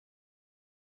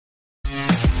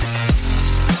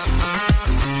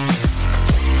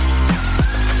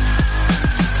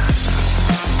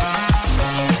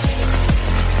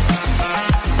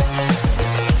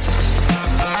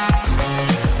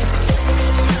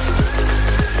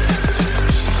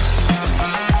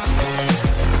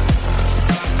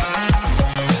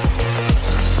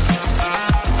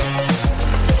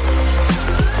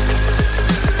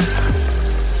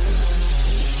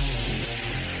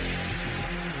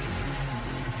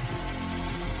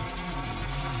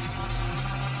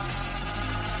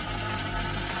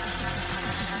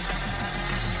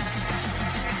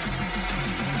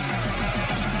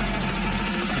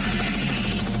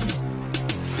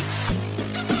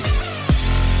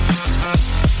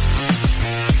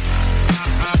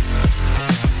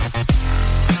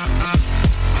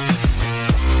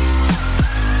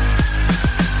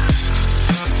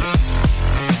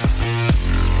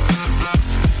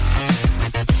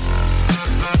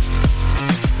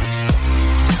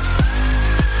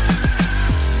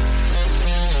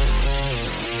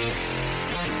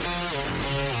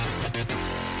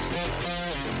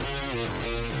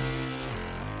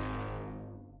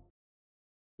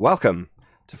Welcome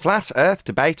to Flat Earth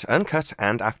Debate Uncut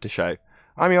and After Show.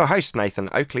 I'm your host Nathan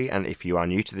Oakley, and if you are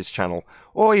new to this channel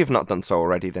or you've not done so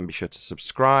already, then be sure to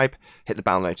subscribe, hit the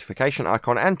bell notification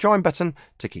icon and join button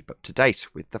to keep up to date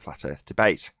with the Flat Earth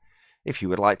Debate. If you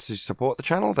would like to support the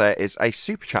channel, there is a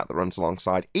super chat that runs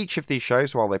alongside each of these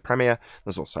shows while they premiere.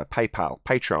 There's also a PayPal,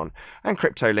 Patreon and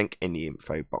crypto link in the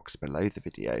info box below the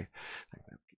video.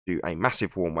 Do a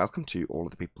massive warm welcome to all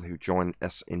of the people who join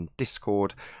us in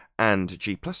Discord and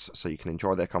G+, so you can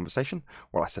enjoy their conversation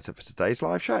while I set up for today's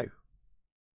live show.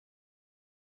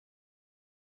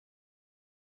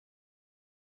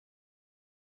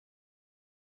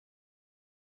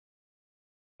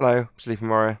 Hello, Sleeping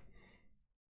Warrior.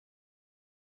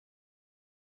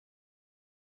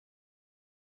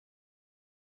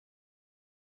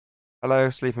 Hello,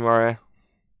 Sleeping Warrior.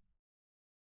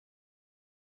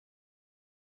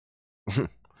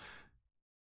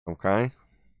 Okay.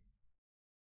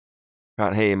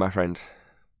 Can't hear you, my friend.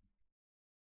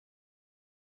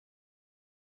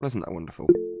 Wasn't that wonderful?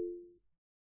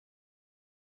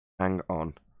 Hang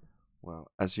on.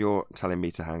 Well, as you're telling me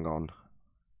to hang on,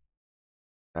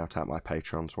 shout out my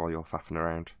patrons while you're faffing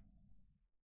around.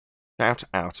 Shout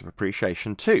out of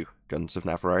appreciation to Guns of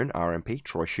Navarone, RMP,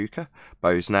 Troy Shuker,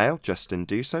 Bose Nail, Justin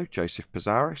Duso, Joseph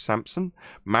Pizarro, Sampson,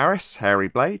 Maris, Hairy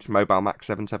Blade, Mobile Max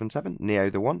 777,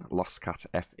 Neo the One, Lost Cat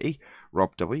FE,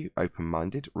 Rob W, Open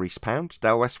Minded, Reese Pound,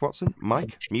 Del West Watson,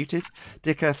 Mike, Muted,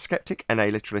 Dick Earth Skeptic, NA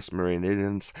Literalist, Marine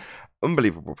Indians,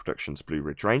 Unbelievable Productions, Blue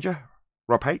Ridge Ranger,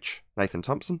 Rob H, Nathan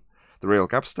Thompson, The Real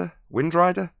Gabster,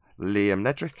 Windrider, Liam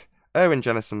Nedrick, Erwin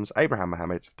Jennisons, Abraham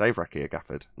Mohammed, Dave Rakia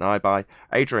Gafford, Naibai,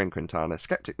 Adrian Quintana,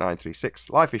 Skeptic936,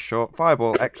 Life is Short,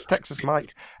 Fireball X, Texas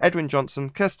Mike, Edwin Johnson,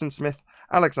 Kirsten Smith,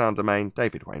 Alexander Main,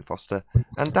 David Wayne Foster,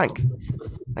 and Dank.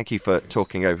 Thank you for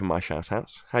talking over my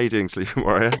shout-outs. How are you doing, Sleeping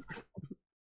Warrior?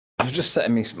 I was just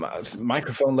setting me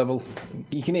microphone level.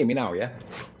 You can hear me now, yeah?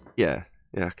 Yeah,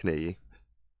 I can hear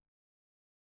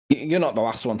you. You're not the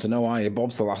last one to know, are you?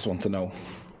 Bob's the last one to know.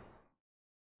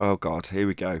 Oh, God, here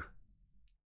we go.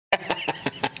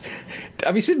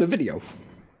 Have you seen the video?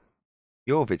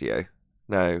 Your video?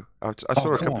 No. I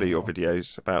saw a couple of your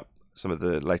videos about some of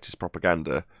the latest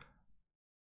propaganda.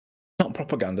 Not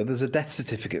propaganda. There's a death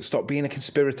certificate. Stop being a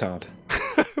conspiratard.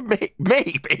 me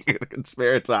being a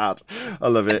conspiratard. I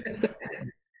love it.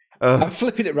 I'm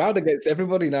flipping it round against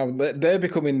everybody now. They're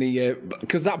becoming the...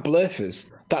 Because that blurfers,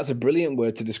 that's a brilliant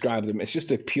word to describe them. It's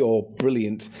just a pure,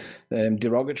 brilliant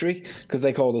derogatory, because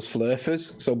they call us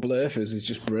flurfers. So blurfers is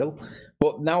just brill.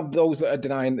 But now those that are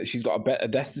denying that she's got a better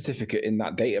death certificate in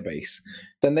that database,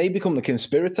 then they become the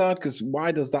conspiratard, because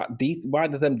why does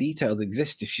them details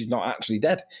exist if she's not actually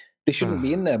dead? They shouldn't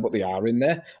be in there, but they are in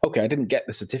there. Okay, I didn't get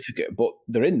the certificate, but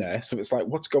they're in there. So it's like,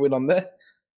 what's going on there?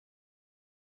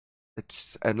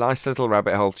 It's a nice little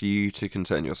rabbit hole for you to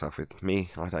concern yourself with. Me,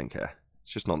 I don't care.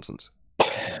 It's just nonsense.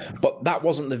 But that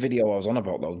wasn't the video I was on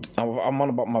about, though. I'm on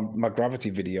about my gravity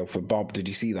video for Bob. Did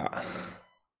you see that?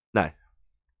 No.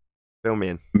 Fill me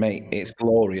in. Mate, it's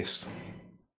glorious.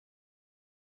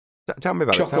 Tell me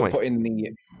about it. Tell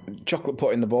me. Chocolate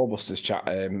put in the Ballbusters chat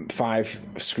 5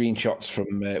 screenshots from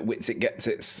Witsit Gets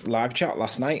It's live chat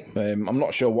last night. I'm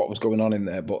not sure what was going on in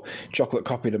there, but Chocolate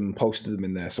copied them and posted them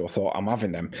in there, so I thought I'm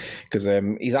having them because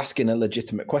he's asking a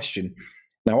legitimate question.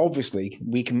 Now, obviously,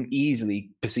 we can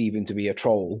easily perceive him to be a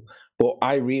troll, but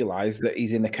I realise that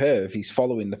he's in a curve. He's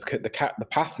following the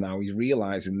path now. He's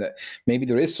realising that maybe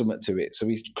there is something to it. So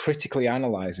he's critically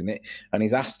analysing it, and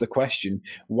he's asked the question,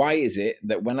 why is it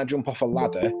that when I jump off a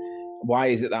ladder, why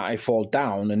is it that I fall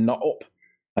down and not up?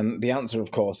 And the answer, of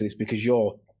course, is because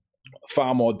you're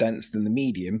far more dense than the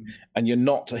medium, and you're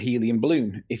not a helium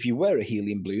balloon. If you were a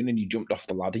helium balloon and you jumped off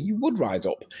the ladder, you would rise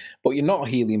up. But you're not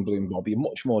a helium balloon, Bob. You're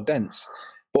much more dense.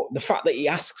 But the fact that he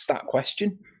asks that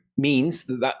question means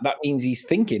that means he's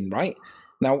thinking, right?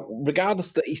 Now,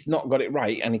 regardless that he's not got it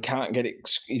right and he can't get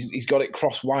it, he's got it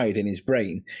cross-wired in his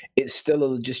brain, it's still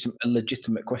a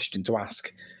legitimate question to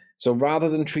ask. So rather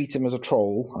than treat him as a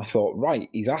troll, I thought, right,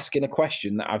 he's asking a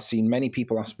question that I've seen many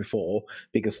people ask before,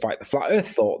 because Fight the Flat Earth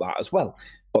thought that as well.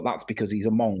 But that's because he's a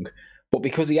Mong. But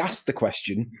because he asked the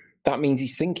question, that means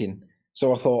he's thinking.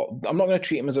 So I thought, I'm not going to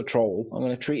treat him as a troll. I'm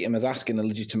going to treat him as asking a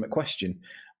legitimate question.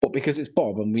 But because it's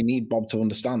Bob, and we need Bob to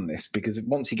understand this, because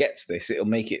once he gets this, it'll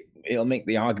make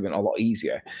the argument a lot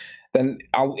easier. Then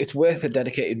it's worth a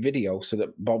dedicated video so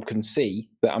that Bob can see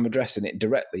that I'm addressing it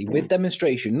directly with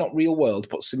demonstration, not real world,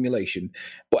 but simulation.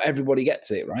 But everybody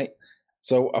gets it, right?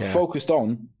 So I focused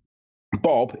on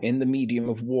Bob in the medium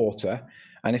of water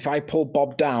And if I pull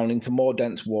Bob down into more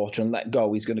dense water and let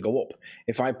go, he's going to go up.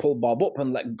 If I pull Bob up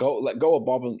and let go of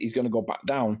Bob, he's going to go back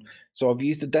down. So I've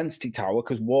used the density tower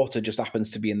because water just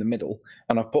happens to be in the middle.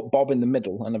 And I've put Bob in the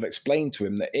middle, and I've explained to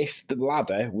him that if the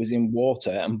ladder was in water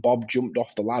and Bob jumped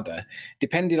off the ladder,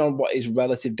 depending on what his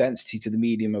relative density to the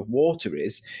medium of water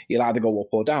is, he'll either go up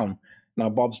or down. Now,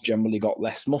 Bob's generally got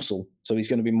less muscle, so he's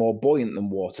going to be more buoyant than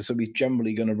water, so he's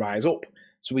generally going to rise up.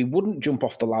 So he wouldn't jump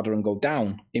off the ladder and go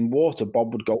down. In water,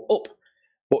 Bob would go up.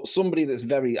 But somebody that's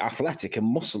very athletic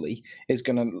and muscly is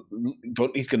going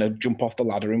to jump off the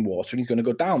ladder in water, and he's going to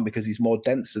go down because he's more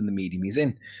dense than the medium he's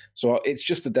in. So it's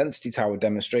just a density tower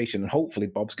demonstration, and hopefully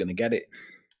Bob's going to get it.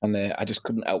 And I just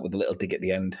couldn't help with a little dig at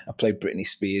the end. I played Britney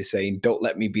Spears saying, "Don't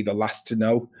let me be the last to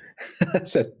know." I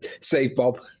said, "Save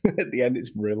Bob." At the end,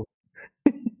 it's brilliant.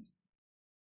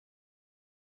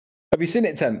 Have you seen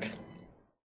it, 10th?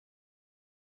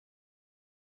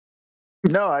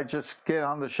 No, I just get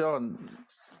on the show and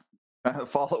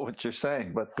follow what you're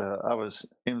saying, but I was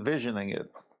envisioning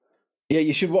it. Yeah,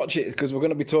 you should watch it because we're going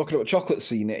to be talking about Chocolate's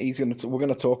seen it. We're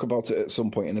going to talk about it at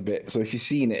some point in a bit. So if you've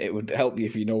seen it, it would help you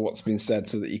if you know what's been said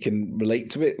so that you can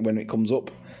relate to it when it comes up.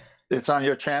 It's on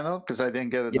your channel because I didn't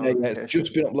get it. Yeah, it's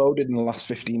just been uploaded in the last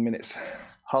 15 minutes.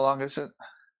 How long is it?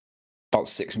 About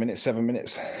 6 minutes, 7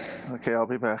 minutes. Okay, I'll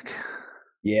be back.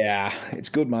 Yeah, it's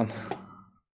good, man.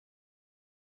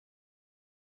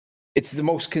 It's the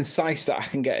most concise that I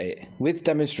can get it, with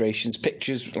demonstrations,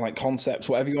 pictures, like concepts,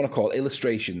 whatever you want to call it,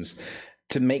 illustrations,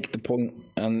 to make the point.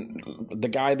 And the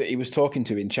guy that he was talking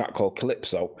to in chat called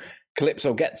Calypso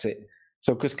gets it.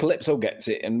 So because Calypso gets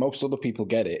it and most other people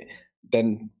get it,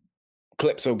 then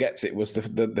Calypso gets it was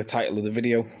the title of the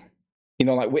video. You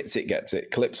know, like Witsit gets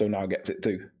it, Calypso now gets it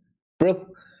too. Brill.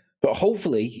 But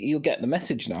hopefully he'll get the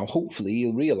message now. Hopefully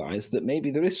he'll realise that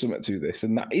maybe there is something to this,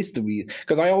 and that is the reason.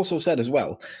 Because I also said as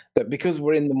well that because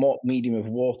we're in the medium of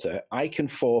water, I can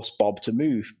force Bob to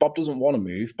move. Bob doesn't want to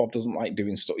move. Bob doesn't like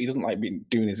doing stuff. He doesn't like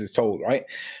doing as he's told, right?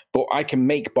 But I can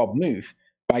make Bob move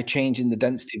by changing the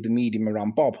density of the medium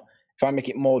around Bob. If I make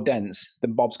it more dense,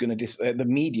 then Bob's going to the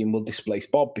medium will displace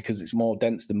Bob because it's more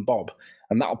dense than Bob,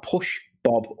 and that'll push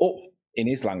Bob up in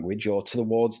his language or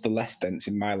towards the less dense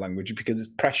in my language because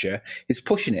its pressure is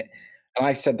pushing it. And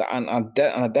I said that, and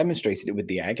I demonstrated it with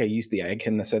the egg. I used the egg,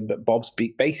 and I said that Bob's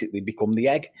basically become the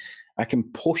egg. I can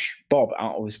push Bob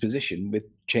out of his position with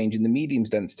changing the medium's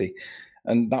density,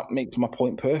 and that makes my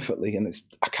point perfectly. And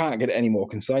I can't get it any more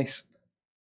concise.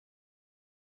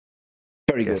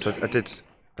 Very good. Yes,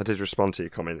 I did respond to your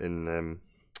comment in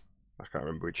I can't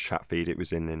remember which chat feed it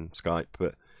was in Skype,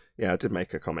 but yeah, I did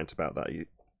make a comment about that. You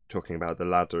talking about the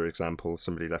ladder example,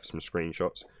 somebody left some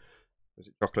screenshots. Was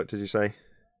it Chocolate, did you say?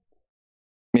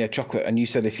 Yeah, Chocolate. And you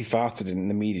said if he farted in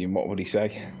the medium, what would he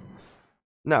say?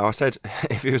 No, I said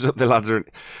if he was up the ladder. And...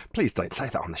 Please don't say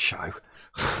that on the show.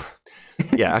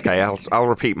 Yeah, okay, I'll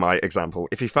repeat my example.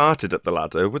 If he farted at the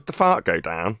ladder, would the fart go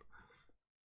down?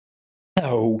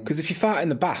 No, because if you fart in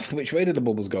the bath, which way do the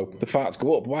bubbles go? The farts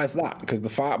go up. Why is that? Because the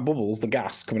fart bubbles, the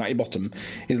gas coming out your bottom,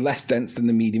 is less dense than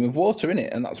the medium of water in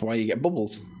it, and that's why you get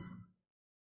bubbles.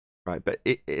 Right, but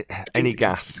any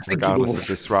gas, regardless of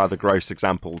this rather gross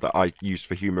example that I used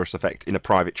for humorous effect in a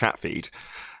private chat feed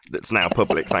that's now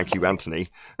public, thank you, Anthony,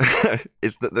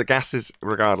 is that the gas is,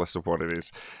 regardless of what it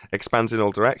is, expands in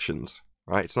all directions,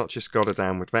 right? It's not just got a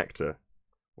downward vector.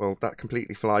 Well, that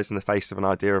completely flies in the face of an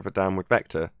idea of a downward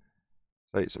vector.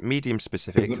 So it's medium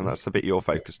specific, and that's the bit you're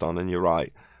focused on, and you're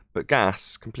right. But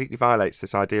gas completely violates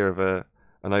this idea of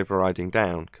an overriding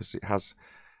down, because it has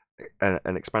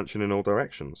an expansion in all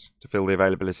directions to fill the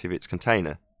availability of its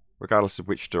container. Regardless of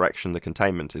which direction the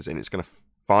containment is in, it's going to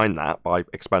find that by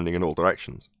expanding in all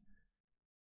directions.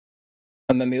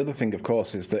 And then the other thing, of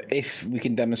course, is that if we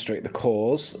can demonstrate the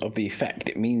cause of the effect,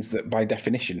 it means that by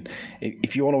definition,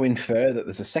 if you want to infer that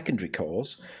there's a secondary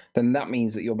cause, then that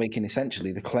means that you're making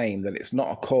essentially the claim that it's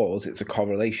not a cause, it's a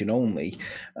correlation only,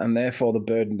 and therefore the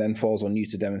burden then falls on you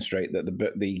to demonstrate that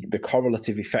the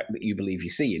correlative effect that you believe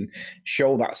you're seeing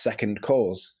show that second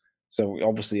cause. So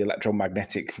obviously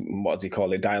electromagnetic, what does he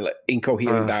call it,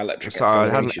 incoherent dielectric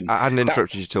acceleration. I hadn't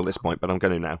interrupted you till this point, but I'm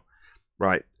going to now.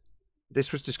 Right.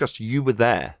 This was discussed. You were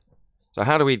there. So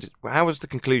how was the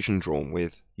conclusion drawn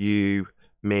with you,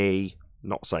 me,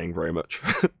 not saying very much,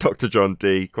 Dr. John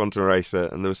D, Quantum Racer,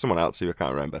 and there was someone else who I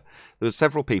can't remember. There were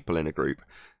several people in a group.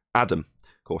 Adam,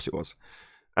 of course it was.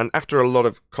 And after a lot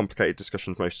of complicated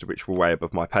discussions, most of which were way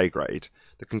above my pay grade,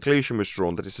 the conclusion was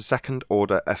drawn that it's a second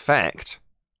order effect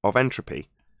of entropy.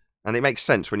 And it makes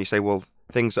sense when you say, well,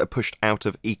 things that are pushed out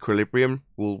of equilibrium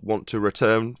will want to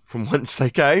return from whence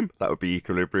they came. That would be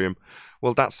equilibrium.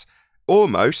 Well, that's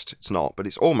almost, it's not, but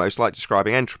it's almost like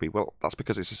describing entropy. Well, that's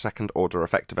because it's a second order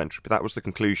effect of entropy. That was the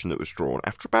conclusion that was drawn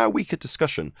after about a week of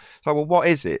discussion. So, well, what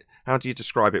is it? How do you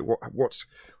describe it?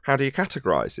 How do you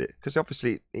categorize it? Because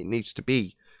obviously it needs to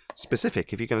be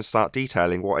specific if you're going to start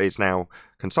detailing what is now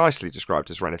concisely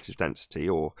described as relative density,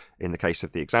 or in the case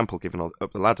of the example given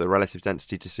up the ladder, relative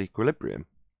density disequilibrium.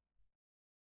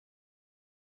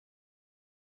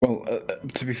 Well,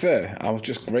 to be fair, I was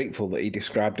just grateful that he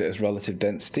described it as relative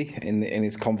density in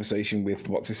his conversation with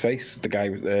what's his face, the guy.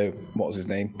 What was his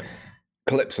name?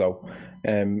 Calypso.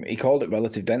 He called it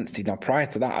relative density. Now, prior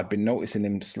to that, I'd been noticing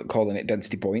him calling it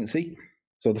density buoyancy.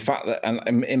 So the fact that,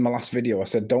 and in my last video, I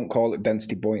said, don't call it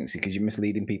density buoyancy because you're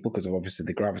misleading people because of obviously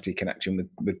the gravity connection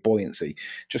with buoyancy.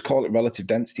 Just call it relative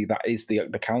density. That is the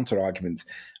counter argument.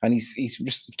 And he's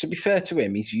just, to be fair to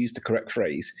him, he's used the correct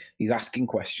phrase. He's asking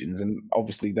questions, and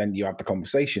obviously then you have the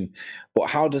conversation. But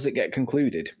how does it get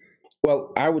concluded?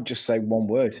 Well, I would just say one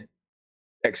word: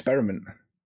 experiment.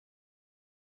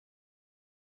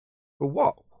 Well,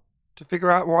 what? To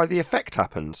figure out why the effect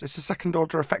happens. It's a second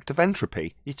order effect of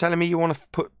entropy. You're telling me you want to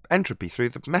put entropy through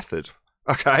the method?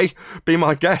 Okay, be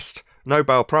my guest.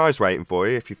 Nobel Prize waiting for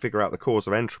you if you figure out the cause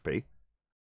of entropy.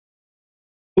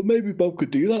 Well, maybe Bob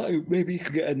could do that. Maybe you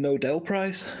could get a Nobel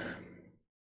Prize.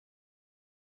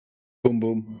 Boom,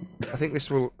 boom. I think this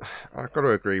will... I've got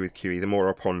to agree with QE. The more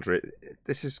I ponder it,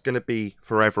 this is going to be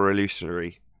forever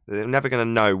illusory. They're never going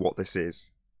to know what this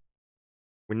is.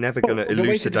 We're never going to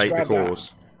elucidate the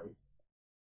cause.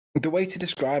 The way to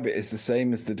describe it is the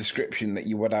same as the description that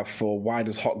you would have for why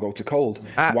does hot go to cold?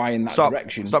 Why in that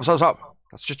direction? Stop.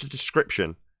 That's just a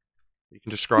description. You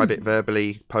can describe it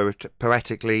verbally,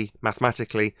 poetically,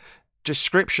 mathematically.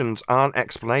 Descriptions aren't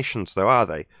explanations, though, are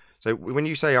they? So when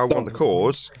you say, I want the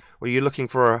cause, well, you're looking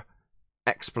for an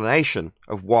explanation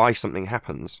of why something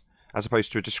happens, as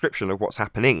opposed to a description of what's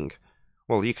happening.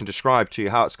 Well, you can describe to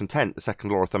your heart's content the second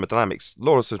law of thermodynamics.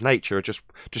 Laws of nature are just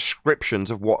descriptions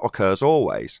of what occurs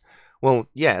always. Well,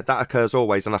 yeah, that occurs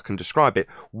always and I can describe it.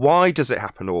 Why does it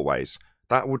happen always?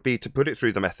 That would be to put it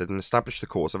through the method and establish the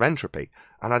cause of entropy.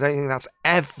 And I don't think that's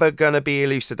ever going to be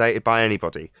elucidated by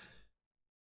anybody.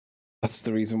 That's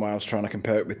the reason why I was trying to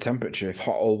compare it with temperature. If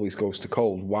hot always goes to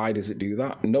cold, why does it do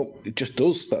that? No, it just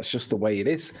does. That's just the way it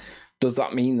is. Does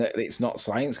that mean that it's not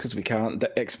science because we can't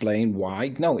explain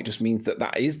why? No, it just means that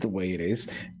that is the way it is.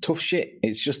 Tough shit.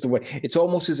 It's just the way. It's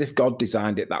almost as if God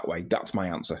designed it that way. That's my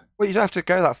answer. Well, you don't have to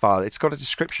go that far. It's got a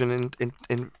description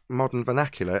in modern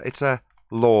vernacular. It's a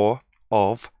law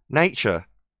of nature.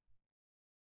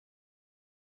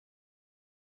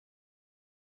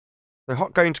 So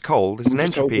hot going to cold is an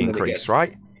entropy increase,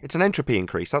 right? It's an entropy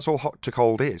increase. That's all hot to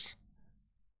cold is.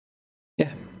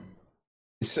 Yeah.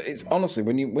 It's honestly,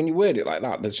 when you word it like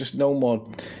that, there's just no more.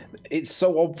 It's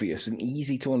so obvious and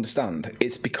easy to understand.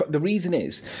 It's because the reason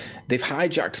is they've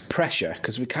hijacked pressure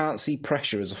because we can't see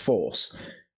pressure as a force,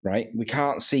 right? We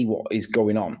can't see what is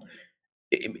going on.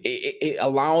 It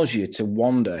allows you to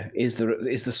wonder: is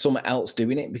there something else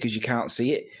doing it because you can't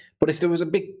see it? But if there was a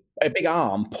big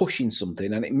arm pushing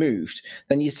something and it moved,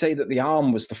 then you'd say that the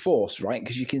arm was the force, right?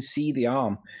 Because you can see the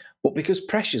arm. But because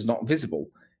pressure's not visible,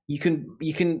 you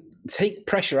can take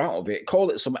pressure out of it, call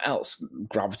it something else,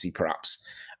 gravity perhaps,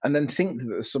 and then think that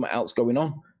there's something else going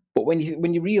on. But when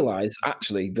you realise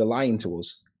actually they're lying to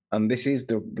us, and this is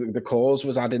the cause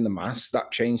was adding the mass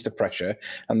that changed the pressure,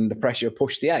 and the pressure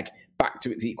pushed the egg back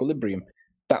to its equilibrium.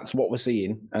 That's what we're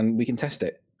seeing, and we can test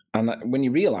it. And when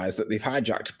you realise that they've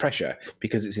hijacked pressure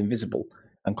because it's invisible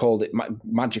and called it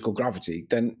magical gravity,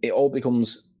 then it all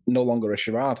becomes no longer a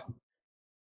charade.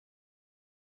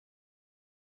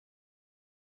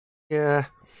 Yeah.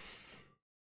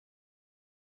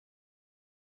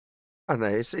 I don't know.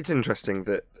 It's interesting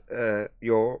that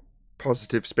your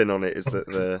positive spin on it is that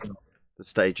the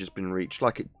stage has been reached,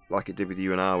 like it did with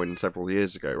you and Arwen several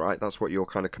years ago, right? That's what you're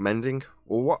kind of commending,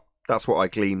 or what? That's what I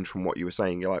gleaned from what you were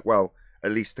saying. You're like, well,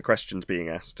 at least the question's being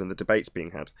asked and the debate's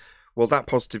being had. Well, that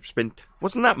positive spin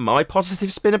wasn't that my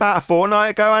positive spin about a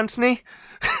fortnight ago, Anthony?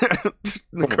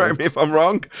 Correct me if I'm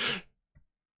wrong.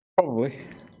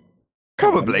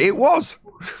 Probably it was.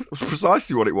 It was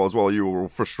precisely what it was while you were all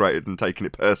frustrated and taking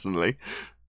it personally.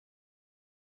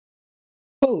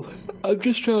 Oh, I'm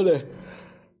just trying to...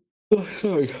 Oh,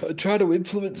 sorry. I'm trying to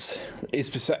influence his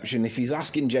perception. If he's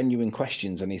asking genuine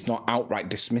questions and he's not outright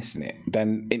dismissing it,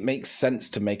 then it makes sense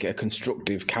to make it a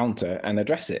constructive counter and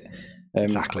address it.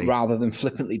 Exactly. Rather than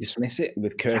flippantly dismiss it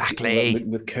with curt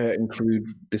and crude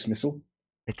dismissal.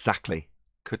 Exactly.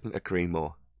 Couldn't agree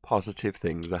more. Positive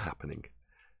things are happening.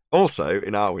 Also,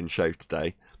 in Arwen's show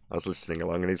today, I was listening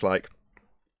along and he's like,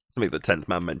 something that 10th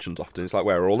Man mentions often, it's like,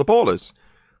 where are all the ballers?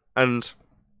 And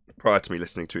prior to me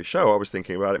listening to his show, I was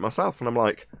thinking about it myself, and I'm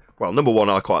like, well, number one,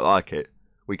 I quite like it.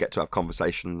 We get to have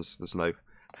conversations. There's no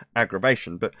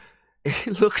aggravation, but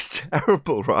it looks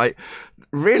terrible, right?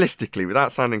 Realistically,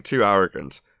 without sounding too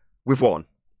arrogant, we've won.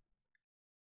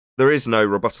 There is no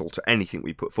rebuttal to anything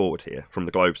we put forward here from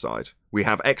the Globe side. We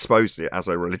have exposed it as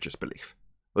a religious belief.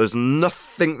 There's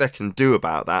nothing they can do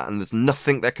about that, and there's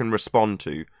nothing they can respond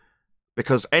to,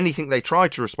 because anything they try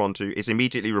to respond to is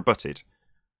immediately rebutted.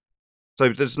 So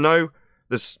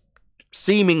there's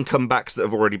seeming comebacks that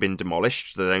have already been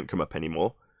demolished, so they don't come up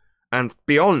anymore. And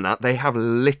beyond that, they have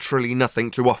literally nothing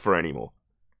to offer anymore.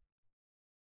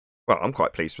 Well, I'm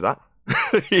quite pleased with that.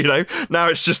 You know, now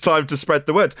it's just time to spread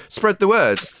the word. Spread the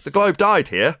word. The Globe died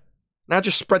here. Now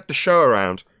just spread the show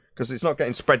around, because it's not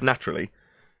getting spread naturally.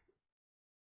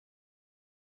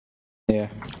 Yeah.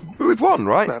 But we've won,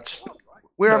 right?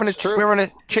 We're having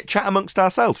a chit chat amongst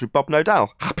ourselves with Bob Nodell.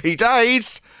 Happy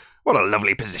days! What a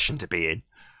lovely position to be in.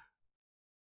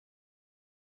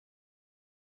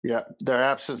 Yeah, their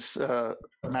absence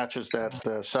matches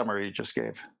that summary you just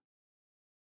gave.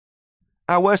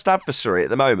 Our worst adversary at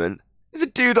the moment is a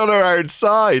dude on our own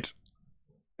side.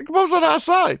 Bob's on our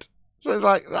side. So it's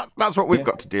like, that's what we've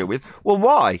got to deal with. Well,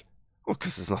 why? Well,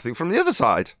 because there's nothing from the other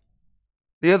side.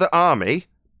 The other army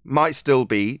might still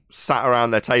be sat around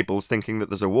their tables thinking that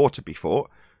there's a war to be fought,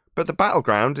 but the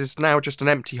battleground is now just an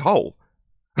empty hole.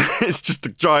 It's just a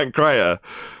giant crater.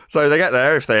 So they get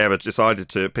there, if they ever decided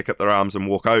to pick up their arms and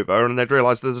walk over, and they'd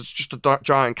realise there's just a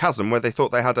giant chasm where they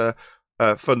thought they had a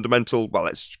fundamental, well,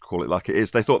 let's call it like it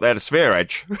is, they thought they had a sphere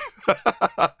edge.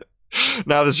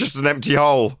 Now there's just an empty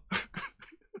hole.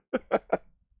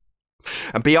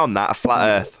 And beyond that, a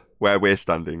flat earth where we're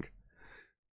standing.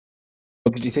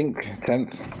 What did you think,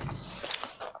 10th?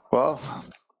 Well,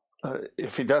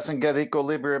 if he doesn't get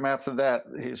equilibrium after that,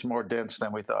 he's more dense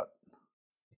than we thought.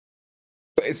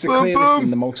 But it's the clearest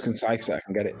and the most concise that I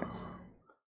can get it.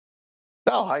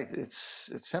 No, it's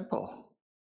simple.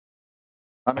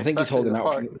 I think he's holding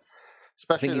out.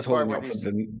 Especially the part where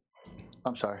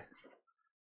I'm sorry.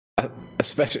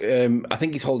 Especially, I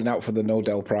think he's holding out for the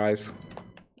Nobel Prize.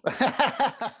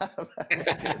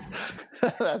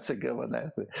 That's a good one,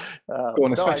 Nathan. Go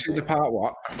on, especially the part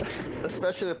what?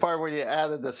 Especially the part where you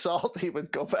added the salt, he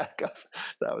would go back up.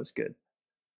 That was good.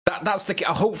 That's the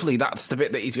hopefully that's the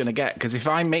bit that he's going to get, because if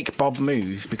I make Bob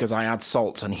move because I add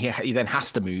salt and he then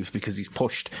has to move because he's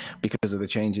pushed because of the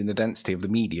change in the density of the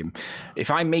medium,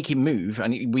 if I make him move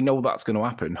and we know that's going to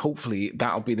happen, hopefully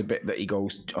that'll be the bit that he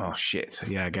goes, oh shit,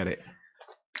 yeah, I get it.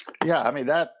 Yeah, I mean,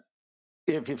 that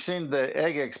if you've seen the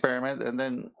egg experiment and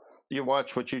then you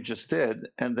watch what you just did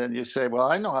and then you say, well,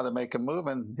 I know how to make him move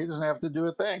and he doesn't have to do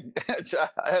a thing. I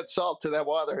add salt to that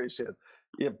water, he said.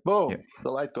 Yeah, boom,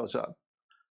 the light goes on.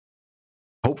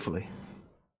 Hopefully.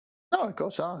 No, it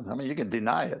goes on. I mean, you can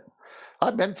deny it.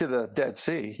 I've been to the Dead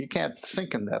Sea. You can't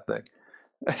sink in that thing.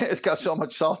 It's got so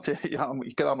much salt in it,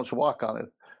 you can almost walk on it.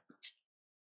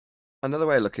 Another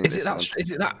way of looking at is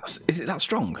it that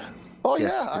strong? Oh,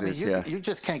 yes, yeah. I mean, you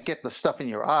just can't get the stuff in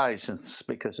your eyes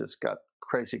because it's got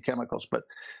crazy chemicals. But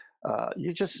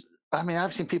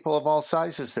I've seen people of all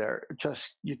sizes there.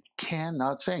 Just, you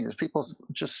cannot sing. There's people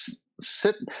just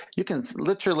sit. You can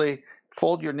literally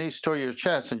fold your knees toward your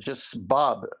chest and just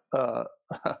bob,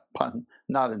 pun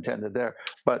not intended there,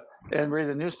 and read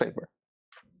the newspaper.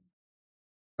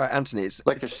 Right, Anthony, it's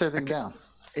you're sitting down.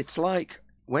 It's like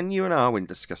when you and Arwin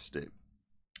discussed it,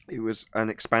 it was an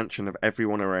expansion of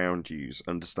everyone around you's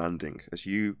understanding as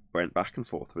you went back and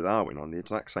forth with Arwin on the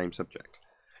exact same subject.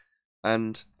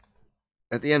 And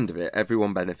at the end of it,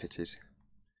 everyone benefited.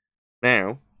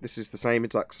 Now, this is the same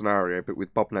exact scenario, but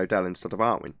with Bob Nodell instead of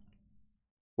Arwin.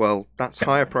 Well, that's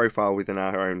higher profile within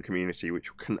our own community,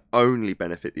 which can only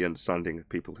benefit the understanding of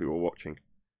people who are watching.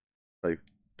 So,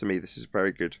 to me, this is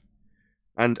very good.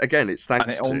 And again, it's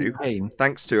thanks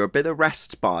to a bit of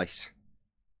respite,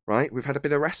 right? We've had a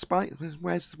bit of respite.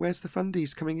 Where's the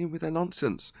fundies coming in with their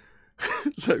nonsense?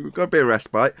 So we've got a bit of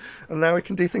respite, and now we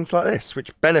can do things like this,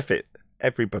 which benefit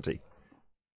everybody.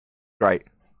 Great.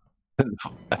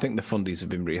 I think the fundies have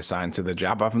been reassigned to the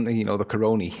jab, haven't they? You know, the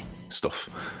corona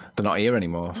stuff. They're not here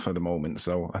anymore for the moment.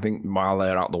 So I think while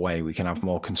they're out the way, we can have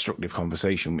more constructive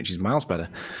conversation, which is miles better.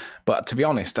 But to be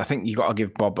honest, I think you got to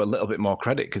give Bob a little bit more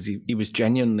credit because he was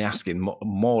genuinely asking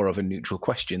more of a neutral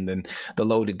question than the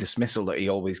loaded dismissal that he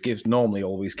normally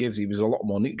always gives. He was a lot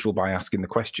more neutral by asking the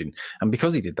question. And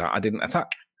because he did that, I didn't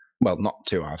attack. Well, not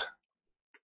too hard.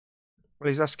 Well,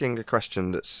 he's asking a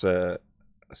question that's a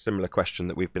similar question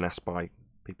that we've been asked by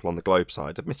people on the Globe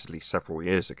side, admittedly several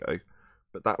years ago.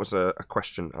 But that was a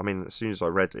question, I mean, as soon as I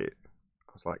read it,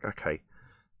 I was like, okay,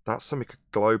 that's something a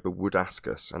Glober would ask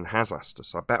us and has asked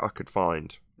us. I bet I could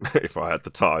find, if I had the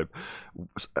time,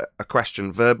 a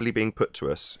question verbally being put to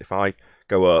us. If I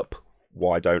go up,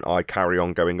 why don't I carry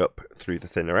on going up through the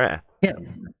thinner air? Yeah.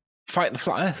 Fight the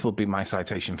Flat Earth would be my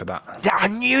citation for that. Yeah, I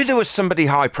knew there was somebody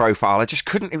high profile. I just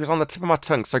couldn't. It was on the tip of my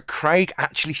tongue. So Craig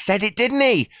actually said it, didn't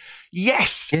he?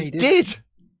 Yes, Yeah, he did.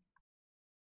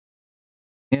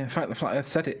 Yeah, Fight the Flat Earth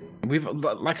said it. We've,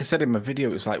 like I said in my video,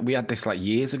 it was like we had this like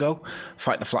years ago.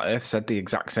 Fight the Flat Earth said the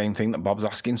exact same thing that Bob's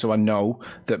asking, so I know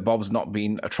that Bob's not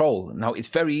being a troll. Now, it's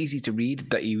very easy to read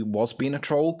that he was being a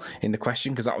troll in the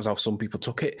question because that was how some people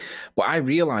took it. But I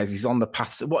realise he's on the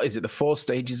path. What is it? The 4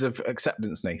 stages of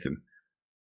acceptance, Nathan?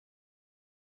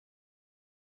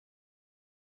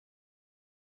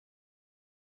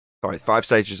 Sorry, 5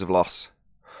 stages of loss.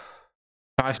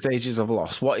 5 stages of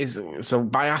loss. What is so?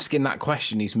 By asking that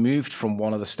question, he's moved from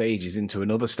one of the stages into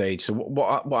another stage. So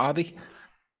what are they?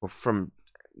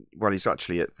 Well, he's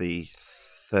actually at the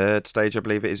 3rd stage, I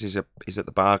believe it is. He's at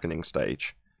the bargaining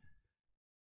stage.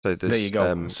 So there you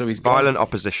go. So he's violent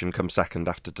opposition comes second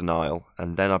after denial,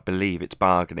 and then I believe it's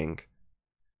bargaining.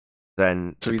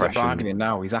 Then so depression. He's at bargaining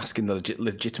now. He's asking the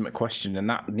legitimate question, and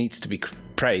that needs to be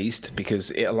praised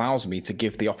because it allows me to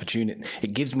give the opportunity.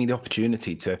 It gives me the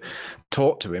opportunity to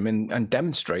talk to him and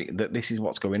demonstrate that this is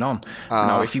what's going on.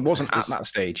 Now, if he wasn't at that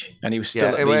stage and he was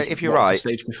still at if you're right,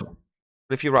 stage before.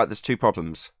 If you're right, there's 2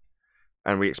 problems,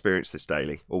 and we experience this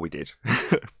daily, or we did.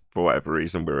 For whatever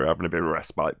reason, we were having a bit of a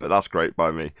respite, but that's great by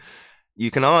me.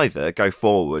 You can either go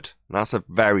forward, and that's a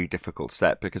very difficult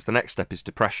step because the next step is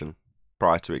depression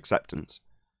prior to acceptance.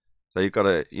 So you've got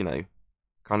to,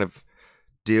 kind of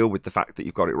deal with the fact that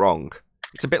you've got it wrong.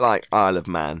 It's a bit like Isle of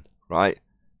Man, right?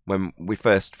 When we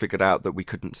first figured out that we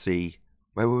couldn't see,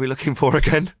 where were we looking for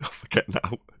again? I forget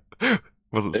now.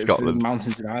 Wasn't Scotland.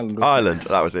 Mountains in Ireland. Ireland,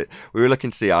 that was it. We were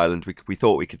looking to see Ireland. We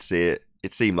thought we could see it.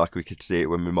 It seemed like we could see it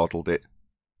when we modelled it.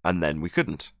 And then we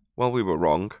couldn't. Well, we were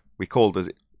wrong. We called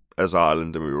it as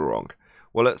Ireland and we were wrong.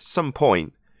 Well, at some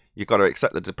point, you've got to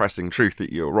accept the depressing truth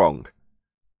that you're wrong.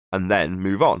 And then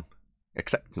move on.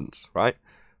 Acceptance, right?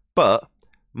 But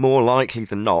more likely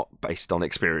than not, based on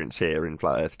experience here in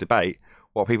Flat Earth debate,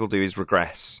 what people do is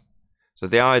regress. So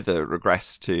they either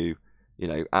regress to,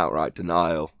 outright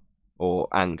denial or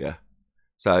anger.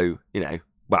 So,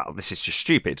 well, this is just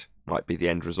stupid, might be the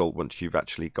end result once you've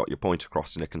actually got your point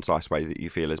across in a concise way that you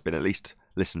feel has been at least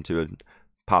listened to and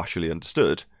partially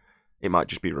understood. It might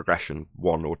just be regression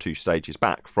 1 or 2 stages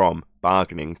back from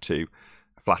bargaining to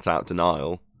flat out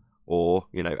denial or,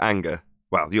 anger.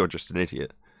 Well, you're just an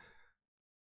idiot.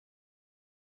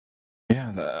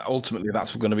 Yeah, ultimately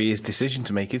that's going to be his decision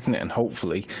to make, isn't it? And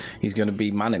hopefully he's going to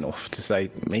be man enough to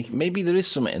say, maybe there is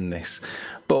something in this.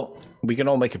 But we can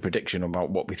all make a prediction about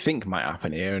what we think might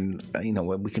happen here. And,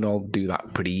 we can all do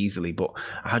that pretty easily. But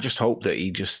I just hope that he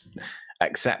just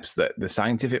accepts that the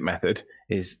scientific method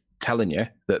is telling you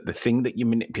that the thing that you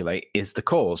manipulate is the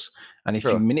cause. And if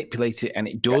you manipulate it and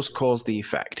it does cause the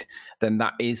effect, then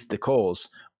that is the cause.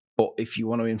 But if you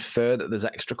want to infer that there's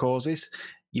extra causes,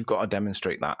 you've got to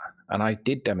demonstrate that. And I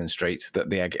did demonstrate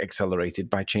that the egg accelerated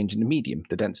by changing the medium,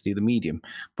 the density of the medium.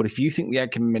 But if you think the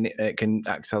egg can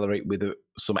accelerate with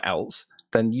something else,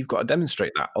 then you've got to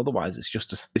demonstrate that. Otherwise, it's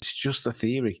just a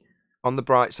theory. On the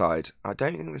bright side, I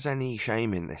don't think there's any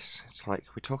shame in this. It's like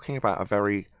we're talking about a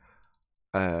very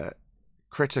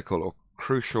critical or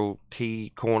crucial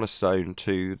key cornerstone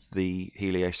to the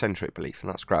heliocentric belief, and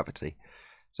that's gravity.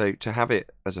 So to have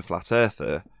it as a flat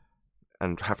earther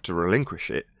and have to relinquish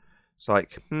it, it's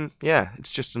like,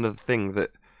 it's just another thing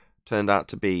that turned out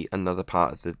to be another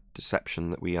part of the deception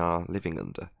that we are living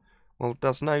under. Well,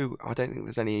 I don't think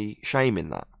there's any shame in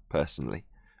that, personally.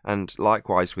 And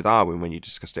likewise with Arwen, when you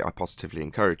discussed it, I positively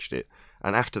encouraged it.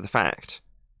 And after the fact,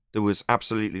 there was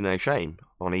absolutely no shame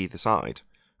on either side.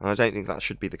 And I don't think that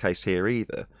should be the case here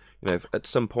either. At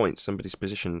some point, somebody's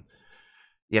position,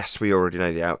 yes, we already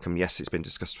know the outcome. Yes, it's been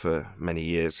discussed for many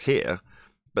years here.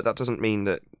 But that doesn't mean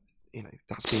that,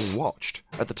 that's being watched.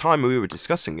 At the time we were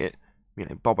discussing it,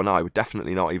 Bob and I were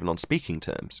definitely not even on speaking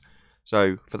terms.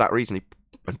 So for that reason, he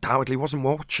undoubtedly wasn't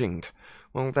watching.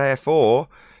 Well, therefore,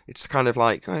 it's kind of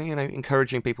like,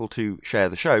 encouraging people to share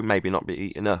the show maybe not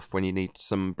be enough when you need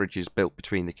some bridges built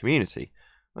between the community.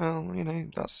 Well,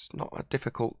 that's not a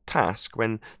difficult task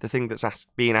when the thing that's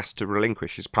being asked to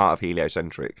relinquish is part of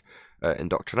heliocentric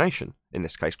indoctrination, in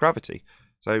this case, gravity.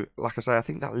 So, like I say, I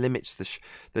think that limits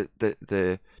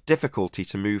the difficulty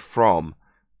to move from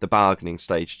the bargaining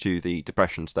stage to the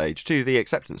depression stage to the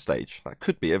acceptance stage. That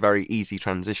could be a very easy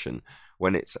transition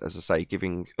when it's, as I say,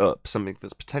 giving up something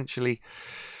that's potentially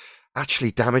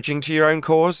actually damaging to your own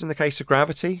cause in the case of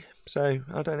gravity. So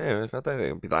I don't know. I don't think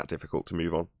it'll be that difficult to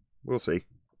move on. We'll see.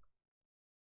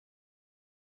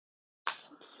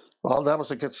 Well, that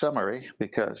was a good summary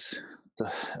because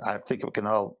I think we can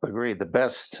all agree the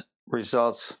best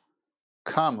results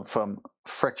come from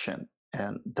friction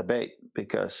and debate,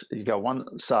 because you got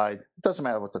one side, it doesn't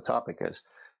matter what the topic is,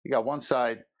 you got one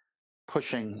side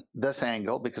pushing this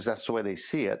angle because that's the way they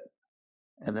see it,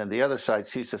 and then the other side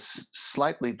sees it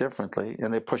slightly differently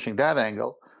and they're pushing that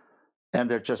angle, and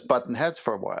they're just butting heads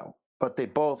for a while, but they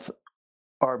both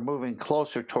are moving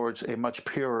closer towards a much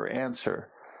purer answer,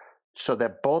 so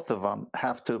that both of them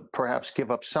have to perhaps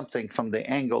give up something from the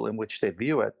angle in which they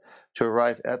view it to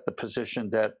arrive at the position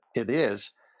that it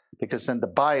is, because then the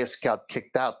bias got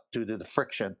kicked out due to the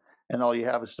friction, and all you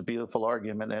have is the beautiful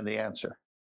argument and the answer.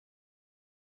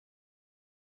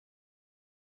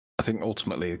 I think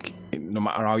ultimately, no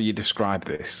matter how you describe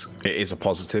this, it is a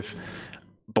positive,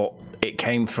 but it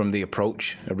came from the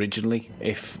approach originally.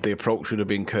 If the approach would have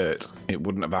been curt, it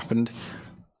wouldn't have happened.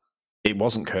 It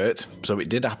wasn't curt, so it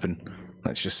did happen.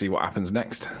 Let's just see what happens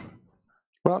next.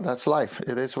 Well, that's life.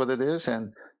 It is what it is,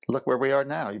 and look where we are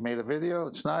now. You made a video,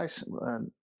 it's nice,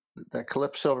 and that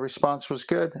Calypso response was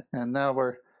good, and now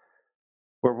we're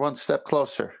one step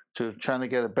closer to trying to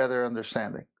get a better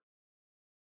understanding.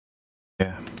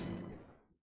 Yeah.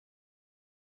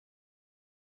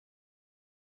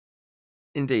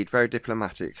 Indeed, very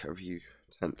diplomatic of you,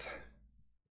 10th.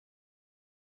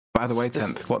 By the way,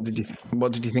 10th,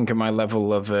 what did you think of my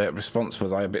level of response?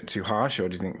 Was I a bit too harsh, or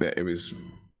do you think that it was?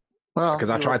 Well, because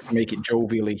I tried to make it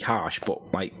jovially harsh,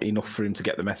 but like enough for him to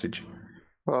get the message.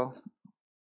 Well,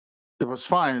 it was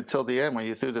fine until the end when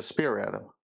you threw the spear at him.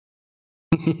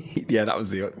 Yeah, that was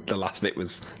the last bit.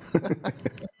 Was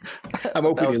I'm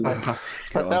hoping he laughed.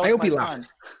 I hope he laughed.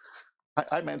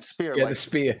 I meant spear. Yeah, like, the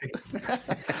spear.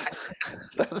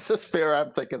 That's the spear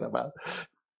I'm thinking about.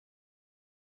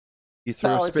 You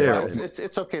threw a spear.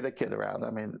 It's okay to kid around.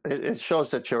 I mean, it shows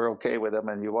that you're okay with him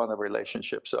and you want a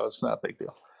relationship, so it's not a big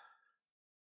deal.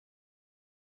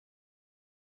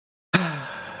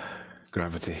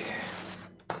 Gravity.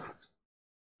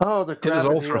 Oh, the gravity. Did us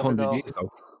all for 100 years, though.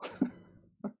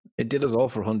 It did us all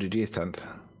for 100 years, 10th.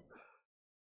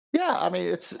 Yeah, I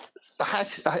mean,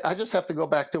 I just have to go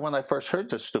back to when I first heard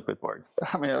this stupid word.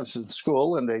 I mean, I was in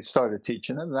school and they started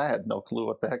teaching it, and I had no clue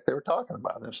what the heck they were talking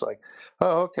about. It's like,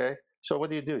 oh, okay. So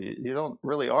what do? You don't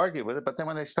really argue with it, but then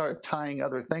when they started tying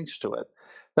other things to it,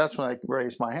 that's when I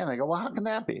raised my hand. I go, well, how can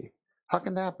that be? How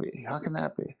can that be? How can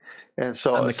that be? And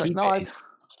so it's like,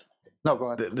 no,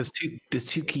 go ahead. There's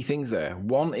two key things there.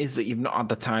 One is that you've not had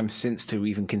the time since to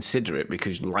even consider it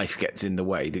because life gets in the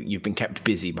way. That you've been kept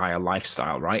busy by a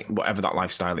lifestyle, right? Whatever that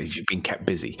lifestyle is, you've been kept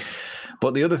busy.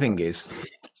 But the other thing is,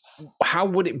 how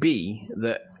would it be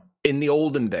that in the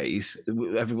olden days,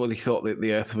 everybody thought that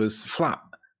the Earth was flat?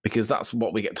 Because that's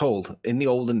what we get told. In the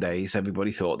olden days,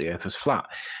 everybody thought the Earth was flat.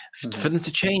 For them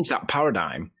to change that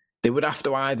paradigm, they would have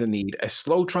to either need a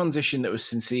slow transition that was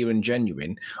sincere and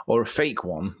genuine, or a fake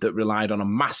one that relied on a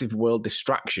massive world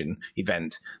distraction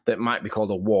event that might be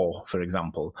called a war, for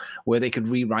example, where they could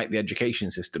rewrite the education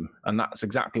system. And that's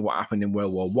exactly what happened in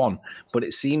World War I. But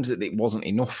it seems that it wasn't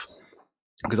enough,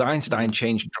 because Einstein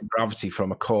changed gravity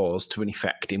from a cause to an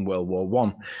effect in World War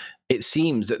I. It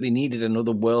seems that they needed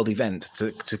another world event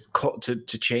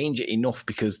to change it enough,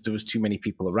 because there was too many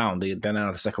people around. They then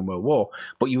had a Second World War,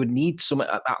 but you would need something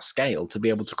at that scale to be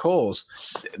able to cause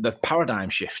the paradigm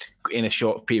shift in a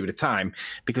short period of time,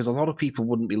 because a lot of people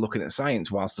wouldn't be looking at science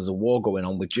whilst there's a war going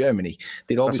on with Germany.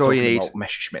 They'd all be talking about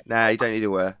Messerschmitt. Nah, you don't need a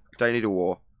war. Don't need a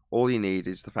war. All you need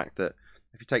is the fact that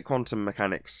if you take quantum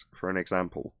mechanics for an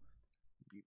example,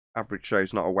 average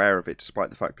Joe's not aware of it, despite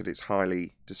the fact that it's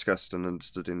highly discussed and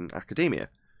understood in academia.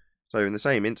 So in the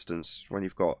same instance, when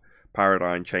you've got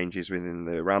paradigm changes within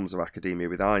the realms of academia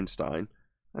with Einstein,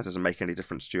 that doesn't make any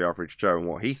difference to your average Joe and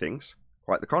what he thinks.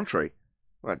 Quite the contrary.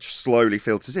 That just slowly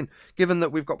filters in. Given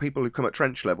that we've got people who come at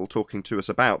trench level talking to us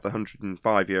about the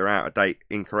 105-year out-of-date,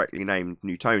 incorrectly named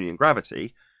Newtonian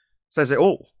gravity, says it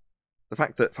all. The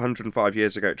fact that 105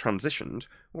 years ago it transitioned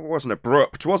wasn't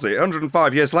abrupt, was it?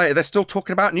 105 years later, they're still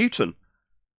talking about Newton.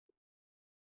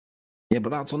 Yeah,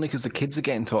 but that's only because the kids are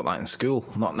getting taught that in school,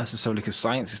 not necessarily because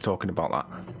science is talking about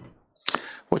that.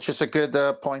 Which is a good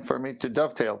point for me to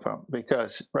dovetail from,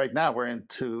 because right now we're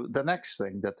into the next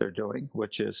thing that they're doing,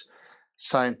 which is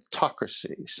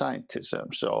scientocracy,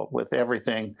 scientism. So with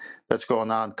everything that's going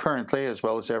on currently, as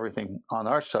well as everything on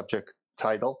our subject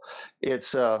title,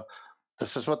 it's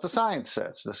this is what the science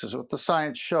says. This is what the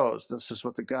science shows. This is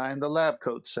what the guy in the lab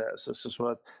coat says. This is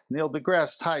what Neil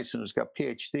deGrasse Tyson, who's got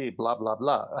PhD, blah, blah,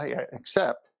 blah.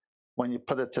 Except when you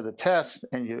put it to the test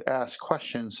and you ask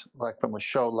questions like from a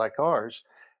show like ours,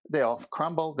 they all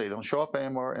crumble, they don't show up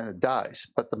anymore, and it dies.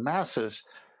 But the masses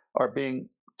are being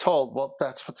told, well,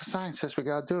 that's what the science says, we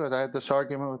got to do it. I had this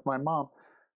argument with my mom.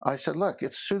 I said, look,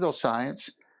 it's pseudoscience.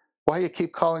 Why you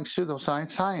keep calling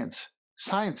pseudoscience science?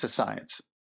 Science is science.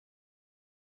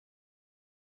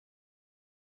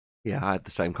 Yeah, I had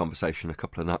the same conversation a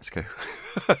couple of nights ago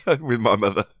with my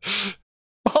mother.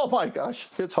 Oh my gosh,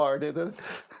 it's hard, isn't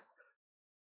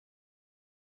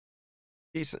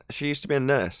it? She used to be a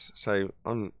nurse, so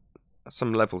on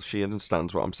some level she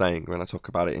understands what I'm saying when I talk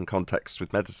about it in context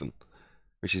with medicine,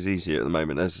 which is easier at the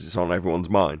moment as it's on everyone's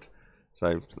mind.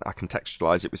 So I can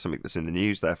textualise it with something that's in the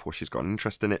news, therefore she's got an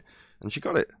interest in it, and she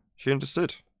got it. She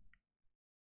understood.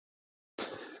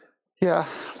 Yeah,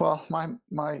 well,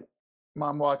 my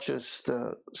mom watches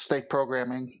the state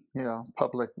programming,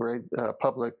 public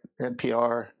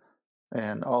NPR,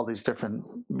 and all these different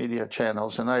media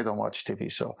channels, and I don't watch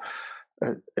TV. So,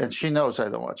 and she knows I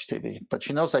don't watch TV, but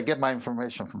she knows I get my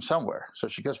information from somewhere. So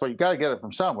she goes, "Well, you got to get it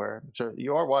from somewhere. So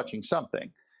you are watching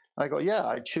something." I go, "Yeah,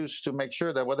 I choose to make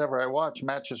sure that whatever I watch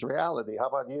matches reality. How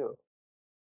about you?"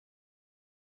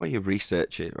 Well, you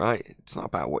research it, right? It's not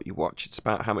about what you watch, it's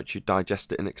about how much you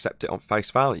digest it and accept it on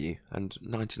face value. And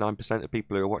 99% of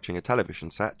people who are watching a television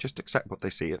set just accept what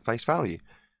they see at face value.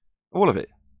 All of it.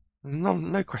 There's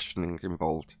no questioning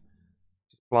involved.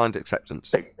 Just blind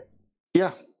acceptance.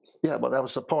 Yeah, well, that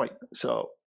was the point. So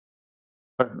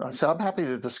I'm happy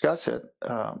to discuss it,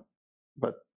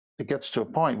 but it gets to a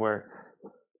point where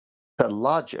the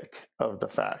logic of the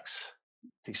facts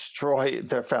destroy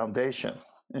their foundation.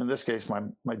 In this case,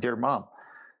 my dear mom.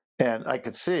 And I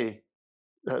could see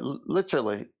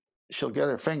literally she'll get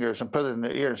her fingers and put it in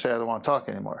their ear and say, I don't want to talk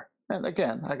anymore. And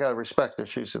again, I got to respect her.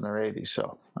 She's in her 80s,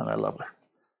 and I love her.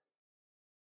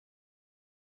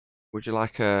 Would you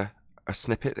like a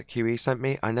snippet that QE sent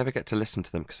me? I never get to listen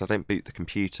to them because I don't boot the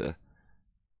computer.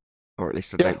 Or at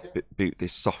least I don't boot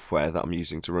this software that I'm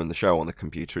using to run the show on the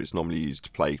computer. It's normally used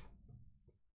to play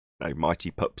Mighty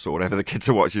Pups or whatever the kids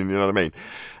are watching, you know what I mean?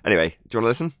 Anyway, do you want to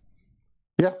listen?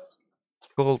 Yeah.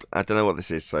 Called, I don't know what this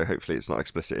is, so hopefully it's not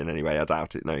explicit in any way. I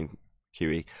doubt it, knowing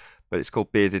QE. But it's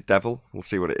called Bearded Devil. We'll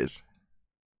see what it is.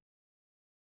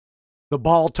 The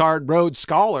Baltard Road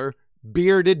Scholar,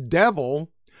 Bearded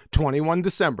Devil, 21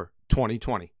 December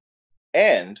 2020.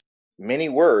 And many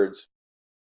words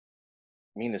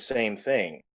mean the same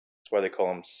thing. That's why they call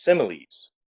them similes.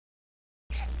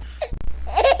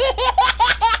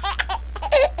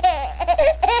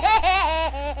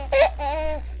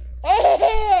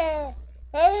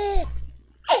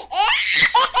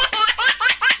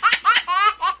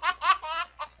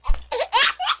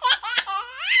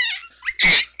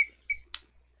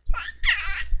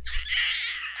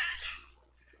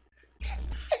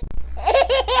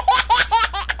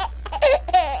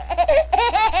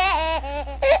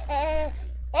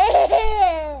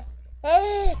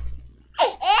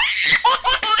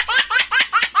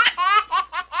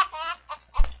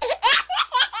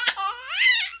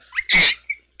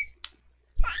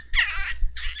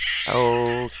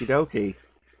 Okie dokie.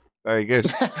 Very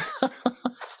good.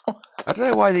 I don't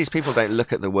know why these people don't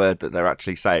look at the word that they're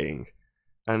actually saying.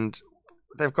 And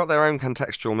they've got their own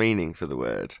contextual meaning for the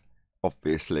word,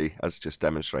 obviously, as just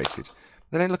demonstrated.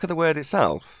 They don't look at the word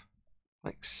itself.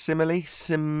 Like simile,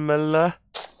 similar.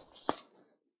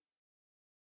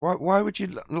 Why would you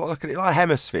not look at it like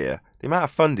hemisphere? The amount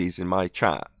of fundies in my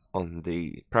chat on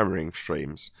the premiering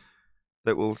streams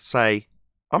that will say,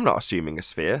 I'm not assuming a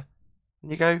sphere.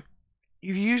 And you go,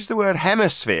 you've used the word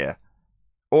hemisphere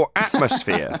or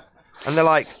atmosphere. And they're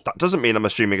like, that doesn't mean I'm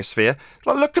assuming a sphere. It's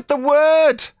like, look at the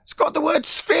word. It's got the word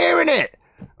sphere in it.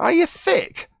 Are you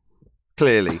thick?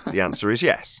 Clearly, the answer is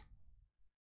yes.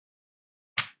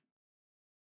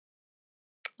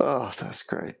 Oh, that's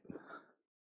great.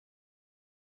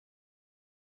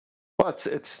 But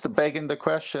it's the begging the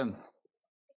question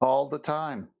all the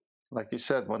time. Like you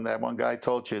said, when that one guy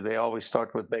told you, they always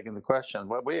start with begging the question.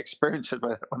 Well, we experience it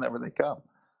whenever they come.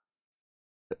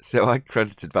 So I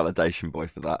credited Validation Boy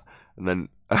for that. And then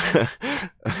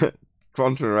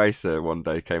Quantum Eraser one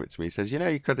day came up to me and says, you know,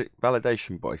 you credit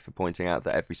Validation Boy for pointing out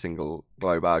that every single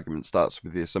globe argument starts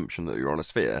with the assumption that you're on a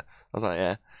sphere. I was like,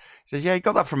 yeah. He says, yeah, he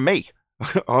got that from me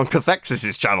on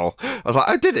Cathexis's channel. I was like,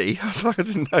 oh, did he? I was like, I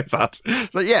didn't know that.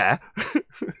 So yeah.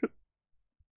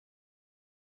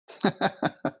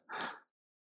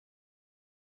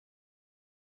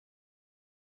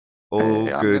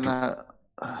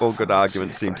 All good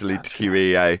arguments seem to lead to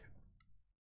QEA.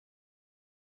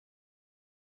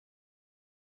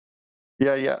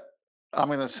 Yeah. I'm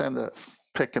going to send a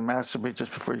pick and master me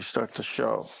just before you start the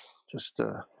show, just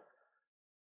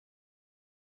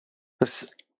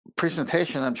this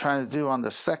presentation I'm trying to do on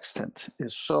the sextant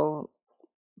is so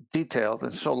detailed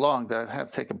and so long that I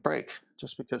have to take a break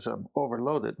just because I'm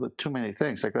overloaded with too many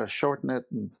things. I got to shorten it,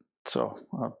 and so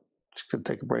I'm just gonna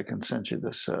take a break and send you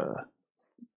this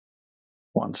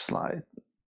one slide.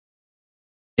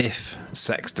 If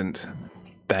sextant,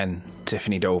 then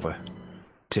Tiffany Dover.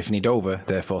 Tiffany Dover,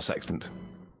 therefore sextant.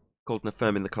 Called an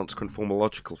affirming the consequent formal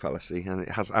logical fallacy, and it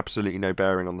has absolutely no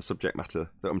bearing on the subject matter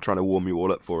that I'm trying to warm you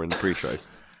all up for in the pre-show.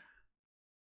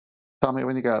 Tell me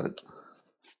when you got it.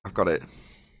 I've got it.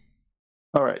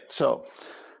 All right, so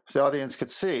the audience could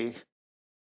see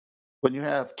when you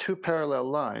have two parallel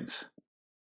lines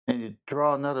and you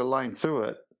draw another line through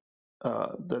it,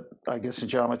 that I guess in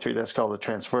geometry that's called a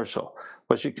transversal.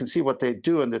 But you can see what they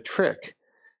do in the trick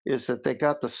is that they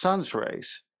got the sun's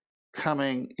rays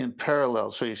coming in parallel,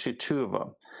 so you see two of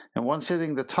them. And one's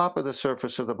hitting the top of the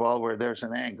surface of the ball where there's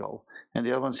an angle, and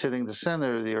the other one's hitting the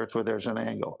center of the earth where there's an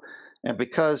angle. And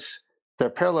because they're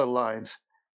parallel lines,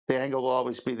 the angle will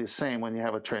always be the same when you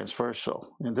have a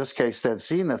transversal. In this case, that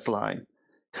zenith line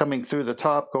coming through the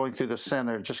top, going through the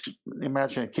center, just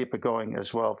imagine it, keep it going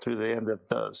as well through the end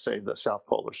of, say, the South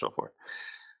Pole or so forth.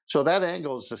 So that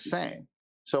angle is the same.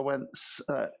 So when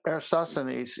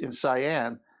Eratosthenes in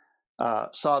Cyan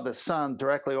saw the sun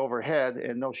directly overhead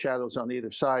and no shadows on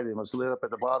either side and was lit up at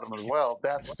the bottom of the well,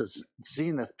 that's the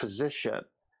zenith position.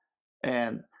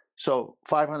 And so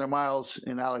 500 miles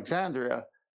in Alexandria,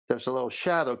 there's a little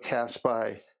shadow cast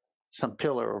by some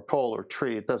pillar or pole or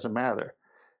tree, it doesn't matter.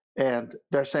 And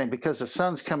they're saying because the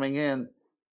sun's coming in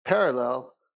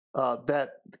parallel, that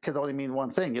can only mean one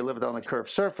thing. You live it on a curved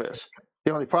surface.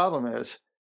 The only problem is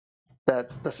that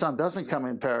the sun doesn't come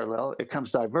in parallel, it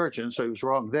comes divergent, so he was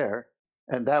wrong there.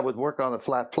 And that would work on a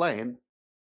flat plane,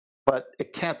 but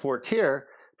it can't work here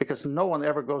because no one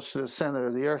ever goes to the center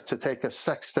of the earth to take a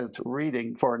sextant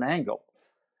reading for an angle.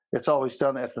 It's always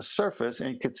done at the surface,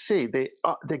 and you can see they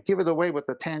give it away with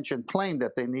the tangent plane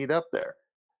that they need up there.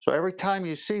 So every time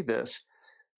you see this,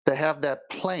 they have that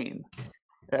plane,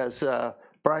 as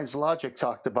Brian's logic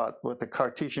talked about with the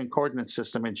Cartesian coordinate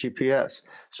system in GPS.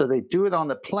 So they do it on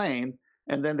the plane,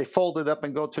 and then they fold it up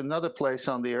and go to another place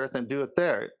on the earth and do it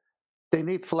there. They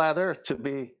need flat earth to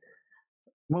be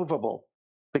movable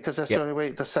because that's the only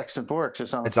way the sextant works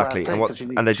is on a flat plane.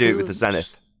 And they do it with the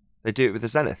zenith. They do it with the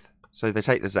zenith. So they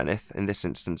take the zenith. In this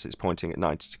instance, it's pointing at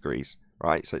 90 degrees,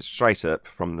 right? So it's straight up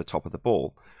from the top of the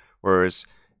ball. Whereas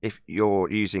if you're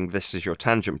using this as your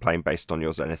tangent plane based on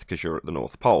your zenith because you're at the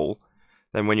North Pole,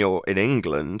 then when you're in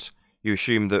England, you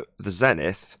assume that the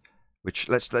zenith, which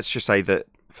let's just say that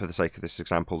for the sake of this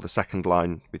example, the second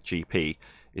line with GP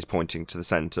is pointing to the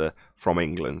centre from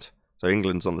England. So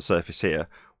England's on the surface here.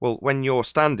 Well, when you're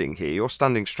standing here, you're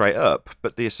standing straight up,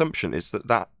 but the assumption is that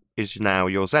that is now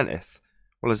your zenith.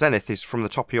 Well, a zenith is from the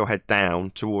top of your head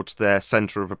down towards the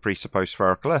centre of a presupposed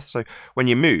spherical Earth. So when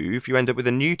you move, you end up with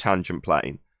a new tangent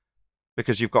plane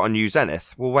because you've got a new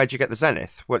zenith. Well, where'd you get the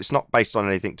zenith? Well, it's not based on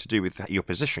anything to do with your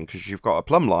position because you've got a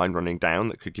plumb line running down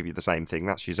that could give you the same thing.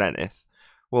 That's your zenith.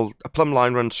 Well, a plumb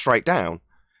line runs straight down.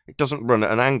 It doesn't run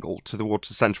at an angle towards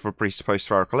the centre of a presupposed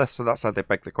spherical Earth. So that's how they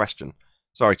beg the question.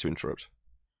 Sorry to interrupt.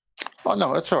 Oh,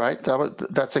 no, it's all right.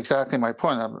 That's exactly my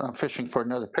point. I'm fishing for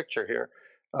another picture here.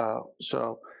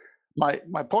 So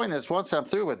my point is, once I'm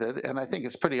through with it, and I think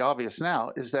it's pretty obvious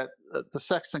now, is that the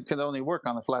sextant can only work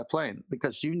on a flat plane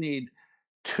because you need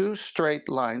two straight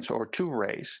lines or two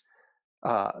rays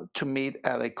to meet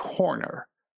at a corner.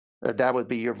 That would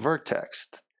be your vertex.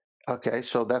 Okay,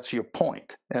 so that's your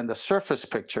point. And the surface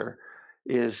picture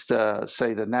is,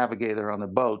 say, the navigator on a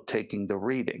boat taking the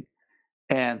reading.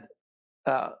 And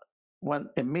when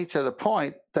it meets at a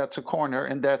point, that's a corner,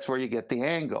 and that's where you get the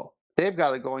angle. They've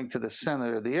got it going to the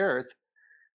center of the earth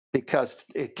because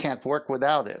it can't work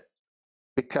without it,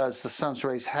 because the sun's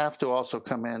rays have to also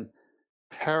come in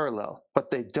parallel, but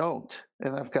they don't.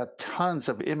 And I've got tons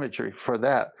of imagery for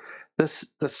that. The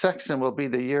sextant will be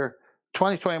the year,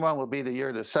 2021 will be the year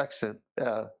of the sextant,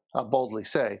 I'll boldly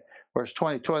say, whereas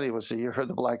 2020 was the year of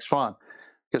the black swan,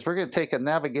 because we're going to take a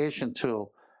navigation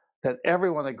tool that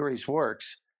everyone agrees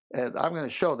works, and I'm going to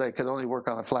show that it can only work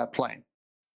on a flat plane.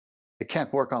 It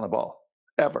can't work on a ball,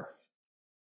 ever.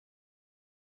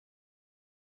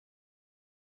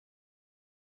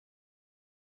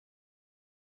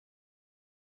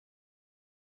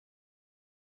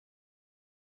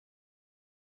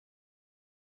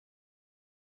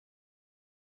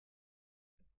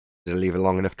 Did I leave a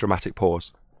long enough dramatic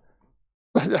pause?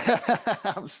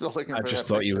 I'm still looking for I just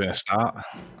thought you were going to start.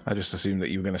 I just assumed that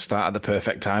you were going to start at the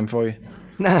perfect time for you.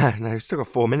 No, we've still got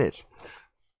 4 minutes.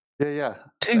 Yeah.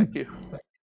 Thank you.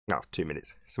 No, 2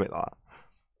 minutes. Something like that.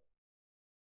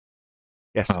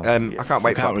 Yes, Oh, I can't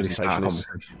wait for that really start a presentation.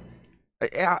 conversation.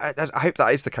 Yeah, I hope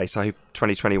that is the case. I hope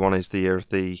 2021 is the year of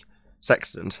the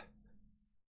sextant.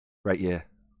 Great year.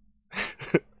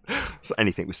 So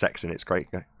anything with sex in it's great.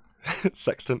 Okay?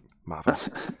 Sextant, marvelous.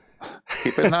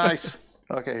 Keep it nice.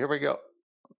 Okay, here we go.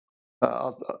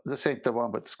 This ain't the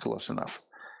one, but it's close enough.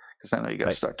 Because I know you got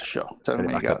to start the show. Tell me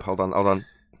Get it when you back got up. it.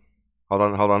 Hold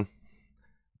on.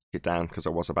 Get down because I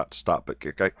was about to start, but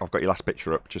go. I've got your last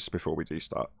picture up just before we do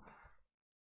start.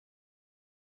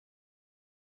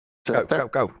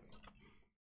 Go.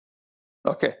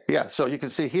 Okay, yeah. So you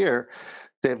can see here,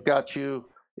 they've got you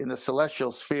in the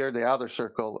celestial sphere, the outer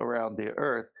circle around the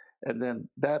Earth, and then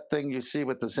that thing you see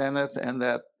with the zenith and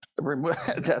that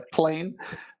that plane,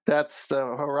 that's the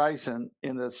horizon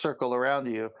in the circle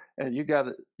around you, and you got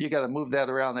to move that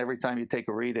around every time you take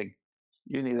a reading.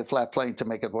 You need a flat plane to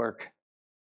make it work.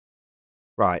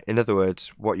 Right. In other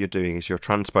words, what you're doing is you're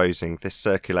transposing this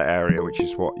circular area, which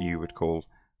is what you would call.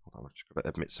 Hold on, I've just got to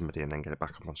admit somebody and then get it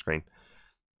back up on screen.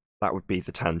 That would be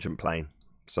the tangent plane.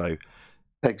 So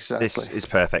Exactly. this is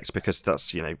perfect because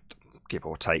that's, give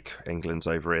or take, England's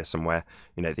over here somewhere.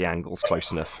 The angle's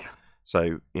close enough.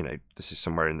 So, this is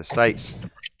somewhere in the States.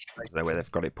 I don't know where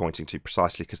they've got it pointing to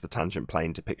precisely because the tangent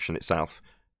plane depiction itself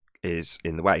is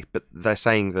in the way. But they're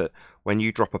saying that when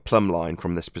you drop a plumb line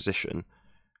from this position,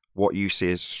 what you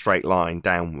see as a straight line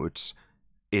downwards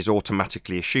is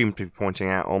automatically assumed to be pointing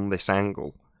out on this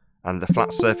angle. And the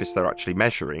flat surface they're actually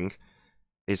measuring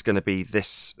is going to be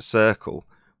this circle,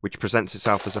 which presents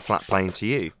itself as a flat plane to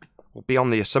you. Well,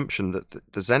 beyond the assumption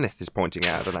that the zenith is pointing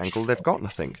out at an angle, they've got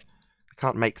nothing. They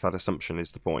can't make that assumption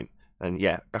is the point. And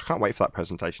yeah, I can't wait for that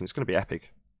presentation. It's going to be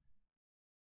epic.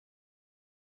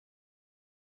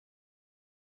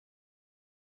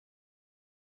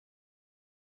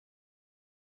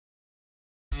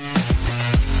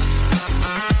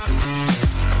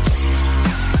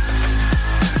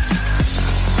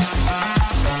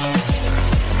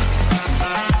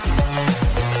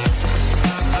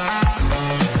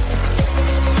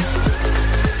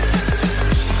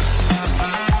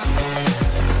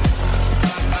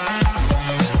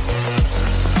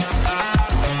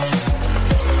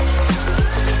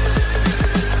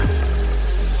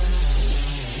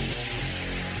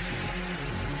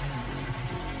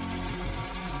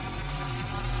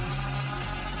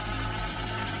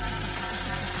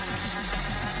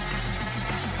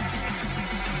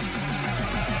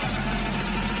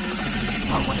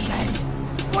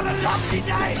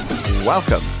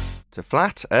 Welcome to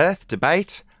Flat Earth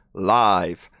Debate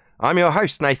Live. I'm your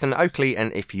host, Nathan Oakley,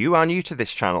 and if you are new to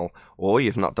this channel, or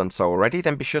you've not done so already,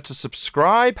 then be sure to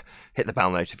subscribe, hit the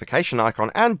bell notification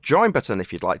icon, and join button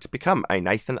if you'd like to become a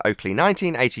Nathan Oakley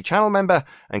 1980 channel member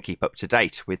and keep up to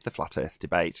date with the Flat Earth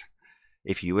Debate.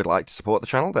 If you would like to support the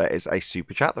channel, there is a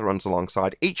super chat that runs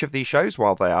alongside each of these shows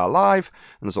while they are live,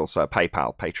 and there's also a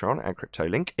PayPal, Patreon, and crypto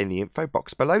link in the info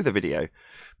box below the video.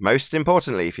 Most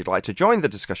importantly, if you'd like to join the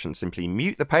discussion, simply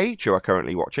mute the page you are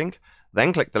currently watching,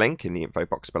 then click the link in the info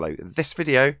box below this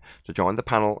video to join the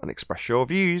panel and express your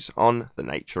views on the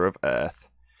nature of Earth.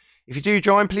 If you do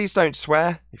join, please don't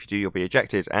swear. If you do, you'll be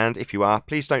ejected, and if you are,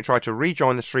 please don't try to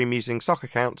rejoin the stream using sock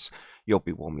accounts. You'll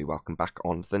be warmly welcome back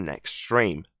on the next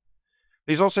stream.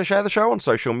 Please also share the show on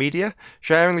social media.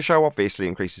 Sharing the show obviously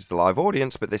increases the live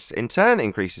audience, but this in turn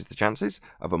increases the chances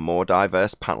of a more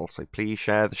diverse panel. So please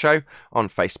share the show on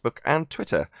Facebook and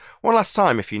Twitter. One last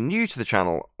time, if you're new to the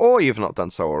channel or you've not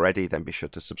done so already, then be sure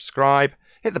to subscribe,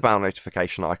 hit the bell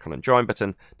notification icon and join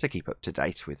button to keep up to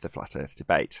date with the Flat Earth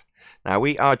Debate. Now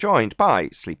we are joined by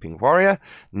Sleeping Warrior,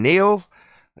 Neil.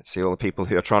 Let's see all the people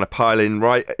who are trying to pile in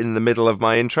right in the middle of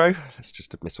my intro. Let's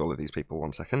just admit all of these people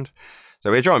 1 second. So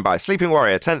we're joined by Sleeping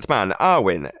Warrior, 10th Man,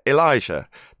 Arwin, Elijah,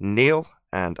 Neil,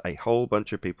 and a whole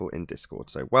bunch of people in Discord.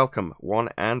 So welcome, one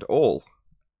and all.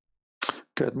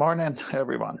 Good morning,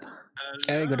 everyone.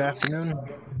 Hey, good afternoon.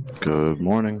 Good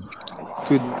morning.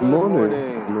 Good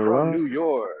morning from New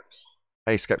York.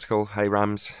 Hey, Skeptical. Hey,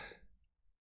 Rams.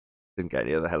 Didn't get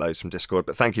any other hellos from Discord,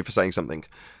 but thank you for saying something.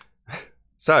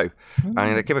 So, I'm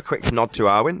going to give a quick nod to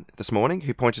Arwin this morning,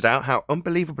 who pointed out how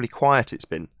unbelievably quiet it's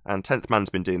been. And 10th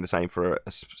Man's been doing the same for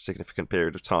a significant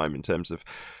period of time in terms of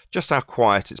just how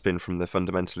quiet it's been from the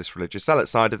fundamentalist religious zealot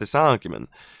side of this argument.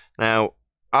 Now,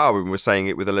 Arwin was saying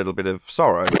it with a little bit of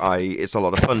sorrow, i.e. it's a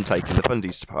lot of fun taking the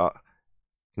fundies apart.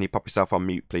 Can you pop yourself on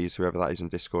mute, please, whoever that is in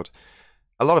Discord?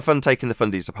 A lot of fun taking the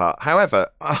fundies apart. However,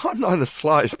 I'm not in the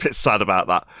slightest bit sad about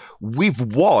that. We've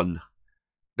won.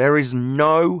 There is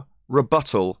no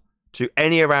rebuttal to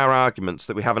any of our arguments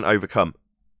that we haven't overcome.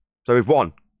 So we've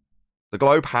won. The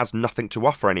globe has nothing to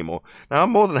offer anymore. Now,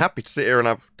 I'm more than happy to sit here and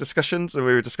have discussions, and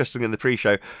we were discussing in the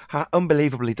pre-show how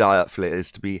unbelievably delightful it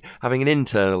is to be having an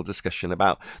internal discussion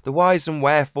about the whys and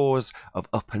wherefores of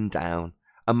up and down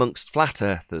amongst flat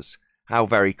earthers. How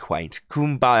very quaint.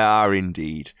 Kumbaya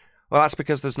indeed. Well, that's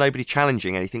because there's nobody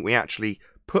challenging anything we actually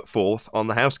put forth on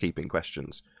the housekeeping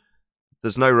questions.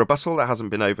 There's no rebuttal that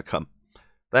hasn't been overcome.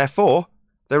 Therefore,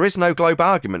 there is no globe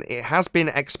argument. It has been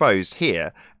exposed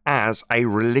here as a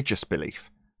religious belief.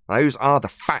 Those are the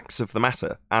facts of the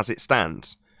matter as it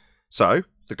stands. So,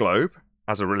 the globe,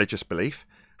 as a religious belief,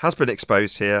 has been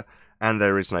exposed here, and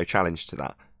there is no challenge to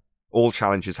that. All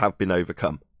challenges have been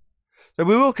overcome. So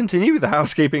we will continue with the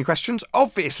housekeeping questions.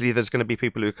 Obviously, there's going to be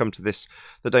people who come to this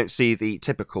that don't see the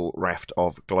typical raft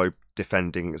of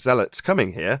globe-defending zealots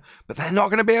coming here, but they're not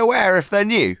going to be aware if they're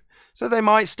new. So they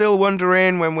might still wander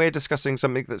in when we're discussing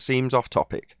something that seems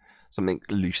off-topic, something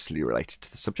loosely related to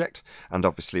the subject, and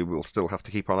obviously we'll still have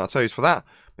to keep on our toes for that.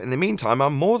 But in the meantime,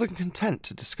 I'm more than content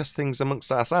to discuss things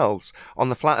amongst ourselves on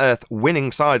the flat earth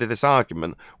winning side of this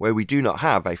argument, where we do not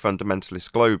have a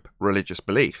fundamentalist globe religious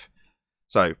belief.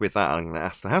 So with that, I'm going to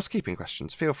ask the housekeeping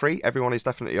questions. Feel free, everyone is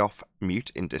definitely off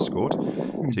mute in Discord,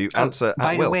 to answer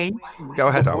at will. By the way, go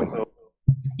ahead, Owen.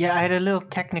 Yeah, I had a little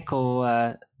technical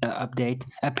update.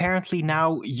 Apparently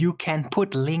now you can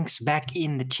put links back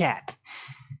in the chat.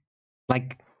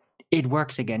 Like, it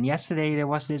works again. Yesterday there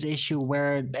was this issue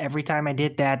where every time I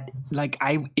did that, like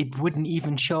it wouldn't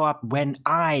even show up when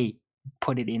I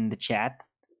put it in the chat.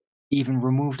 Even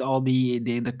removed all the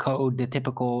code, the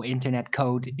typical internet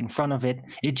code in front of it.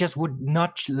 It just would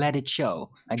not let it show.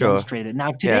 I demonstrated.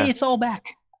 Now today it's all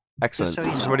back. Excellent. So you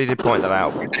know. Somebody did point that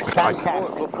out.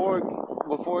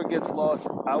 Before it gets lost,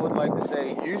 I would like to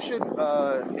say you should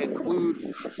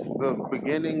include the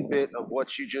beginning bit of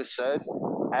what you just said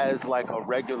as like a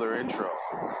regular intro.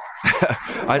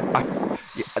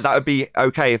 That would be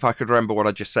okay if I could remember what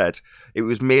I just said. It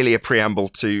was merely a preamble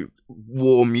to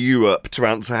warm you up to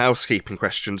answer housekeeping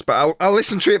questions, but I'll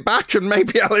listen to it back and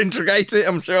maybe I'll integrate it.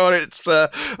 I'm sure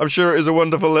it is a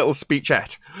wonderful little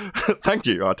speechette. Thank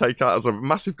you. I take that as a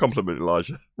massive compliment,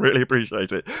 Elijah. Really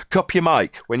appreciate it. Cup your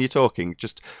mic when you're talking,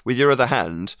 just with your other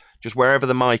hand, just wherever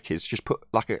the mic is, just put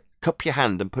cup your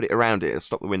hand and put it around it. It'll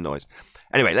stop the wind noise.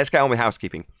 Anyway, let's get on with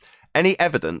housekeeping. Any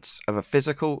evidence of a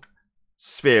physical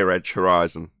sphere edge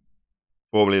horizon,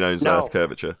 formerly known as Earth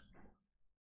curvature?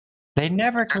 They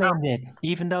never claimed it,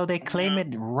 even though they claim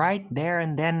it right there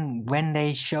and then when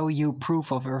they show you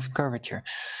proof of Earth curvature.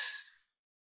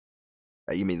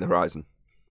 You mean the horizon?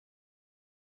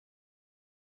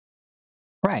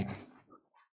 Right.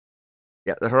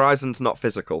 Yeah, the horizon's not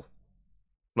physical.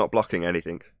 It's not blocking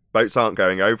anything. Boats aren't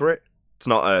going over it. It's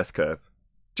not Earth curve.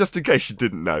 Just in case you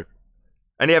didn't know.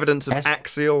 Any evidence of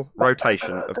axial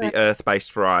rotation of the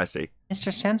Earth-based variety?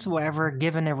 Mr. Sensible ever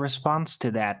given a response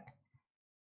to that?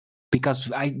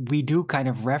 Because we do kind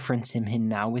of reference him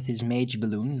now with his mage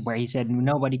balloon, where he said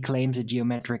nobody claims a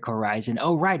geometric horizon.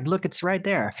 Oh, right, look, it's right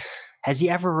there. Has he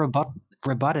ever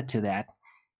rebutted to that?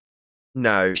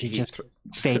 No. He just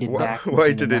faded back. What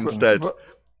he did instead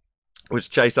was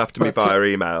chase after me via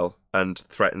email and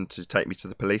threaten to take me to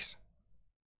the police.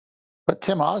 But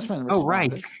Tim Osmond responded. Oh,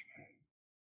 right.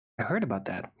 I heard about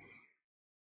that.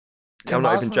 I'm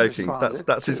not even joking.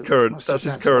 That's his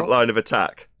current line of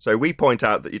attack. So we point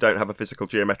out that you don't have a physical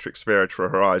geometric sphere edge for a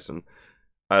horizon,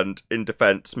 and in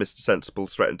defence, Mr. Sensible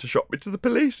threatened to shot me to the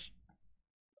police.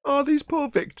 Oh, these poor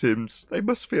victims! They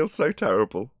must feel so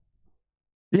terrible.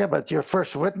 Yeah, but your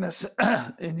first witness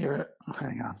in your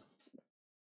hang on.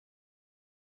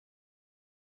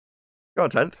 Go on,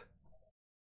 10th.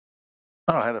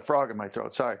 Oh, I had a frog in my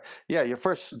throat. Sorry. Yeah, your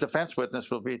first defense witness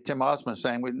will be Tim Osmond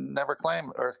saying we never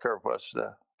claimed Earth curve was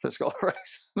the physical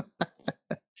horizon.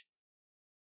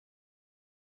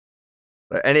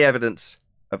 So any evidence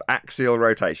of axial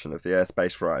rotation of the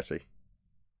Earth-based variety?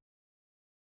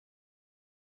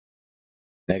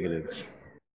 Negative.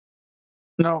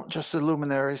 No, just the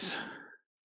luminaries.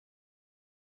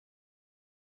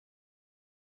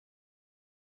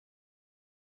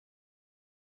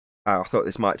 Oh, I thought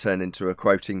this might turn into a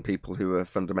quoting people who are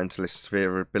fundamentalist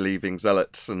sphere-believing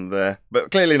zealots,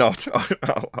 but clearly not.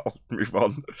 I'll move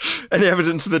on. Any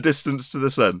evidence of the distance to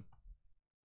the sun?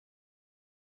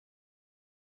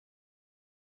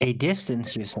 A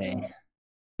distance, you say?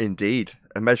 Indeed.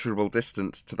 A measurable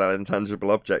distance to that intangible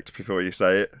object before you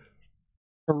say it.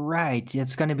 Right.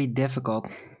 It's going to be difficult.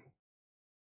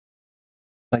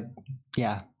 Like,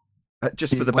 yeah.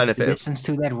 Just for the What's benefit the distance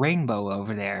to that rainbow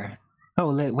over there?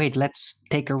 Oh, wait, let's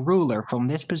take a ruler from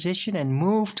this position and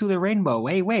move to the rainbow.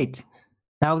 Hey, wait.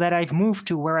 Now that I've moved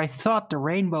to where I thought the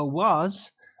rainbow was,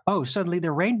 oh, suddenly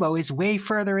the rainbow is way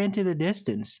further into the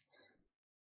distance.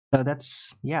 So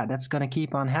that's going to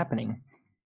keep on happening.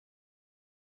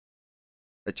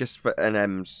 Just for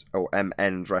NM's or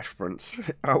MN's reference,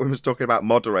 Owen was talking about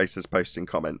moderators posting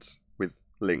comments with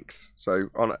links. So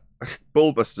on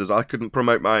Bullbusters, I couldn't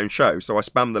promote my own show, so I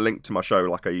spammed the link to my show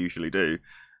like I usually do.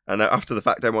 And after the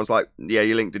fact, everyone's like, yeah,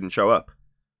 your link didn't show up.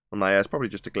 I'm like, yeah, it's probably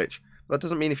just a glitch. That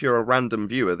doesn't mean if you're a random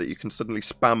viewer that you can suddenly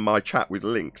spam my chat with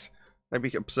links.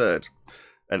 That'd be absurd.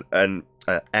 And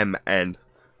MN.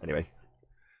 Anyway.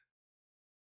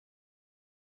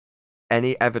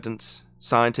 Any evidence,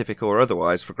 scientific or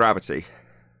otherwise, for gravity?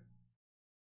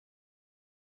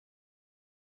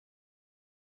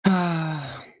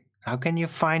 How can you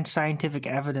find scientific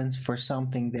evidence for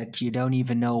something that you don't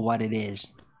even know what it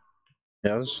is?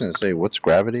 Yeah, I was just going to say, what's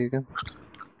gravity again?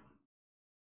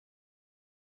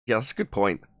 Yeah, that's a good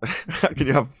point. How can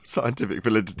you have scientific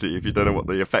validity if you don't know what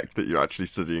the effect that you're actually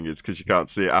studying is because you can't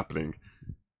see it happening?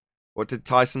 What did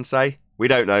Tyson say? We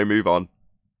don't know, move on.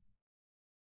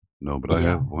 No, but I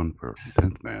have one for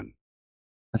 10th man.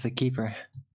 That's a keeper.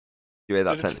 You hear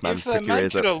that, But 10th man? if they Prick your make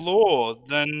ears it up. a law,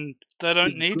 then they don't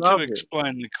It's need to gravity.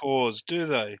 explain the cause, do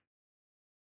they?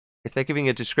 If they're giving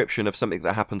a description of something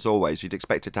that happens always, you'd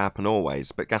expect it to happen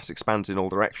always, but gas expands in all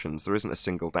directions. There isn't a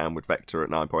single downward vector at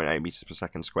 9.8 meters per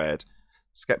second squared.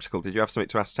 Skeptical, did you have something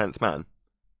to ask 10th man?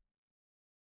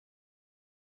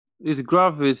 Is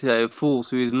gravity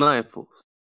force with no force?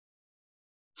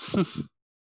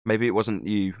 Maybe it wasn't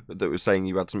you that was saying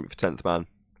you had something for 10th man.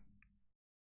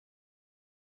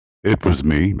 It was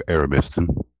me, Aramiston.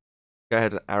 Go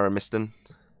ahead, Aramiston.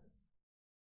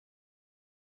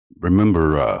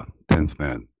 Remember, 10th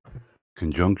man,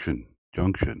 conjunction,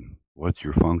 junction, what's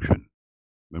your function?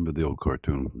 Remember the old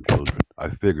cartoon from children? I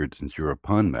figured since you're a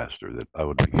pun master that I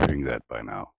would be hearing that by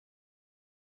now.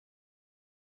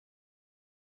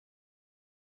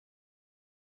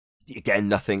 Again,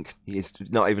 nothing. He's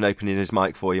not even opening his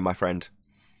mic for you, my friend.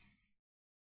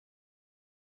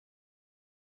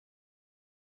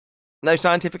 No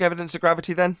scientific evidence of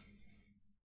gravity, then?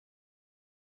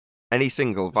 Any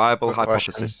single viable Good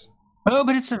hypothesis? Oh,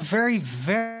 but it's a very,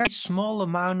 very small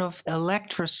amount of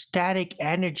electrostatic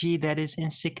energy that is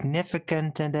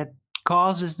insignificant and that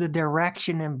causes the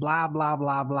direction and blah, blah,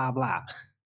 blah, blah, blah.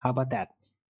 How about that?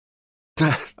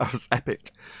 That was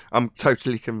epic. I'm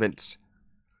totally convinced.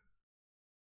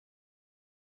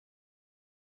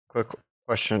 Quick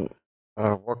question.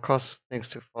 What causes things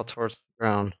to fall towards the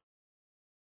ground?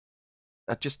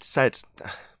 I just said,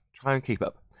 try and keep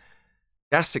up.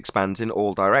 Gas expands in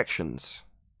all directions.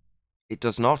 It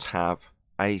does not have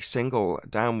a single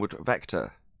downward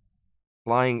vector,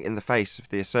 flying in the face of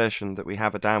the assertion that we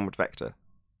have a downward vector.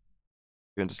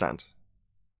 You understand?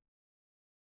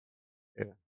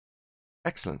 Yeah.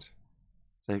 Excellent.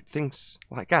 So things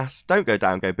like gas don't go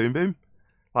down, go boom boom.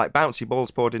 Like bouncy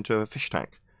balls poured into a fish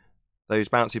tank. Those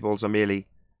bouncy balls are merely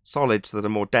solids that are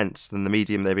more dense than the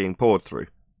medium they're being poured through.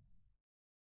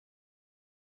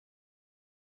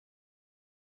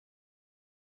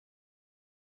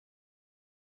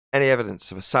 Any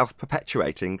evidence of a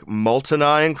self-perpetuating molten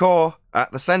iron core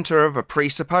at the centre of a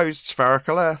presupposed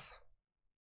spherical Earth?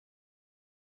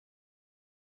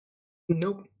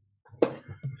 Nope.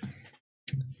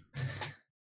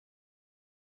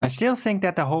 I still think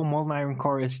that the whole molten iron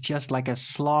core is just like a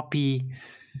sloppy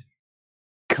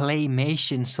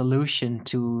claymation solution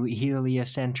to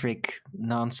heliocentric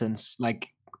nonsense, like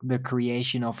the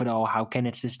creation of it all. How can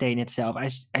it sustain itself? I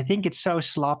think it's so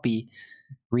sloppy,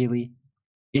 really.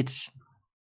 It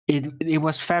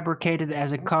was fabricated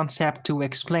as a concept to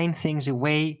explain things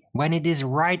away when it is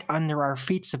right under our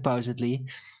feet, supposedly,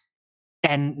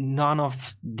 and none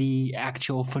of the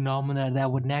actual phenomena that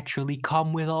would naturally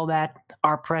come with all that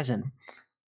are present.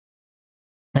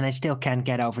 And I still can't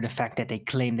get over the fact that they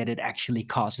claim that it actually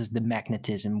causes the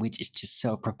magnetism, which is just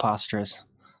so preposterous.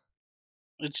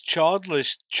 It's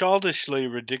childishly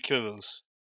ridiculous.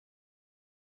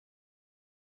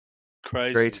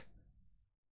 Crazy. Agreed.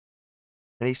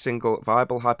 Any single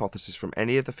viable hypothesis from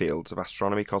any of the fields of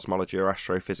astronomy, cosmology, or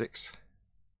astrophysics?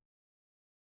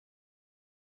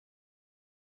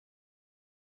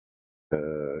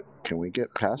 Can we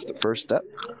get past the first step?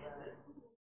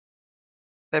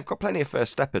 They've got plenty of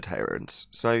first step adherents,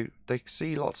 so they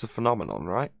see lots of phenomenon,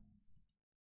 right?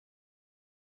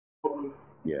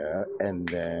 Yeah, and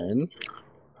then...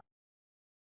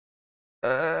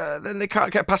 Then they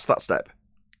can't get past that step.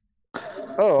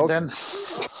 Oh, okay.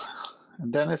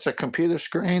 Then it's a computer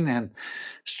screen and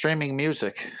streaming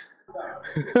music.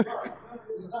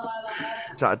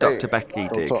 Is that a Dr. Becky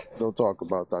dig? Don't talk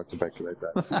about Dr. Becky like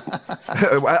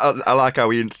that. I like how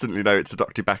we instantly know it's a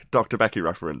Dr. Becky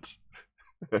reference.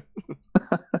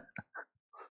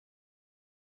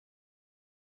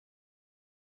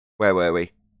 Where were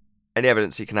we? Any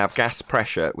evidence you can have gas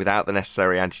pressure without the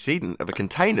necessary antecedent of a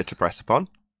container to press upon?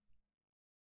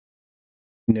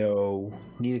 No,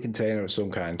 need a container of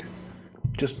some kind.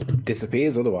 Just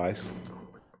disappears otherwise.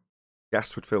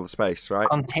 Gas would fill the space, right?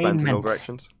 Expand in all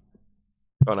directions.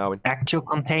 Go on, Alwyn. Actual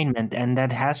containment, and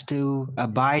that has to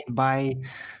abide by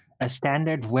a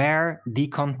standard where the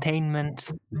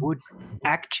containment would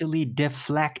actually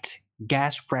deflect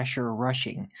gas pressure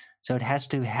rushing. So it has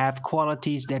to have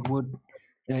qualities that would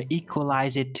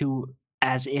equalize it to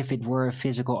as if it were a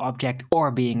physical object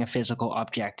or being a physical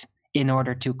object in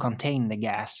order to contain the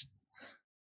gas.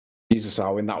 Jesus,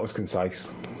 Alwyn, that was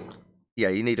concise. Yeah,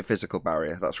 you need a physical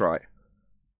barrier, that's right.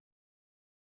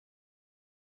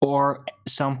 Or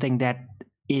something that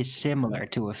is similar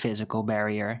to a physical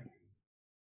barrier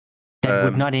that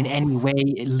would not in any way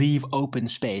leave open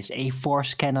space. A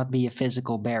force cannot be a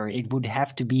physical barrier. It would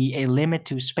have to be a limit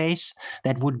to space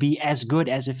that would be as good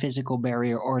as a physical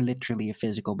barrier or literally a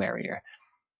physical barrier.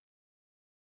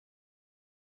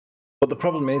 But the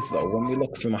problem is, though, when we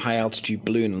look from a high-altitude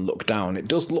balloon and look down, it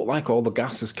does look like all the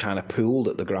gas is kind of pooled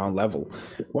at the ground level.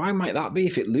 Why might that be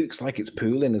if it looks like it's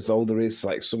pooling as though there is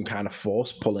like some kind of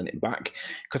force pulling it back?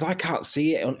 Because I can't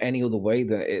see it on any other way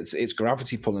than it's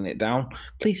gravity pulling it down.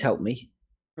 Please help me.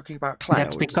 Talking about clouds.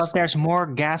 That's because there's more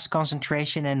gas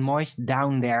concentration and moist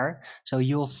down there, so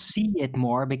you'll see it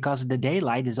more because the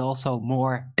daylight is also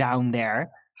more down there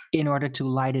in order to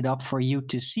light it up for you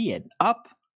to see it. Up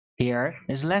here,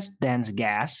 there's less dense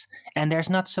gas, and there's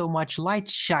not so much light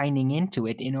shining into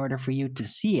it in order for you to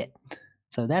see it.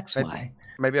 So that's why.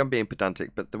 Maybe I'm being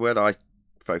pedantic, but the word I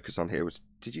focus on here was,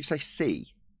 did you say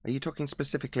sea? Are you talking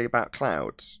specifically about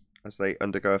clouds as they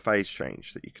undergo a phase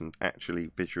change that you can actually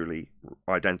visually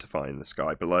identify in the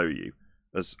sky below you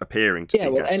as appearing to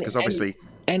be gas? Because obviously,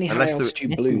 any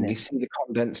high-altitude balloon, you see the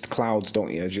condensed clouds,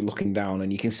 don't you, as you're looking down,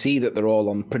 and you can see that they're all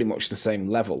on pretty much the same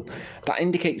level. That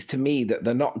indicates to me that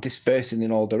they're not dispersing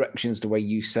in all directions the way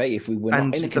you say if we were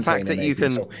not in a container.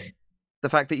 The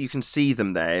fact that you can see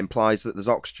them there implies that there's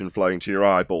oxygen flowing to your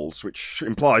eyeballs, which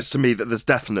implies to me that there's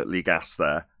definitely gas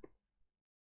there.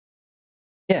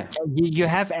 Yeah. You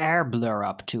have air blur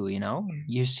up too, you know?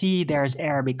 You see there's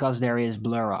air because there is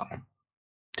blur up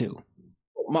too.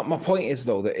 My point is,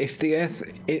 though, that if the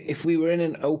Earth, if we were in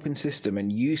an open system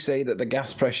and you say that the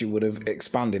gas pressure would have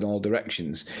expanded in all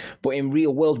directions, but in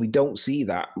real world we don't see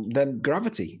that, then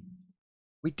gravity.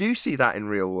 We do see that in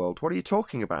real world. What are you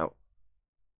talking about?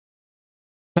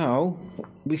 No,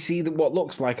 we see what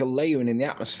looks like a layering in the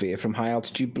atmosphere from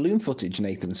high-altitude balloon footage,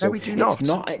 Nathan. So no, we do not. It's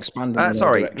not expanding in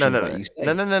sorry, all directions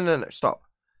no, stop.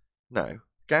 No,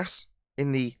 gas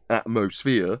in the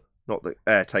atmosphere, not that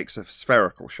air takes a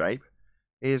spherical shape,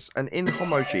 is an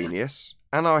inhomogeneous,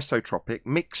 anisotropic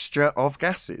mixture of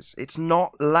gases. It's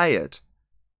not layered.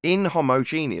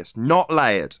 Inhomogeneous, not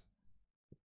layered.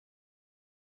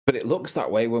 But it looks that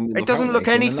way when we look. It doesn't look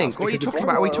anything. What are you talking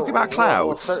about? Are we talking about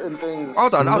clouds?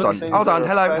 Hold on.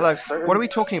 Hello. What are we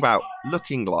talking about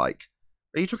looking like?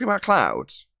 Are you talking about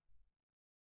clouds?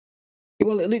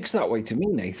 Well, it looks that way to me,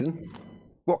 Nathan.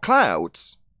 What,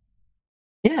 clouds?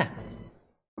 Yeah.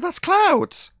 Well, that's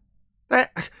clouds.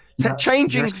 They're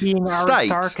changing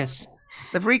state.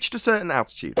 They've reached a certain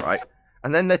altitude, right?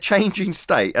 And then they're changing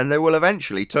state, and they will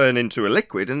eventually turn into a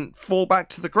liquid and fall back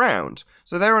to the ground.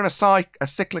 So they're in a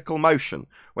cyclical motion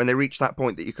when they reach that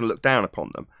point that you can look down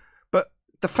upon them. But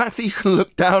the fact that you can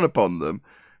look down upon them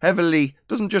heavily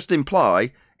doesn't just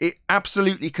imply, it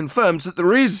absolutely confirms that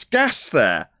there is gas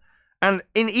there. And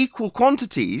in equal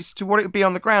quantities to what it would be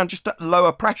on the ground, just at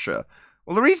lower pressure.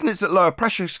 Well, the reason it's at lower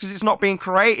pressure is because it's not being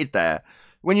created there.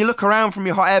 When you look around from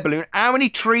your hot air balloon, how many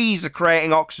trees are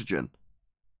creating oxygen?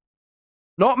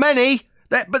 Not many,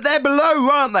 but they're below,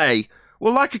 aren't they?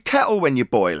 Well, like a kettle when you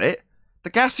boil it,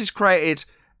 the gas is created,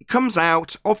 it comes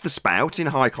out of the spout in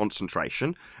high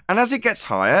concentration, and as it gets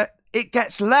higher, it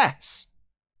gets less.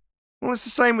 Well, it's the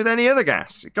same with any other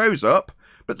gas. It goes up,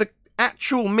 but the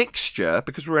actual mixture,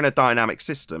 because we're in a dynamic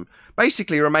system,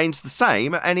 basically remains the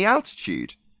same at any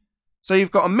altitude. So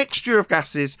you've got a mixture of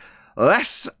gases,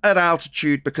 less at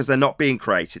altitude because they're not being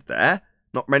created there.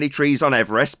 Not many trees on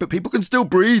Everest, but people can still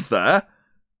breathe there,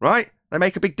 right? They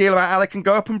make a big deal about how they can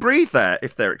go up and breathe there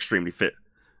if they're extremely fit,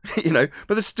 you know.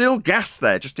 But there's still gas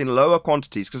there, just in lower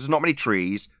quantities because there's not many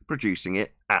trees producing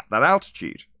it at that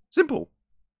altitude. Simple.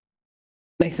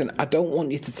 Nathan, I don't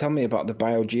want you to tell me about the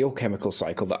biogeochemical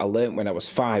cycle that I learnt when I was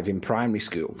 5 in primary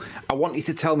school. I want you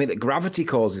to tell me that gravity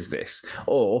causes this,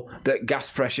 or that gas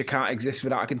pressure can't exist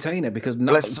without a container, because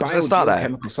let's start there.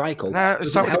 Biogeochemical cycle. No, let's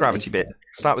start with the gravity bit.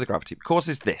 Start with the gravity.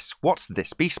 Causes this. What's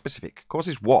this? Be specific.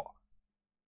 Causes what?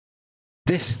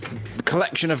 This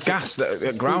collection of gas that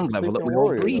at ground level that we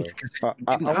all breathe.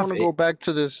 I want to go back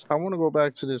to this. I want to go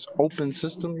back to this open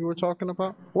system you were talking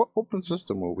about. What open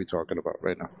system are we talking about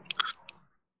right now?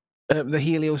 The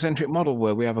heliocentric model,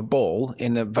 where we have a ball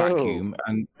in a vacuum,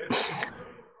 and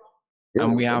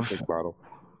we have. Model.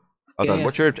 Hold on.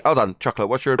 Hold on, Chocolate.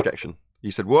 What's your objection?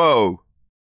 You said, "Whoa."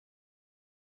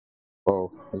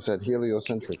 Oh, you said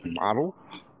heliocentric model.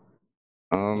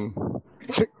 We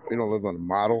don't live on a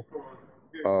model.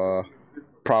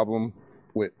 Problem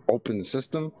with open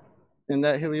system in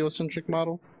that heliocentric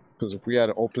model, because if we had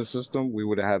an open system, we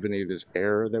wouldn't have any of this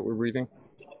air that we're breathing.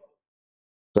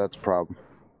 That's a problem.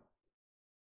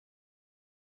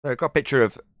 I've got a picture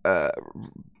of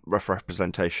rough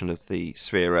representation of the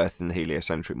sphere Earth in the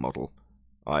heliocentric model.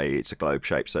 I.e., it's a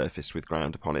globe-shaped surface with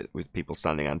ground upon it, with people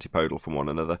standing antipodal from one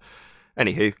another.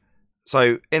 Anywho,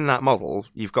 so in that model,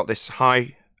 you've got this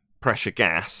high-pressure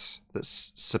gas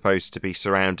that's supposed to be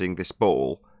surrounding this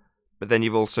ball, but then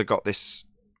you've also got this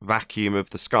vacuum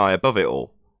of the sky above it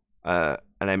all, an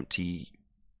empty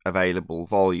available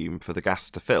volume for the gas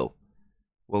to fill.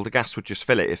 Well, the gas would just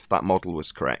fill it if that model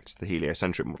was correct. The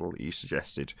heliocentric model that you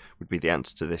suggested would be the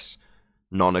answer to this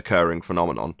non-occurring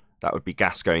phenomenon. That would be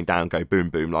gas going down, go boom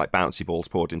boom, like bouncy balls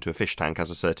poured into a fish tank,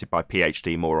 as asserted by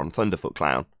PhD moron Thunderfoot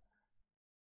Clown.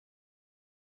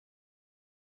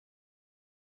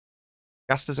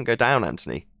 Gas doesn't go down,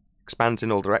 Anthony. It expands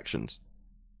in all directions.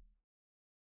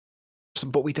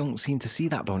 But we don't seem to see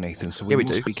that, though, Nathan. So we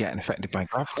must be getting affected by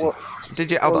gravity. Well,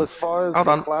 did you? Hold on. As far as hold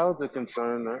the on. clouds are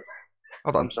concerned,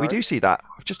 hold on. We do see that.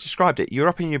 I've just described it. You're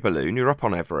up in your balloon. You're up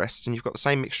on Everest, and you've got the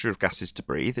same mixture of gases to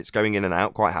breathe. It's going in and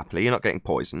out quite happily. You're not getting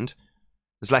poisoned.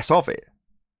 There's less of it.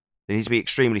 You need to be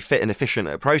extremely fit and efficient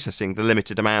at processing the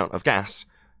limited amount of gas.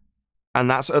 And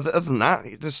that's other than that,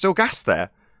 there's still gas there.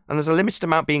 And there's a limited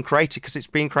amount being created because it's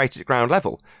being created at ground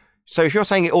level. So if you're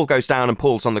saying it all goes down and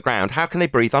pools on the ground, how can they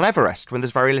breathe on Everest when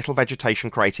there's very little vegetation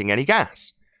creating any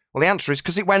gas? Well, the answer is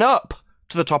because it went up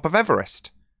to the top of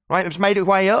Everest. Right? It's made its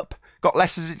way up. Got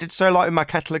less as it did so, like in my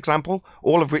kettle example,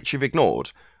 all of which you've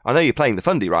ignored. I know you're playing the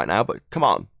fundy right now, but come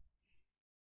on.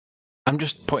 I'm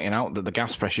just pointing out that the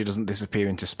gas pressure doesn't disappear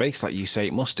into space like you say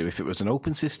it must do if it was an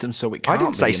open system, so it can't. I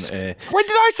didn't say. When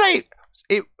did I say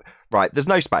it? Right, there's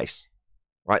no space.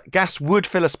 Right, gas would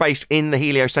fill a space in the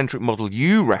heliocentric model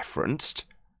you referenced,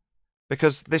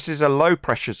 because this is a low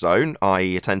pressure zone,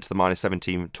 i.e. a 10 to the minus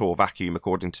 17 torr vacuum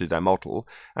according to their model,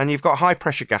 and you've got high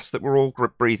pressure gas that we're all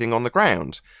breathing on the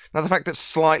ground. Now, the fact that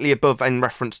slightly above in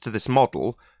reference to this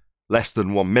model, less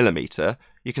than 1 millimetre,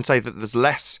 you can say that there's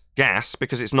less gas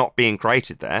because it's not being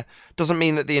created there, doesn't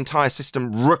mean that the entire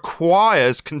system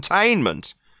requires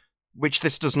containment, which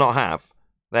this does not have.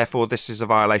 Therefore, this is a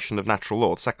violation of natural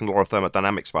law, the second law of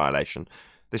thermodynamics violation.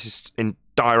 This is in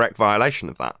direct violation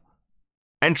of that.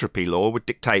 Entropy law would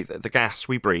dictate that the gas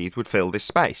we breathe would fill this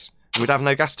space. We'd have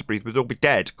no gas to breathe, we'd all be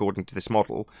dead, according to this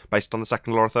model, based on the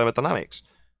second law of thermodynamics.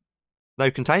 No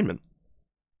containment.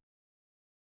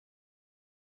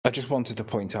 I just wanted to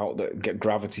point out that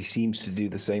gravity seems to do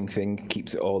the same thing,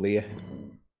 keeps it all here.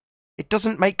 It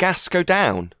doesn't make gas go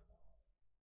down.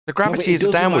 The gravity is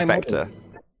a downward vector.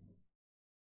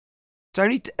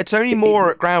 It's only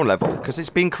more at ground level because it's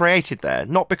been created there,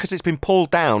 not because it's been pulled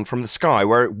down from the sky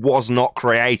where it was not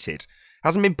created. It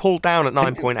hasn't been pulled down at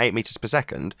 9.8 meters per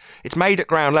second. It's made at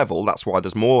ground level, that's why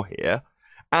there's more here,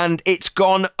 and it's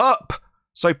gone up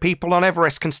so people on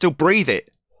Everest can still breathe it.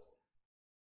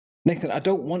 Nathan, I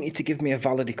don't want you to give me a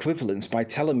valid equivalence by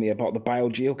telling me about the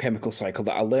biogeochemical cycle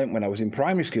that I learnt when I was in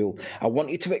primary school. I want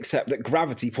you to accept that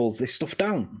gravity pulls this stuff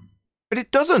down. But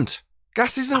it doesn't.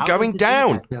 Gas isn't going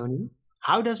down.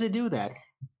 How does it do that?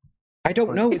 I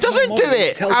don't know. It doesn't do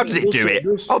it. How does it do it?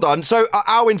 Hold on. So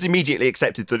Alwyn's immediately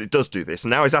accepted that it does do this,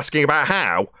 and now he's asking about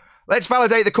how. Let's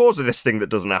validate the cause of this thing that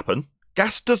doesn't happen.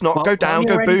 Gas does not go down,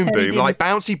 go boom boom, like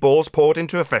bouncy balls poured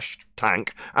into a fish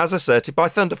tank, as asserted by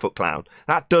Thunderfoot Clown.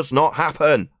 That does not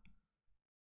happen.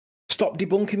 Stop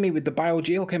debunking me with the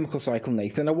biogeochemical cycle,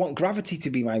 Nathan. I want gravity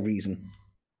to be my reason.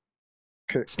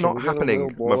 It's not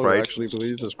happening, I'm afraid. Actually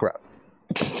believes this crap.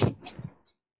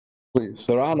 Please.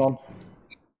 There are none.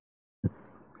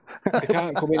 They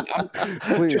can't come in.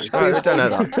 Please. No, we don't know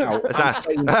that. Let's ask.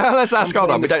 Let's ask. Hold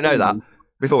on. We don't know that.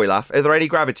 Before we laugh, are there any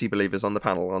gravity believers on the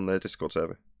panel on the Discord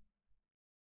server?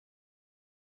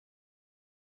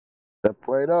 Step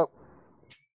right up.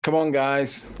 Come on,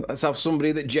 guys. Let's have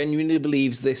somebody that genuinely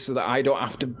believes this so that I don't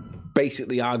have to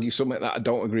basically argue something that I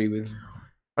don't agree with.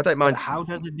 I don't mind. But how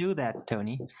does it do that,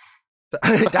 Tony?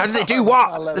 How does it do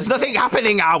what? There's nothing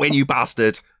happening, Arwin, you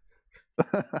bastard.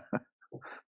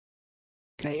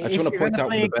 I just want to point out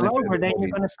for the benefit Glober, of then the you're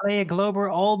going to play a Glober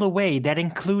all the way. That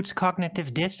includes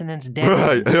cognitive dissonance.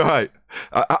 Right.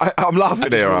 I'm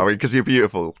laughing here, Arwin, because you're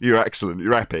beautiful. You're excellent.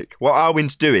 You're epic. What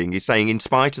Arwin's doing is saying, in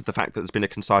spite of the fact that there's been a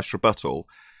concise rebuttal,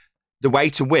 the way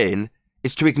to win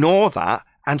is to ignore that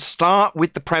and start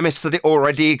with the premise that it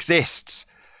already exists.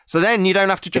 So then you don't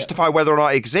have to justify whether or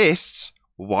not it exists.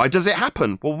 Why does it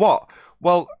happen? Well, what?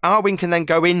 Well, Arwin can then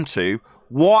go into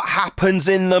what happens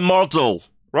in the model.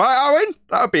 Right, Arwin?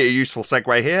 That would be a useful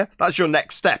segue here. That's your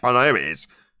next step. I know it is.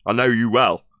 I know you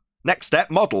well. Next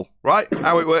step, model. Right?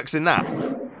 How it works in that.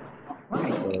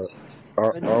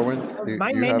 Arwin, do My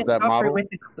you main have that discovery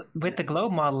model? with the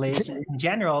globe model is, in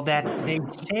general, that they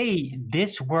say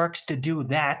this works to do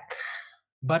that,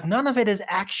 but none of it is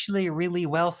actually really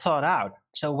well thought out.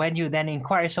 So when you then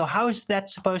inquire, so how is that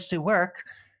supposed to work?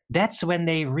 That's when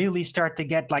they really start to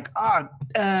get like,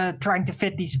 trying to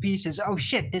fit these pieces. Oh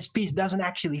shit, this piece doesn't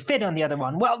actually fit on the other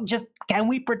one. Well, just can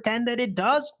we pretend that it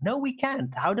does? No, we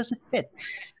can't. How does it fit?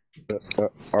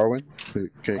 Arwin,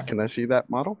 can I see that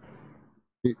model?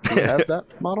 Do you have that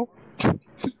model?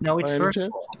 No, it's By any virtual.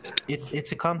 chance?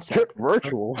 It's a concept.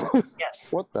 Virtual? Yes.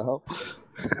 What the hell?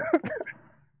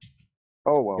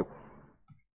 Oh, well.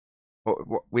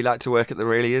 We like to work at the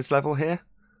really is level here,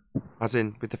 as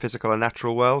in with the physical and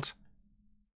natural world.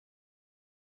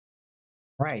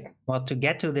 Right. Well, to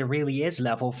get to the really is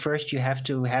level, first you have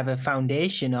to have a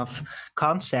foundation of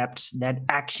concepts that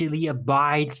actually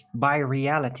abide by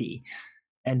reality.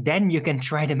 And then you can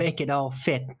try to make it all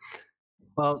fit.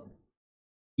 Well,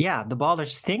 yeah, the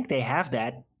ballers think they have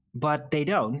that, but they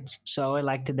don't. So I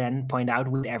like to then point out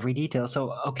with every detail.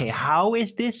 So, okay, how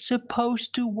is this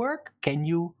supposed to work? Can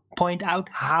you point out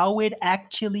how it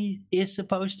actually is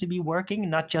supposed to be working,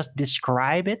 not just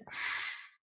describe it?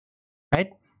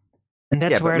 Right? And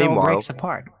that's where it all breaks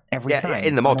apart every time.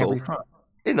 In the model.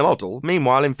 In the model.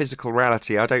 Meanwhile, in physical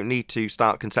reality, I don't need to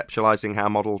start conceptualizing how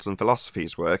models and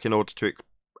philosophies work in order to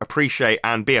appreciate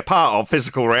and be a part of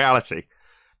physical reality.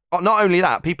 Not only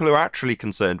that, people who are actually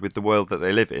concerned with the world that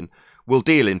they live in will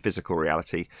deal in physical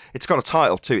reality. It's got a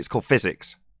title too. It's called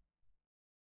physics.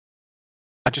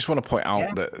 I just want to point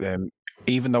out that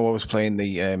even though I was playing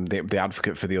the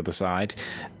advocate for the other side,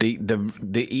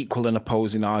 the equal and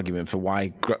opposing argument for why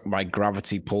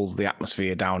gravity pulls the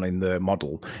atmosphere down in the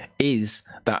model is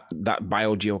that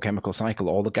biogeochemical cycle.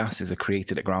 All the gases are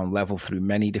created at ground level through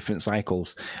many different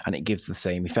cycles, and it gives the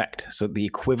same effect. So the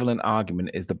equivalent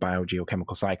argument is the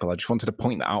biogeochemical cycle. I just wanted to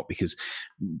point that out because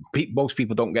most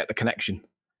people don't get the connection.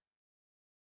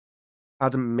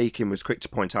 Adam Meakin was quick to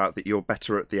point out that you're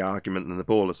better at the argument than the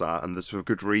ballers are, and there's a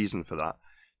good reason for that.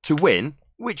 To win,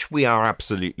 which we are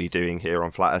absolutely doing here on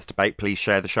Flat Earth Debate, please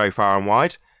share the show far and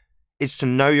wide, is to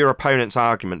know your opponent's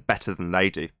argument better than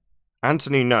they do.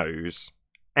 Anthony knows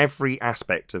every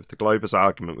aspect of the Glober's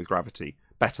argument with gravity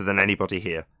better than anybody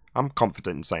here. I'm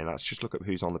confident in saying that. Let's just look at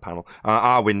who's on the panel.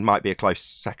 Arwin might be a close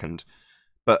second,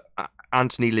 but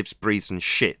Anthony lives, breathes and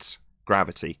shits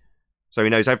gravity. So he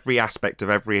knows every aspect of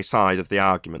every side of the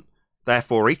argument.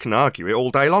 Therefore, he can argue it all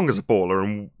day long as a baller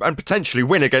and potentially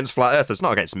win against flat earthers.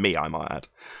 Not against me, I might add.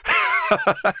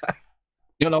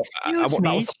 Excuse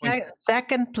me,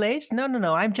 second place?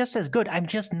 No. I'm just as good. I'm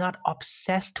just not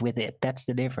obsessed with it. That's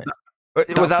the difference.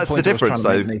 Well, that's the difference,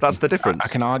 though. That's the difference. I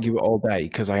can argue it all day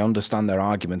because I understand their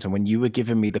argument. And when you were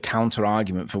giving me the counter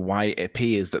argument for why it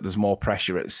appears that there's more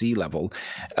pressure at sea level,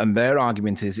 and their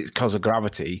argument is it's because of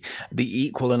gravity, the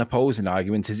equal and opposing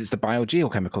argument is it's the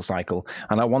biogeochemical cycle.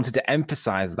 And I wanted to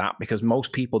emphasize that because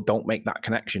most people don't make that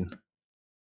connection.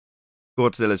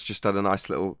 Godzilla's just had a nice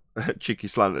little cheeky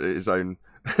slant at his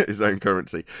own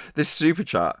currency. This super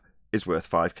chat is worth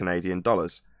 $5 Canadian.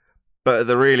 But at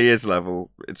the really is level,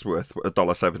 it's worth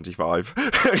 $1.75.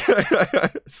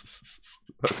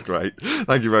 That's great.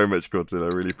 Thank you very much, Godzilla. I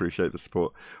really appreciate the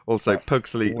support. Also,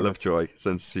 Pugsley Lovejoy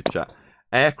sends a super chat.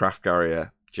 Aircraft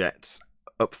carrier jets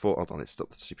up for... Hold on, it's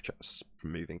stopped the super chat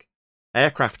from moving.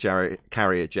 Aircraft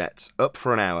carrier jets up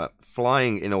for an hour,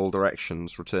 flying in all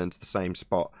directions, return to the same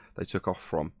spot they took off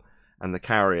from. And the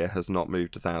carrier has not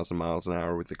moved 1,000 miles an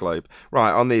hour with the globe.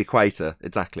 Right, on the equator,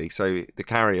 exactly. So the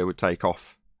carrier would take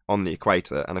off on the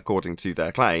equator, and according to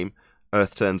their claim,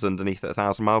 Earth turns underneath at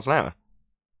 1,000 miles an hour.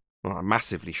 Well,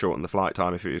 massively shorten the flight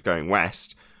time if it was going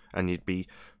west, and you'd be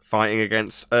fighting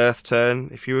against Earth turn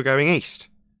if you were going east.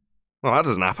 Well, that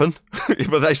doesn't happen.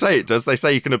 But they say it does. They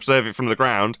say you can observe it from the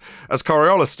ground as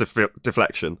Coriolis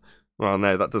deflection. Well,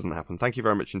 no, that doesn't happen. Thank you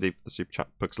very much indeed for the super chat,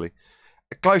 Pugsley.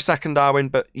 A close second, Darwin,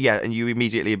 but yeah, and you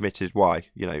immediately admitted why.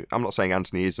 You know, I'm not saying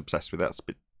Anthony is obsessed with it. That's a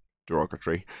bit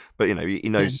derogatory. But, you know, he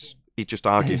knows, he just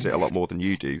argues it a lot more than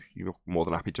you do. You're more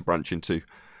than happy to branch into,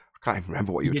 I can't even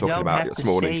remember what you were talking about this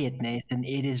morning. You don't have to say it, Nathan.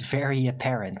 It is very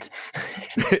apparent.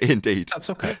 Indeed.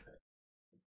 That's okay.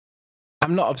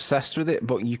 I'm not obsessed with it,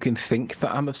 but you can think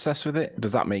that I'm obsessed with it.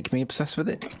 Does that make me obsessed with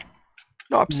it?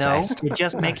 Not obsessed. No, it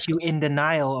just makes you in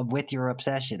denial with your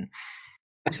obsession.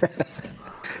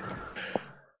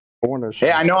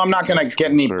 Hey, I know I'm not going to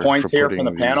get any points here from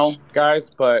the panel,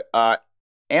 guys, but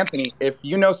Anthony, if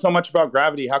you know so much about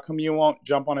gravity, how come you won't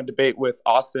jump on a debate with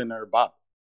Austin or Bob?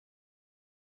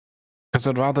 Because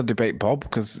I'd rather debate Bob,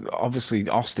 because obviously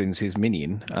Austin's his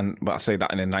minion, but I say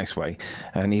that in a nice way,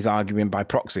 and he's arguing by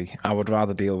proxy. I would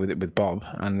rather deal with it with Bob,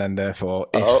 and then therefore,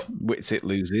 if Witsit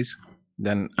loses,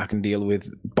 then I can deal with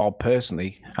Bob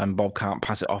personally, and Bob can't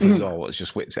pass it off as all. It's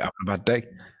just Witsit having a bad day.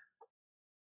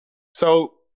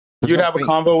 So you'd have a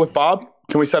convo with Bob?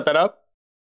 Can we set that up?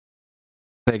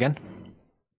 Say again?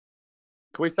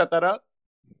 Can we set that up?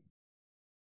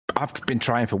 I've been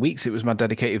trying for weeks. It was my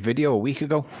dedicated video a week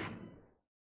ago.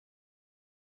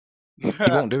 He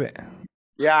won't do it.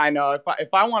 Yeah, I know.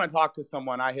 If I want to talk to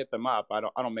someone, I hit them up. I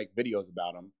don't make videos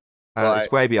about them.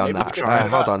 It's way beyond that.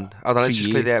 Hold on. Let's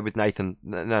just clear the air with Nathan.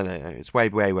 No. It's way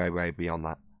beyond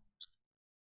that.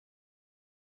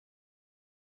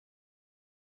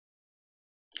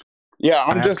 Yeah,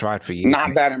 I'm just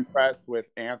not that impressed with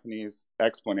Anthony's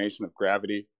explanation of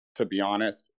gravity, to be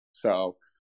honest. So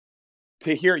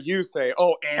to hear you say,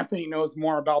 "Oh, Anthony knows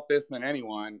more about this than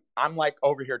anyone," I'm like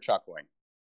over here chuckling.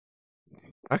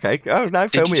 Okay. Oh no,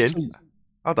 fill me in.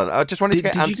 Hold on. I just wanted to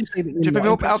get Anthony.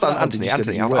 Hold on,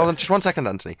 Anthony. Hold on, just 1 second,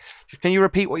 Anthony. Can you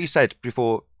repeat what you said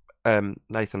before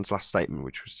Nathan's last statement,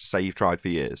 which was to say you've tried for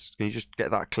years? Can you just get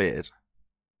that cleared?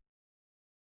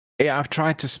 Yeah, I've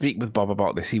tried to speak with Bob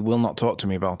about this. He will not talk to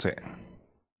me about it.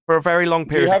 For a very long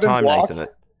period of time, Nathan.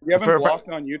 You haven't blocked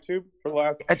on YouTube for the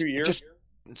last 2 years?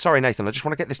 Sorry, Nathan. I just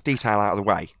want to get this detail out of the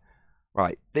way.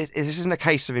 Right. This isn't a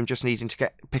case of him just needing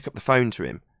to pick up the phone to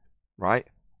him. Right.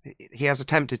 He has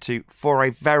attempted to for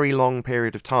a very long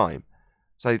period of time.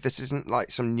 So this isn't like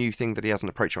some new thing that he hasn't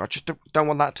approached him. I just don't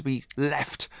want that to be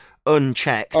left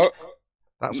unchecked.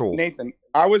 That's all. Nathan,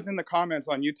 I was in the comments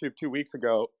on YouTube 2 weeks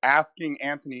ago asking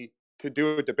Anthony to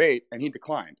do a debate, and he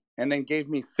declined, and then gave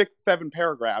me 6-7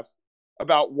 paragraphs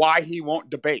about why he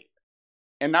won't debate.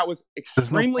 And that was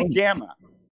extremely gamma.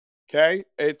 Okay?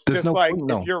 It's just like,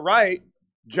 if you're right,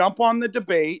 jump on the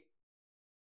debate,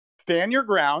 stand your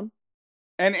ground,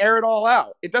 and air it all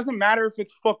out. It doesn't matter if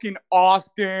it's fucking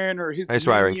Austin or his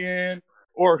minion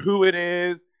or who it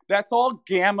is. That's all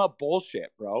gamma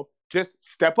bullshit, bro. Just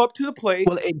step up to the plate,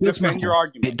 defend your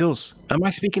argument. It does. Am I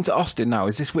speaking to Austin now?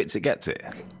 Is this Witsit Gets It?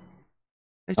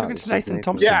 He's talking to Nathan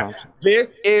Thompson. Yes,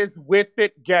 this is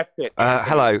Witsit Gets It.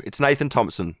 Hello, it's Nathan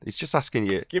Thompson. He's just asking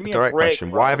you a direct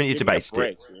question. Why haven't you debated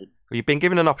it? Well, you've been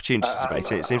given an opportunity to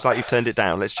debate it. It seems like you've turned it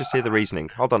down. Let's just hear the reasoning.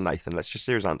 Hold on, Nathan. Let's just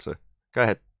hear his answer. Go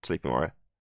ahead, Sleeping Warrior.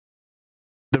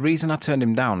 The reason I turned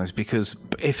him down is because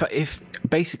if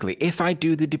I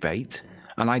do the debate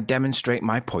and I demonstrate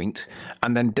my point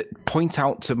and then point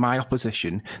out to my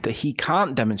opposition that he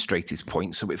can't demonstrate his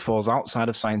point, so it falls outside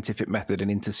of scientific method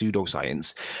and into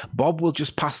pseudoscience, Bob will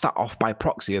just pass that off by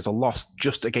proxy as a loss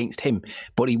just against him,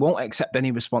 but he won't accept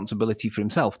any responsibility for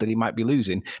himself that he might be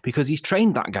losing because he's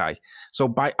trained that guy. So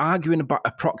by arguing about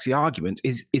a proxy argument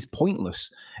is pointless.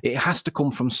 It has to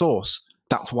come from source.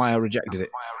 That's why I rejected it.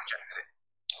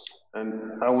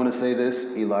 And I want to say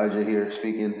this, Elijah here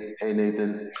speaking. Hey,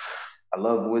 Nathan, I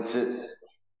love Witsit.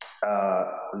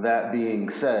 That being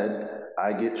said,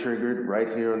 I get triggered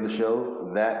right here on the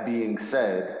show. That being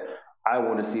said, I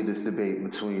want to see this debate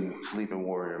between Sleeping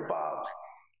Warrior and Bob,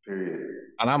 period.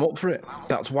 And I'm up for it.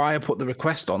 That's why I put the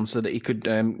request on, so that he could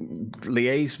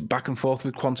liaise back and forth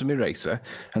with Quantum Eraser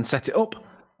and set it up.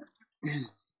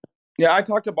 Yeah, I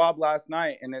talked to Bob last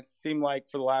night, and it seemed like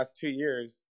for the last 2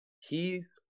 years,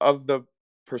 he's of the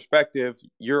perspective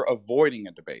you're avoiding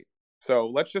a debate. So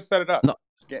let's just set it up. No.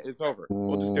 It's over.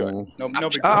 We'll just do it. No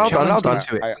big deal. Hold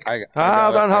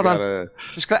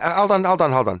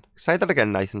on. Say that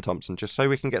again, Nathan Thompson, just so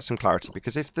we can get some clarity.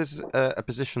 Because if there's a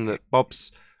position that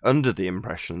Bob's under the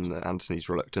impression that Anthony's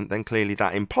reluctant, then clearly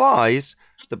that implies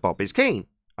that Bob is keen.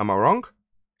 Am I wrong?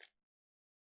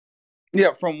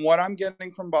 Yeah, from what I'm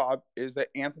getting from Bob is that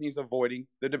Anthony's avoiding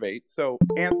the debate. So,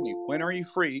 Anthony, when are you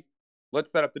free? Let's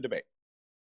set up the debate.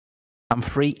 I'm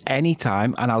free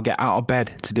anytime, and I'll get out of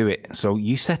bed to do it. So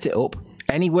you set it up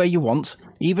anywhere you want,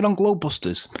 even on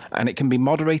Globebusters, and it can be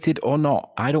moderated or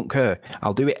not. I don't care.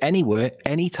 I'll do it anywhere,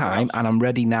 anytime, and I'm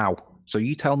ready now. So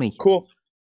you tell me. Cool.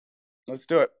 Let's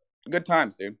do it. Good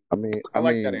times, dude. I mean, I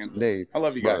like that answer. Nate, I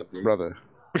love you guys, dude. brother.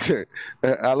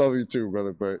 I love you too,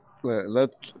 brother.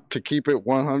 But to keep it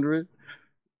 100,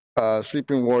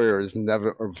 Sleeping Warrior has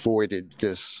never avoided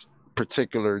this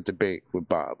particular debate with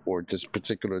Bob or this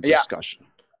particular discussion.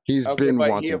 He's been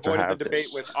wanting he avoided to have the debate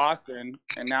this. with Austin,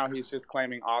 and now he's just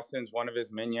claiming Austin's one of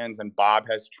his minions, and Bob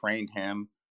has trained him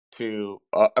to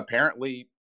apparently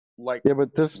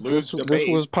but this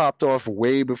was popped off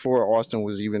way before Austin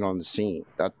was even on the scene.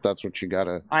 That's what you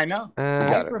gotta. I know.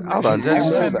 Hold on,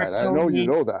 I know you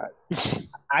know that.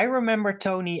 I remember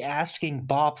Tony asking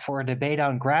Bob for a debate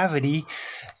on gravity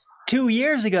 2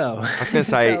 years ago. I was going to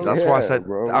say, that's why I said,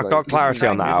 I've got clarity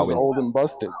on that, Alvin. Old and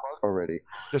busted already.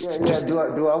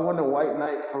 Do I want a white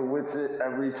knight for Witsit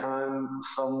every time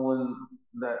someone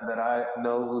that I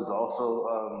know who's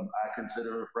also I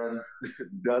consider a friend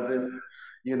doesn't,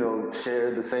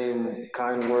 share the same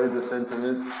kind words or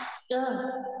sentiments? Yeah,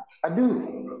 I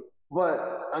do.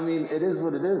 But I mean, it is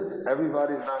what it is.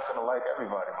 Everybody's not going to like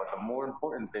everybody. But the more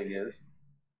important thing is,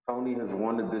 Tony has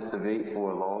wanted this debate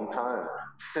for a long time.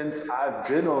 Since I've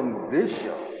been on this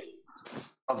show,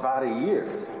 about a year.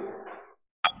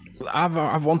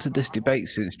 I've wanted this debate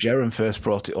since Jaren first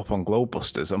brought it up on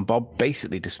Globebusters, and Bob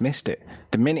basically dismissed it.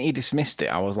 The minute he dismissed it,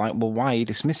 I was like, well, why are you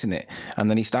dismissing it? And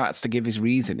then he starts to give his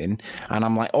reasoning, and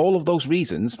I'm like, all of those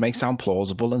reasons may sound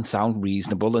plausible and sound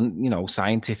reasonable and,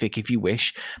 scientific if you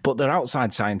wish, but they're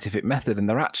outside scientific method, and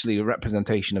they're actually a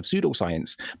representation of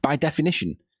pseudoscience by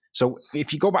definition. So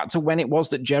if you go back to when it was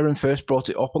that Jaren first brought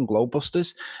it up on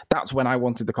Globebusters, that's when I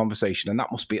wanted the conversation, and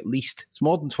that must be it's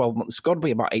more than 12 months. It's got to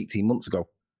be about 18 months ago.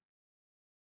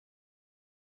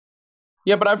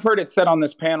 Yeah, but I've heard it said on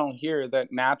this panel here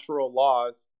that natural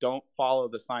laws don't follow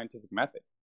the scientific method.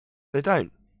 They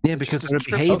don't. Yeah, because they're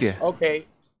behavior. Okay.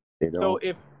 So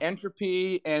if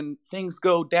entropy and things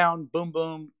go down, boom,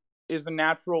 boom, is a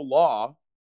natural law,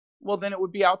 well, then it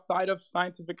would be outside of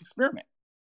scientific experiment.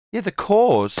 Yeah, the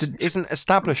cause isn't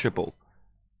establishable.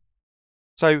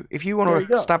 So if you want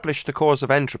to establish the cause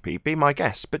of entropy, be my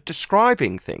guest. But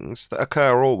describing things that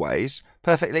occur always,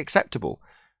 perfectly acceptable.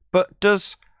 But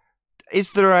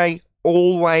is there a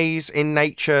always in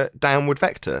nature downward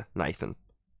vector, Nathan?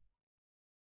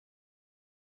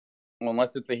 Well,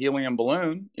 unless it's a helium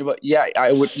balloon. But yeah,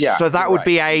 I would. Yeah. So that would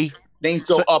be a things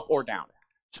go up or down.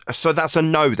 So that's a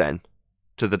no then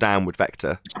to the downward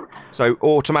vector. So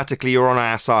automatically you're on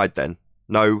our side then.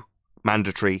 No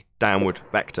mandatory downward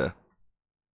vector.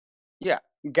 Yeah,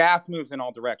 gas moves in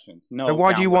all directions. No. So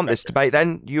why do you want this debate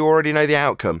then? You already know the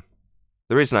outcome.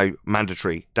 There is no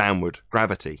mandatory downward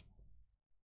gravity.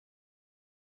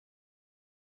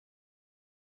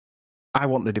 I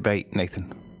want the debate,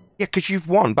 Nathan. Yeah, because you've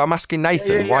won, but I'm asking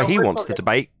Nathan why he wants the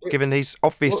debate, given he's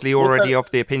obviously already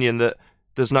of the opinion that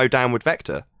there's no downward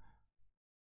vector.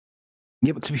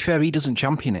 Yeah, but to be fair, he doesn't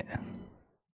champion it.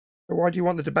 Why do you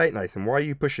want the debate, Nathan? Why are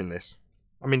you pushing this?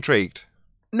 I'm intrigued.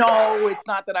 No, it's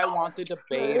not that I want the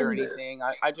debate or anything.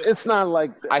 I just. It's not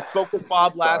like. I spoke with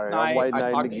Bob last night. I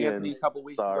talked to Anthony a couple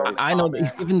weeks ago. I know that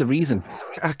he's given the reason.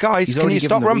 Guys, can you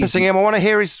stop rumpusing him? I want to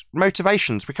hear his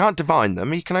motivations. We can't divine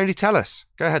them. He can only tell us.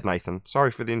 Go ahead, Nathan.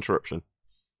 Sorry for the interruption.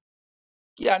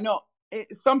 Yeah, no.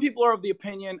 Some people are of the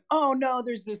opinion, oh, no,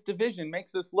 there's this division.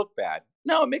 Makes us look bad.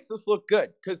 No, it makes us look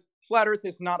good because Flat Earth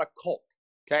is not a cult,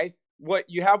 okay? What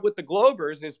you have with the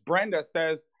Globers is Brenda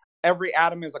says every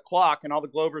atom is a clock, and all the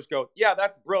Globers go, yeah,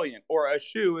 that's brilliant. Or a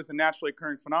shoe is a naturally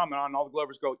occurring phenomenon, and all the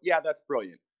Globers go, yeah, that's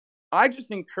brilliant. I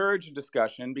just encourage a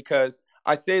discussion because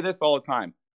I say this all the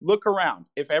time. Look around.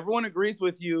 If everyone agrees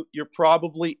with you, you're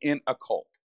probably in a cult.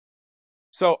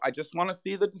 So I just want to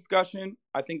see the discussion.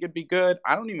 I think it'd be good.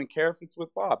 I don't even care if it's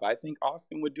with Bob. I think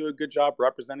Austin would do a good job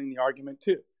representing the argument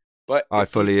too. But I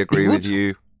fully agree with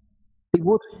you. He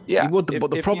would. Yeah, he would.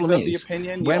 But the problem is,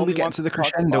 when we get to the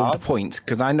crescendo of the point,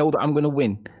 because I know that I'm going to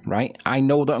win, right? I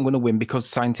know that I'm going to win because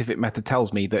scientific method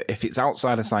tells me that if it's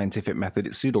outside of scientific method,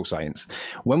 it's pseudoscience.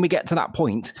 When we get to that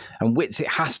point, and Witsit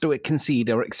has to concede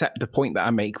or accept the point that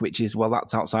I make, which is, well,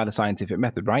 that's outside of scientific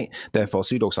method, right? Therefore,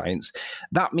 pseudoscience.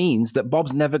 That means that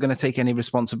Bob's never going to take any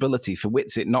responsibility for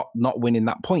Witsit not winning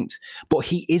that point. But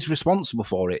he is responsible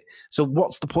for it. So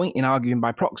what's the point in arguing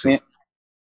by proxy?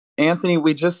 Anthony,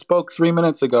 we just spoke 3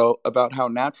 minutes ago about how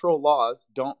natural laws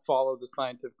don't follow the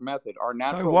scientific method. Are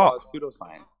natural laws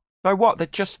pseudoscience? So what? They're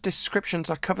just descriptions.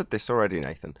 I covered this already,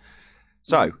 Nathan.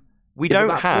 So we don't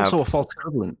have also a false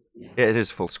equivalent. Yeah, it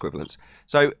is false equivalence.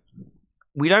 So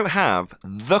we don't have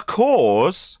the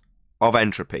cause of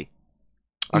entropy.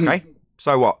 Okay,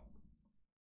 so what?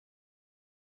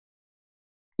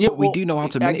 Yeah, but we do know how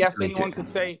to I guess manipulate anyone it. could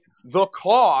say the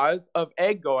cause of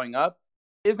egg going up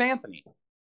is Anthony.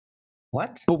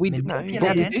 What? But we No, do. he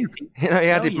But we added, do. he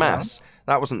added you mass.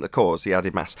 That wasn't the cause. He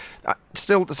added mass.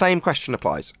 Still, the same question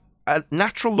applies.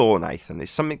 Natural law, Nathan,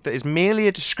 is something that is merely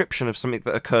a description of something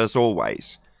that occurs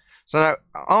always. So now,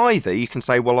 either you can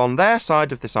say, well, on their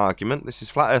side of this argument, this is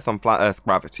flat Earth on flat Earth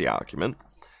gravity argument,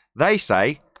 they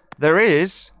say there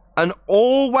is an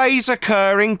always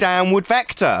occurring downward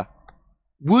vector.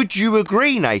 Would you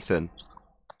agree, Nathan?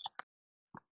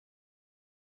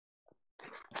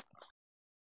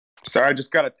 Sorry, I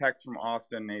just got a text from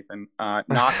Austin, Nathan.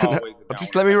 Not always. A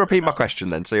Just let me repeat my question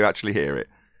then, so you actually hear it.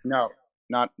 No,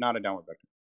 not a downward vector.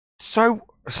 So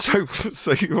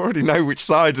you already know which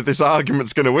side of this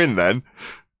argument's going to win, then.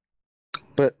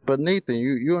 But Nathan,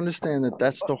 you understand that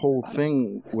that's the whole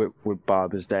thing with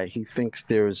Bob, is that he thinks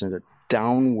there is a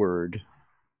downward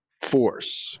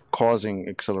force causing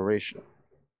acceleration.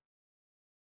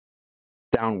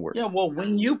 Downward. Yeah, well,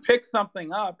 when you pick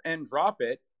something up and drop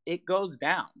it, it goes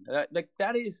down.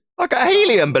 That is like a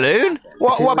helium balloon.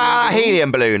 What about a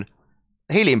helium balloon?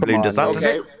 A helium balloon does that, does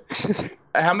it?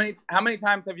 How many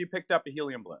times have you picked up a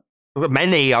helium balloon?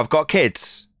 Many. I've got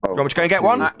kids. Do you want me to go and get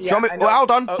one? Yeah, Do you want me... I know. Well,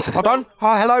 hold on. Oh, Hold on.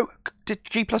 Oh, hello.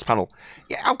 G plus panel.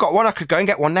 Yeah, I've got one. I could go and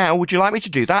get one now. Would you like me to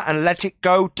do that and let it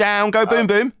go down, go boom,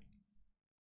 boom?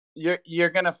 You're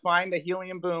gonna find a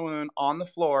helium balloon on the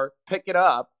floor, pick it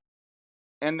up,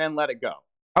 and then let it go.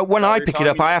 Oh, when I you're pick it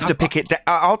telling up, me I have to pick it down.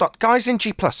 Hold on. Guys in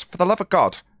G plus, for the love of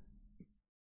God.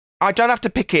 I don't have to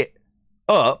pick it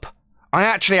up. I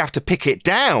actually have to pick it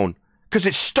down because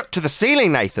it's stuck to the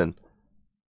ceiling, Nathan.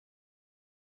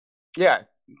 Yeah.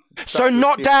 So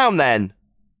not down then.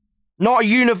 Not a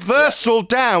universal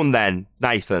down then,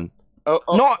 Nathan.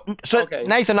 Okay.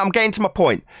 Nathan, I'm getting to my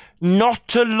point.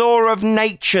 Not a law of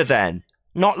nature then.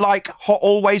 Not like hot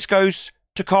always goes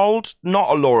to cold. Not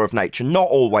a law of nature. Not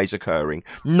always occurring.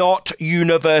 Not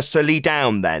universally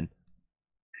down then.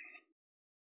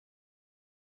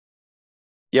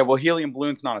 Yeah, well, helium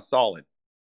balloon's not a solid.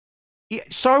 Yeah,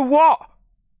 so what?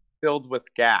 Filled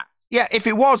with gas. Yeah, if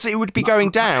it was, it would be going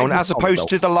down as opposed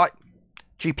to the light.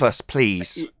 G plus,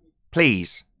 please.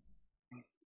 Please.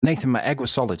 Nathan, my egg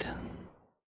was solid.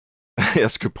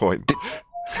 That's a good point.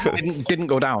 Didn't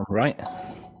go down, right?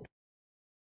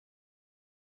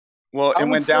 Well, it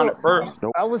went down at first.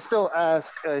 I would still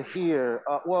ask here.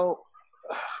 What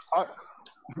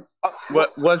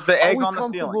was the egg on the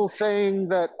ceiling? Comfortable saying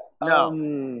that?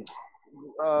 No.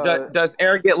 Does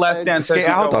air get less dense?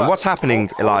 Hold on. What's happening,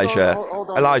 Elijah?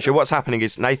 Elijah, what's happening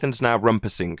is Nathan's now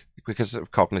rumpusing because of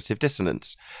cognitive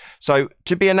dissonance. So,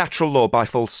 to be a natural law by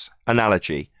false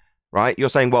analogy, right? You're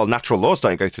saying, well, natural laws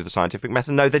don't go through the scientific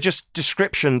method. No, they're just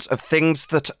descriptions of things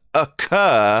that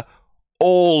occur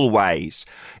always.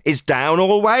 Is down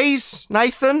always,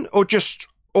 Nathan? Or just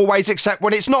always except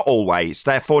when it's not always?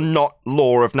 Therefore, not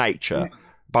law of nature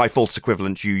by false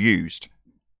equivalent you used.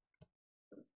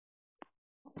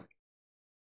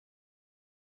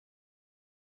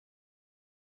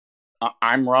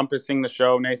 I'm rumpusing the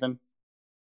show, Nathan.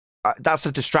 That's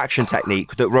a distraction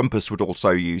technique that Rumpus would also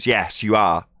use. Yes, you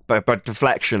are. But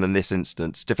deflection in this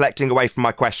instance. Deflecting away from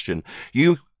my question.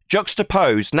 You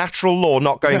juxtapose natural law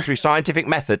not going through scientific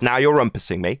method, now you're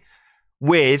rumpusing me,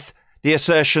 with the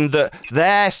assertion that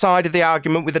their side of the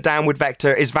argument with the downward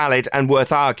vector is valid and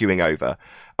worth arguing over.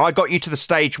 I got you to the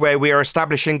stage where we are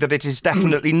establishing that it is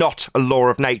definitely not a law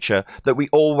of nature that we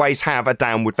always have a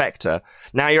downward vector.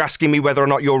 Now you're asking me whether or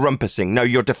not you're rumpusing. No,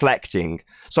 you're deflecting.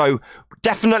 So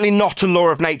definitely not a law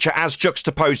of nature as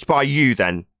juxtaposed by you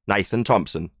then, Nathan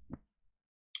Thompson.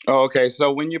 Oh, okay,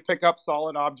 so when you pick up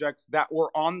solid objects that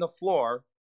were on the floor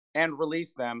and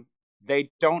release them, they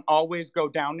don't always go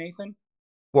down, Nathan?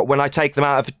 What, when I take them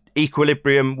out of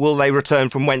equilibrium, will they return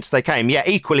from whence they came? Yeah,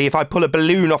 equally, if I pull a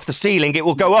balloon off the ceiling, it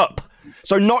will go up.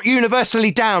 So not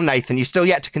universally down, Nathan. You're still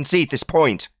yet to concede this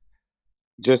point.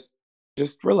 Just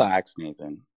relax,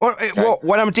 Nathan.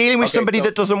 When I'm dealing with somebody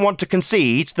that doesn't want to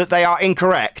concede that they are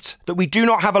incorrect, that we do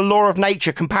not have a law of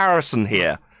nature comparison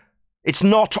here. It's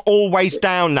not always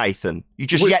down, Nathan. You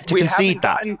just yet to concede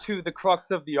that. We haven't gotten to the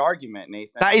crux of the argument,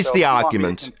 Nathan. That is the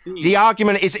argument. The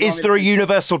argument is there a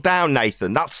universal down,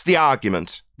 Nathan? That's the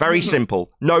argument. Very simple.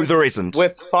 No, there isn't.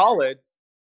 With solids.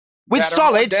 With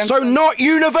solids? So not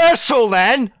universal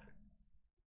then?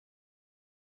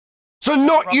 So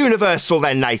not universal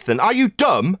then, Nathan? Are you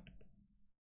dumb?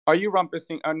 Are you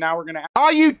rumpusing? Now we're going to...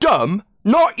 Are you dumb?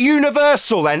 Not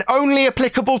universal then? Only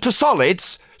applicable to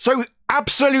solids? So...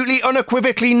 Absolutely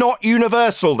unequivocally not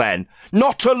universal then.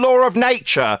 Not a law of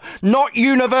nature. Not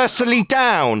universally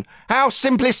down. How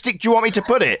simplistic do you want me to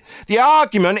put it? The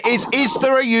argument is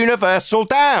there a universal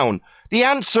down? The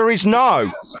answer is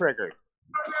no. Triggered.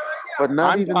 But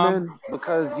not I'm even dumb, then,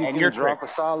 because you and can you're drop triggered.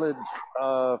 a solid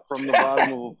from the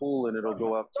bottom of a pool and it'll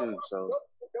go up too. So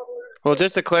Well,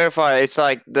 just to clarify, it's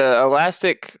like the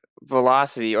elastic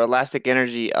velocity or elastic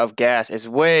energy of gas is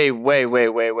way, way, way,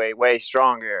 way, way, way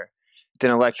stronger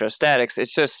than electrostatics.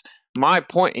 It's just my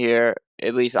point here,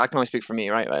 at least I can only speak for me,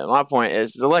 right? My point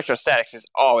is the electrostatics is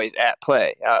always at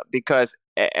play because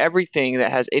everything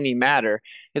that has any matter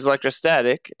is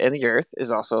electrostatic, and the Earth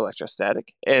is also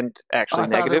electrostatic and actually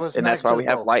negative, and that's why we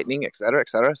have lightning, et cetera, et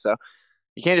cetera. So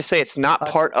you can't just say it's not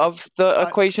part of the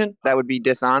equation. That would be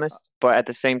dishonest. But at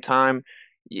the same time,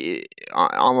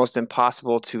 almost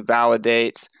impossible to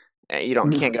validate. You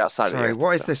can't get outside of the Sorry, Earth.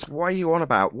 what is this? What are you on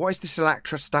about? What is this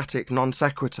electrostatic non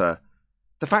sequitur?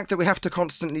 The fact that we have to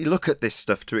constantly look at this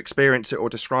stuff to experience it or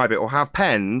describe it or have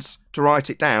pens to write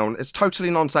it down is totally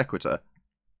non sequitur.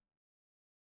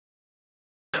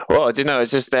 Well,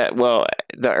 it's just that,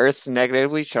 the Earth's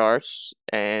negatively charged,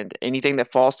 and anything that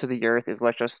falls to the Earth is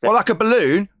electrostatic. Well, like a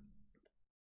balloon?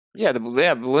 Yeah, the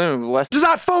balloon. Less. Does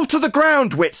that fall to the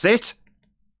ground, Witsit?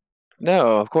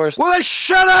 No, of course. Well, then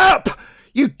shut up!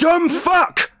 You dumb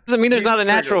fuck! Doesn't mean there's not a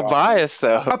natural bias,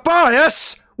 though. A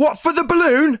bias? What, for the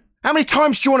balloon? How many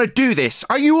times do you want to do this?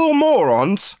 Are you all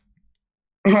morons?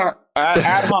 Ad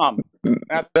hom.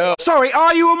 Sorry,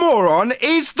 are you a moron?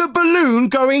 Is the balloon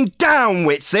going down,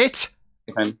 Witsit?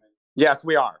 Yes,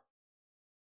 we are.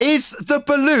 Is the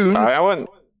balloon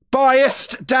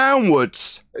biased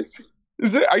downwards?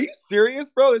 Are you serious,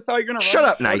 bro? That's how you're gonna Shut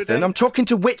up, Nathan. I'm talking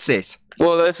to Witsit.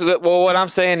 Well, what I'm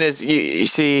saying is, you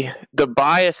see, the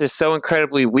bias is so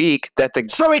incredibly weak that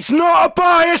So it's not a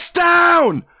bias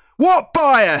down! What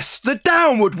bias? The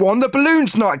downward one the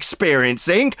balloon's not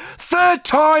experiencing? Third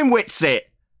time, Witsit!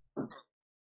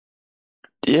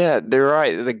 Yeah, they're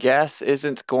right. The gas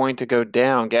isn't going to go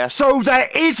down. So there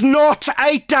is not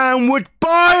a downward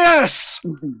bias!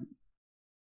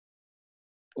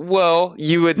 Well,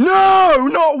 you would... No,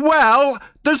 not well!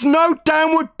 There's no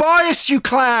downward bias, you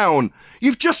clown!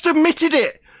 You've just admitted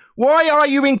it! Why are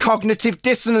you in cognitive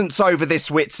dissonance over this,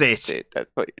 Witsit?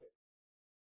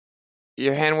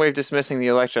 Your hand wave dismissing the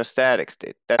electrostatics,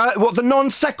 dude. What, the non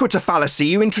sequitur fallacy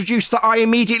you introduced that I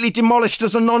immediately demolished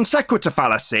as a non sequitur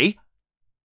fallacy?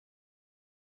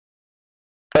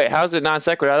 Wait, how's it non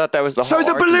sequitur? I thought that was the So whole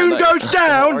the balloon argument, goes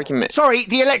down? argument. Sorry,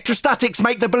 the electrostatics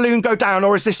make the balloon go down,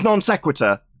 or is this non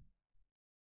sequitur?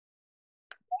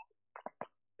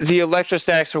 The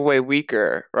electrostatics are way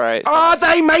weaker, right? Are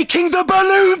they making the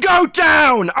balloon go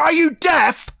down? Are you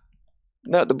deaf?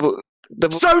 No,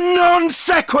 So non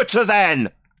sequitur then!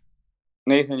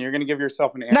 Nathan, you're gonna give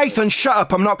yourself an answer. Nathan, shut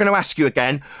up. I'm not going to ask you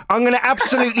again. I'm going to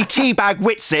absolutely teabag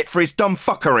Witsit for his dumb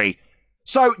fuckery.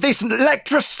 So this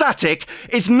electrostatic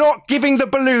is not giving the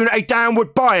balloon a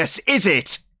downward bias, is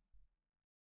it?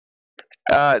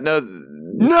 No.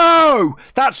 No!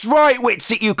 That's right,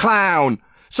 Witsit, you clown!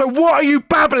 So what are you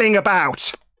babbling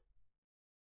about?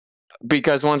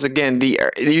 Because once again,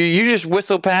 you just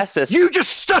whistle past this. You just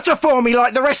stutter for me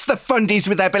like the rest of the fundies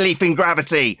with their belief in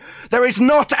gravity. There is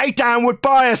not a downward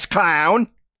bias, clown.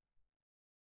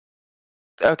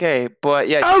 Okay, but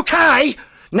yeah. Okay!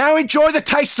 Now enjoy the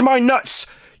taste of my nuts,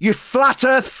 you flat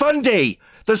earth fundy.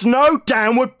 There's no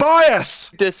downward bias.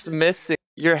 Dismissing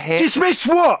your hand. Dismiss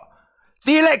what?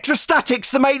 The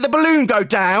electrostatics that make the balloon go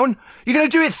down? You're going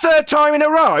to do it third time in a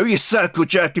row, you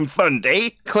circle-jerking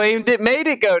fundy? Claimed it made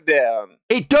it go down.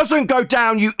 It doesn't go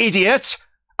down, you idiot!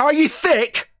 Are you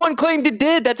thick? One claimed it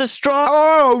did. That's a strong...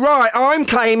 Oh, right. I'm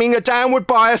claiming a downward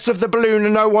bias of the balloon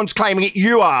and no one's claiming it.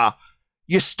 You are.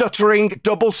 You stuttering,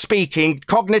 double-speaking,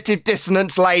 cognitive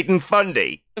dissonance-laden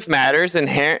fundy. Matters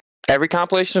inherent... Every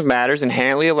compilation of matter is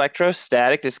inherently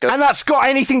electrostatic. And that's got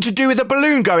anything to do with the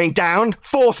balloon going down?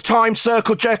 Fourth time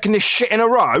circle jerking this shit in a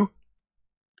row?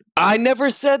 I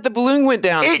never said the balloon went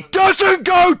down. It doesn't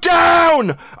go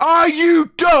down! Are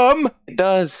you dumb? It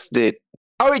does, dude.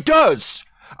 Oh, it does?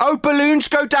 Oh, balloons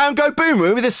go down, go boom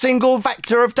with a single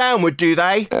vector of downward, do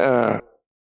they?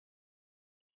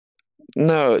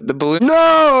 No, the balloon...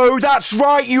 No, that's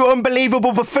right, you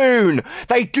unbelievable buffoon.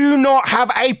 They do not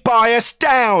have a bias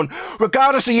down,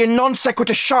 regardless of your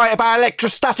non-sequitur shite about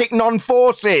electrostatic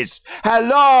non-forces.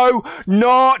 Hello?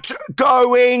 Not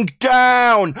going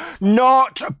down.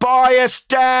 Not bias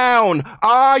down.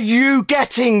 Are you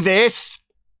getting this?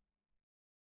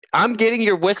 I'm getting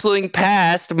you're whistling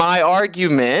past my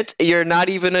argument. You're not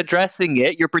even addressing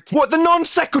it. You're pretending. What, the non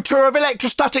sequitur of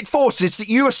electrostatic forces that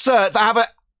you assert that have an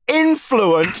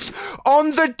influence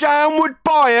on the downward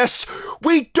bias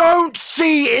we don't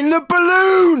see in the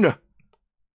balloon?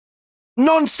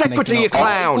 Non sequitur, you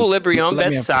clown. Equilibrium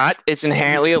that's sought is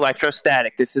inherently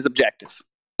electrostatic. This is objective.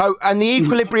 Oh, and the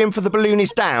equilibrium for the balloon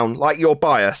is down, like your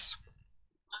bias?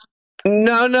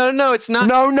 No, it's not.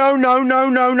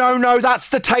 No, that's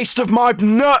the taste of my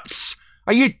nuts.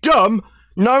 Are you dumb?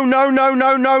 No,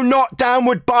 not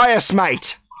downward bias,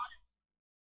 mate.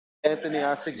 Anthony,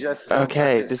 I suggest.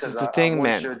 Okay, this is the thing,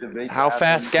 man. How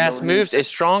fast gas moves is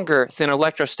stronger than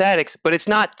electrostatics, but it's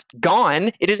not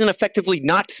gone. It isn't effectively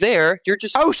not there. You're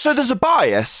just. Oh, so there's a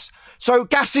bias. So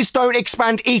gases don't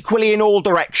expand equally in all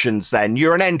directions, then?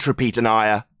 You're an entropy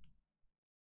denier.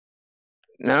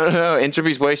 No,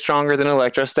 entropy's way stronger than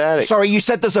electrostatics. Sorry, you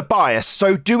said there's a bias.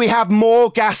 So do we have more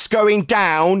gas going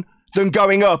down than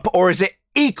going up, or is it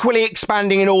equally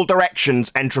expanding in all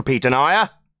directions, entropy denier?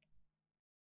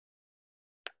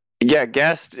 Yeah,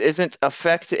 gas isn't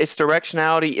affected. Its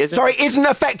directionality isn't. Sorry, isn't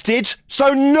affected.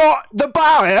 So not the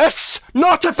bias.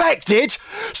 Not affected.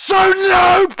 So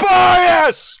no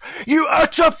bias. You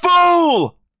utter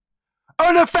fool.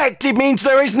 Unaffected means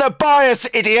there isn't a bias,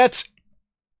 idiot.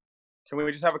 Can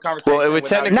we just have a conversation? Well, it would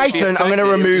technically Nathan, I'm going to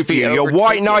remove you. You're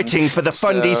white knighting for the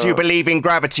fundies who believe in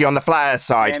gravity on the flat earth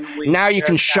side. Now you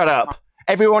can shut up.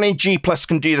 Everyone in G+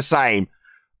 can do the same.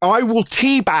 I will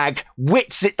teabag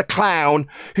Witsit the clown,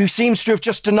 who seems to have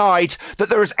just denied that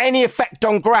there is any effect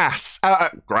on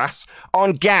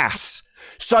on gas.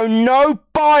 So no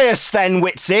bias then,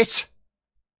 Witsit.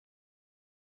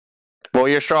 Well,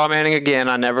 you're straw manning again.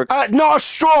 I never. Not a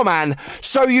straw man.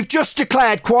 So you've just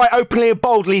declared quite openly and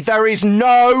boldly there is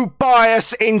no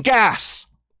bias in gas.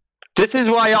 This is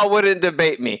why y'all wouldn't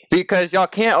debate me, because y'all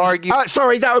can't argue.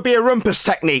 Sorry, that would be a Rumpus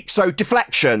technique, so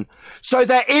deflection. So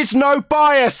there is no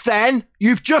bias then?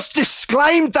 You've just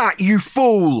disclaimed that, you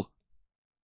fool.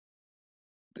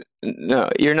 No,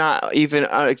 you're not even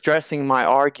addressing my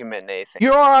argument, Nathan.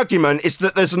 Your argument is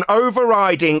that there's an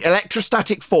overriding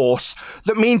electrostatic force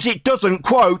that means it doesn't,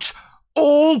 quote,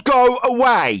 all go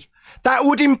away. That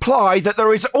would imply that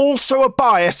there is also a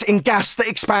bias in gas that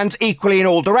expands equally in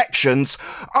all directions.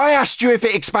 I asked you if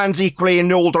it expands equally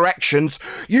in all directions.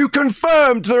 You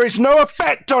confirmed there is no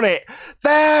effect on it.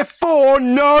 Therefore,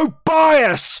 no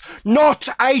bias. Not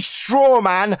a straw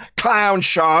man clown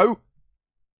show.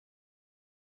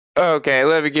 Okay,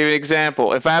 let me give you an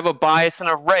example. If I have a bias in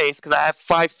a race because I have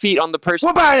 5 feet on the person.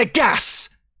 What about a gas?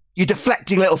 You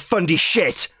deflecting little fundy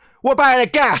shit. What about a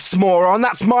gas, moron?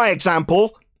 That's my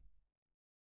example.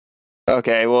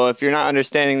 Okay, well, if you're not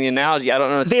understanding the analogy, I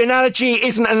don't know. The analogy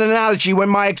isn't an analogy when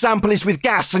my example is with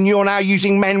gas and you're now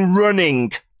using men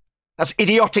running. That's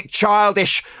idiotic,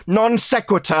 childish, non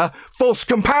sequitur, false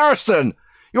comparison.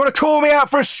 You want to call me out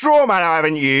for a straw man I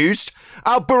haven't used?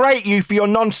 I'll berate you for your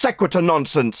non sequitur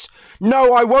nonsense.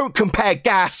 No, I won't compare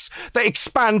gas that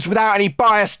expands without any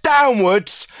bias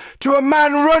downwards to a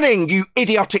man running, you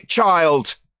idiotic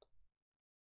child.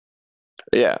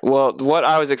 Yeah, well, what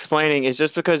I was explaining is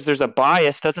just because there's a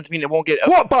bias doesn't mean it won't get...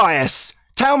 What bias?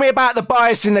 Tell me about the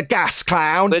bias in the gas,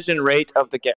 clown. Collision rate of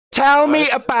the gas. Tell me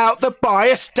about the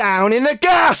bias down in the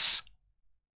gas.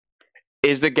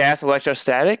 Is the gas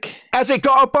electrostatic? Has it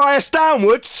got a bias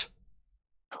downwards?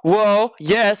 Well,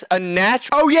 yes, a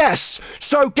natural... Oh, yes.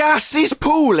 So gas is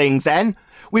pooling, then.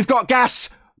 We've got gas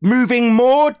moving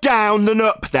more down than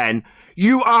up, then.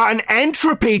 You are an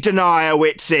entropy denier,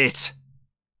 Witsit.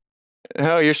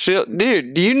 Oh, you're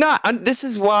dude, do you not... this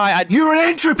is why You're an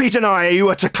entropy denier, you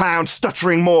utter clown,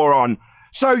 stuttering moron.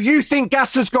 So you think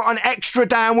gas has got an extra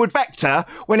downward vector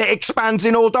when it expands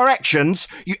in all directions,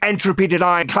 you entropy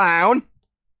denying clown?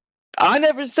 I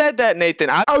never said that, Nathan.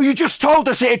 Oh, you just told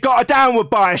us it had got a downward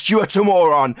bias, you utter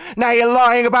moron. Now you're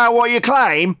lying about what you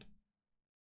claim?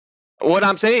 What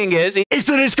I'm saying is that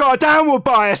it's got a downward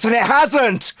bias and it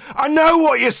hasn't. I know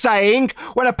what you're saying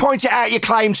when I point it out you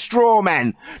claim straw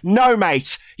men. No,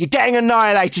 mate, you're getting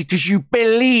annihilated because you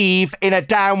believe in a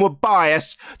downward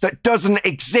bias that doesn't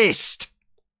exist.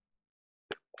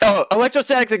 Oh,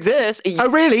 electrostatics exist. Oh,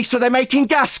 really? So they're making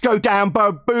gas go down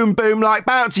boom boom like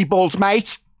bouncy balls,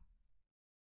 mate?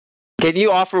 Can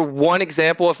you offer one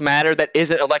example of matter that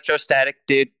isn't electrostatic,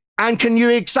 dude? And can you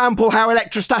example how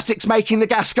electrostatics making the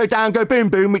gas go down, go boom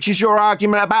boom, which is your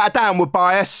argument about a downward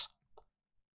bias?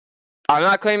 I'm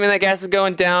not claiming that gas is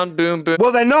going down, boom, boom.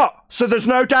 Well, they're not. So there's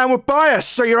no downward bias.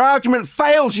 So your argument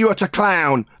fails, you utter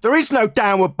clown. There is no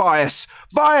downward bias.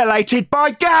 Violated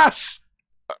by gas.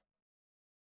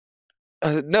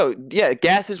 No, yeah,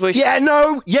 gas is way. Yeah,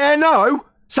 no.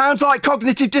 Sounds like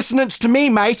cognitive dissonance to me,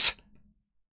 mate.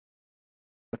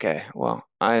 Okay, well,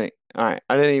 all right. I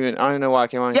don't know why I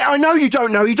came on. Yeah, I know you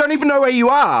don't know. You don't even know where you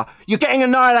are. You're getting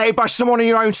annihilated by someone on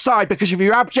your own side because of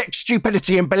your abject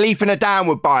stupidity and belief in a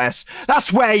downward bias.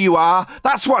 That's where you are.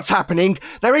 That's what's happening.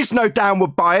 There is no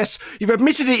downward bias. You've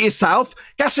admitted it yourself.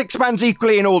 Gas expands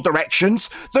equally in all directions.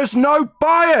 There's no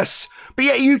bias. But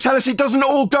yet you tell us it doesn't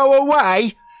all go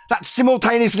away. That's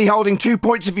simultaneously holding 2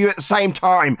 points of view at the same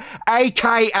time,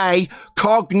 aka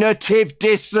cognitive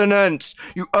dissonance,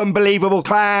 you unbelievable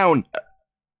clown.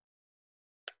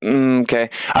 Okay,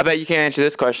 I bet you can't answer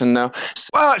this question, though.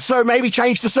 So maybe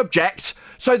change the subject.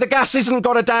 So the gas isn't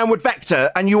got a downward vector,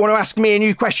 and you want to ask me a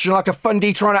new question like a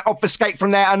fundy trying to obfuscate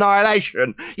from their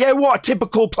annihilation? Yeah, what a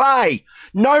typical play.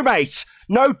 No, mate,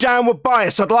 no downward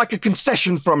bias. I'd like a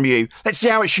concession from you. Let's see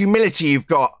how much humility you've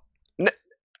got.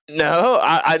 No,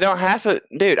 I don't have it.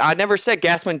 Dude, I never said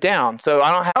gas went down, so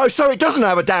I don't have... Oh, so it doesn't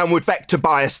have a downward vector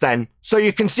bias then? So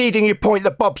you're conceding your point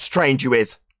that Bob's trained you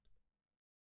with?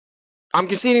 I'm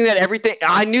conceding that everything...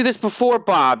 I knew this before,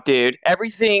 Bob, dude.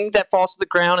 Everything that falls to the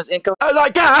ground is incoherent.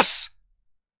 Like gas?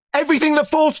 Everything that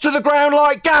falls to the ground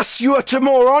like gas, you utter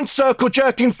moron,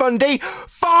 circle-jerking fundy.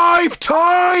 5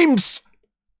 times!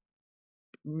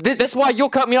 That's why you'll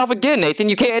cut me off again, Nathan.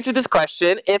 You can't answer this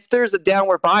question. If there's a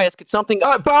downward bias, could something...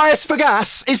 bias for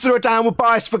gas? Is there a downward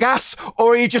bias for gas?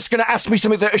 Or are you just going to ask me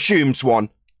something that assumes one?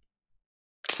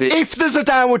 See? If there's a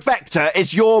downward vector,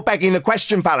 it's your begging the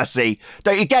question fallacy.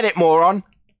 Don't you get it, moron?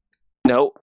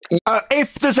 No.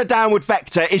 If there's a downward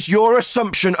vector, it's your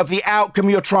assumption of the outcome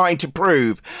you're trying to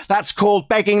prove. That's called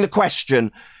begging the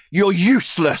question. You're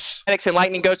useless. And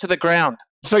lightning goes to the ground.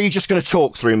 So you're just going to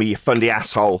talk through me, you fundy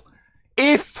asshole.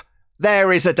 If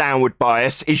there is a downward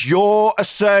bias, is your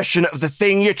assertion of the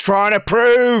thing you're trying to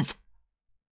prove.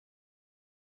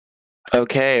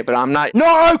 Okay, but I'm not...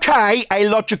 Not okay, a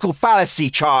logical fallacy,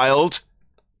 child.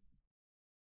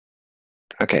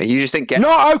 Okay, you just think...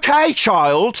 Not okay,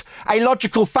 child, a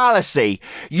logical fallacy.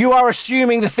 You are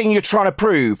assuming the thing you're trying to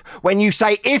prove. When you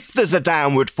say if there's a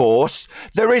downward force,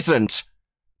 there isn't.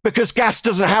 Because gas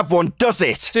doesn't have one, does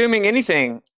it? Assuming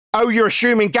anything. Oh, you're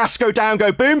assuming gas go down,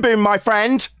 go boom, boom, my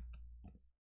friend.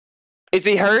 Is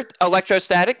he hurt?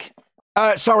 Electrostatic?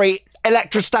 Sorry,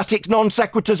 electrostatic non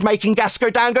sequiturs making gas go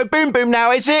down, go boom, boom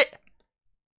now, is it?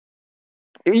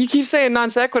 You keep saying non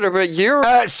sequitur, but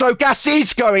you're... So gas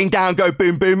is going down, go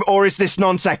boom, boom, or is this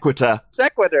non sequitur?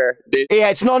 Sequitur, dude. Yeah,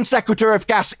 it's non sequitur if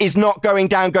gas is not going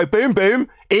down, go boom, boom.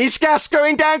 Is gas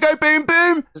going down, go boom,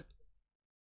 boom?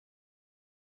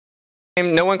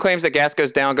 No one claims that gas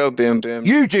goes down, go boom, boom.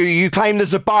 You do. You claim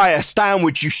there's a bias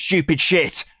downwards, you stupid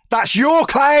shit. That's your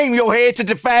claim you're here to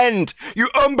defend, you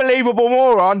unbelievable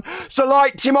moron. So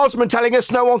like Tim Osmond telling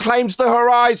us no one claims the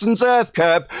horizon's Earth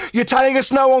curve, you're telling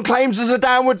us no one claims there's a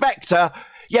downward vector?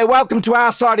 Yeah, welcome to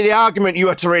our side of the argument, you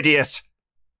utter idiot.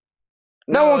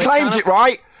 No one claims it,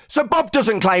 right? So Bob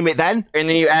doesn't claim it then. And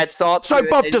then you add salt to So it,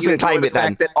 Bob and doesn't you claim ignore it the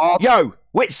then. fact that all... Yo,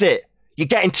 Witsit, you're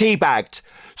getting teabagged.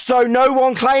 So no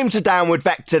one claims a downward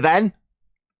vector then?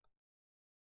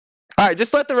 All right,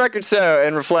 just let the record show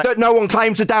and reflect. That no one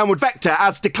claims a downward vector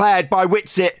as declared by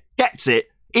Witsit gets it,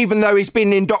 even though he's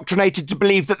been indoctrinated to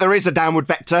believe that there is a downward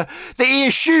vector, that he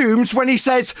assumes when he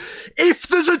says, if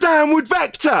there's a downward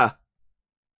vector.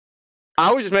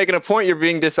 I was just making a point. You're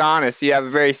being dishonest. You have a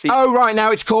very... Oh, right,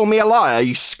 now it's called me a liar,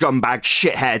 you scumbag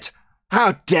shithead.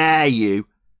 How dare you?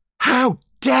 How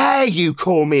dare you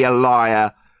call me a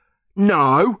liar?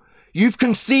 No, you've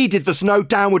conceded there's no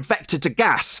downward vector to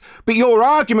gas, but your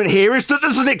argument here is that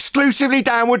there's an exclusively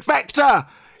downward vector.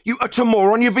 You utter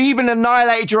moron, you've even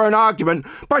annihilated your own argument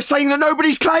by saying that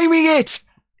nobody's claiming it.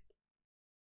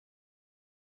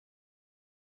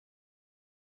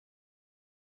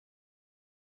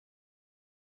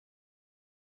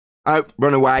 Oh,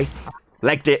 run away.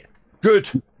 Legged it. Good.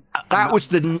 That was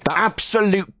the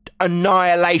absolute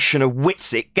annihilation of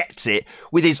Witsit gets it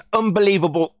with his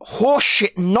unbelievable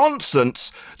horseshit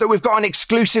nonsense that we've got an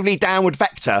exclusively downward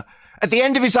vector. At the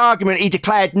end of his argument, he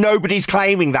declared nobody's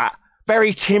claiming that.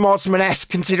 Very Tim Osmond-esque,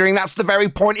 considering that's the very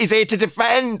point he's here to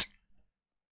defend.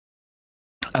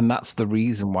 And that's the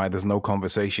reason why there's no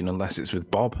conversation unless it's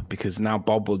with Bob, because now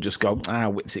Bob will just go,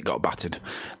 Witsit got battered.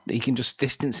 He can just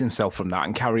distance himself from that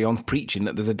and carry on preaching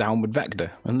that there's a downward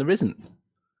vector, and there isn't.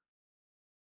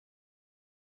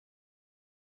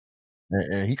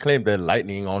 And he claimed that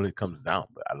lightning only comes down,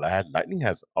 but lightning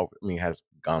has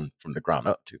gone from the ground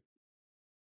up too.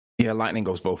 Yeah, lightning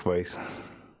goes both ways.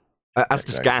 As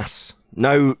does gas.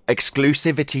 No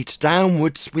exclusivity to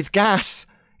downwards with gas.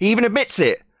 He even admits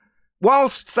it.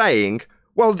 Whilst saying,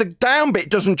 Well, the down bit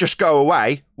doesn't just go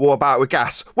away. What about with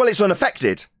gas? Well, it's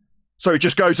unaffected. So it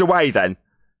just goes away then.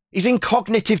 He's in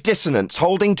cognitive dissonance,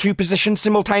 holding two positions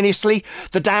simultaneously.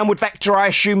 The downward vector, I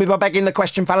assume, if I'm begging the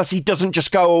question fallacy, doesn't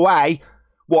just go away.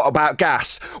 What about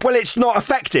gas? Well, it's not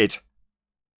affected.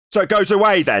 So it goes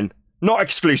away then. Not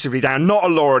exclusively down, not a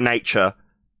law of nature.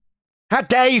 How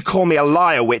dare you call me a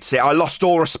liar, Witsit? I lost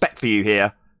all respect for you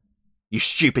here. You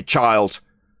stupid child.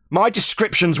 My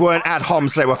descriptions weren't ad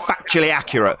homs, they were factually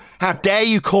accurate. How dare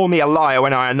you call me a liar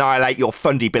when I annihilate your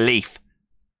fundy belief?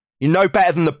 You're no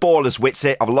better than the ballers,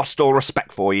 Witsit. I've lost all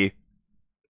respect for you.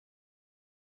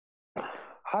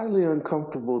 Highly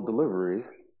uncomfortable delivery,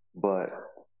 but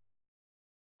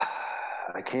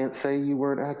I can't say you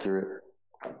weren't accurate.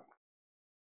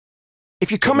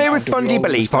 If you come here with fundy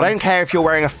belief, I don't care if you're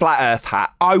wearing a flat earth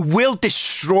hat, I will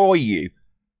destroy you.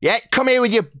 Yeah, come here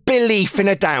with your belief in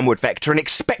a downward vector and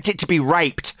expect it to be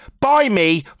raped by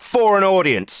me for an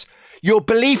audience. Your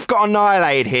belief got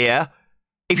annihilated here.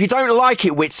 If you don't like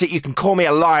it, Witsit, you can call me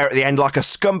a liar at the end like a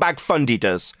scumbag fundy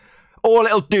does. All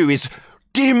it'll do is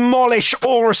demolish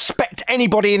all respect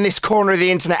anybody in this corner of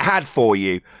the internet had for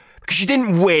you. Because you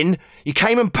didn't win, you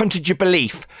came and punted your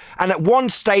belief, and at one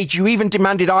stage you even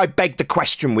demanded I beg the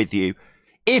question with you.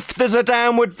 If there's a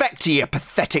downward vector, you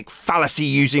pathetic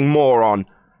fallacy-using moron.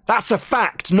 That's a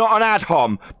fact, not an ad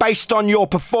hom, based on your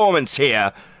performance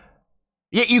here.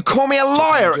 Yet you call me a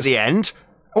liar at the end?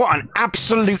 What an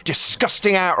absolute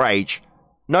disgusting outrage.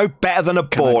 No better than a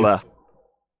baller.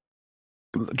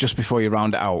 Just before you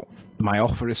round it out, my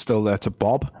offer is still there to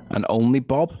Bob, and only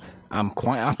Bob. I'm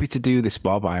quite happy to do this,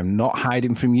 Bob. I am not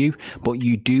hiding from you, but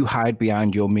you do hide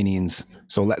behind your minions.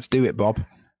 So let's do it, Bob.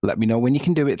 Let me know when you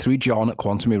can do it through John at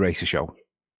Quantum Eraser Show.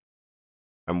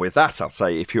 And with that, I'll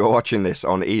say if you're watching this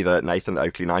on either Nathan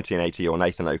Oakley 1980 or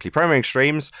Nathan Oakley Premiering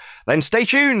streams, then stay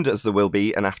tuned, as there will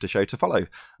be an after show to follow.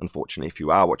 Unfortunately, if you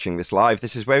are watching this live,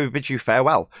 this is where we bid you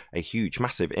farewell. A huge,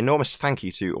 massive, enormous thank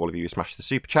you to all of you who smashed the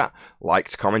super chat,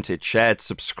 liked, commented, shared,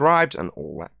 subscribed, and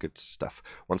all that good stuff.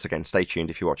 Once again, stay tuned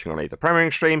if you're watching on either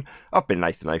Premiering stream. I've been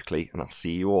Nathan Oakley, and I'll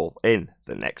see you all in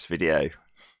the next video.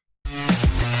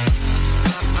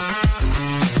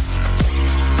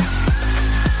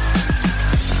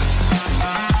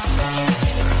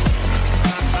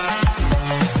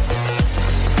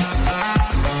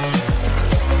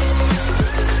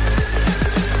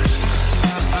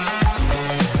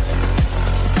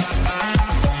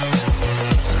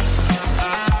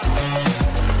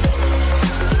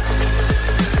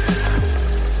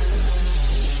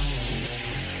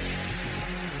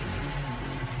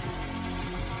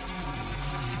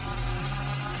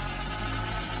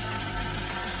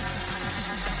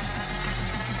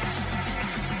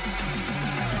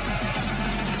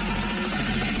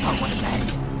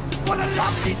 What a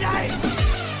lovely day!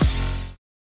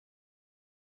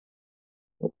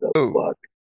 What the fuck?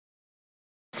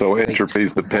 So entropy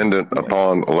is dependent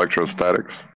upon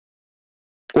electrostatics.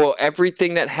 Well,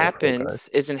 everything that happens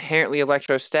is inherently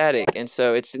electrostatic, and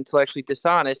so it's intellectually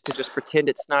dishonest to just pretend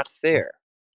it's not there.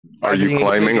 Are you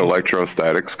claiming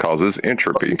electrostatics causes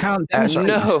entropy?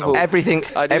 No. Everything,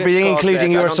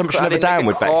 including your assumption of a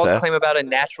downward vector. Claim about a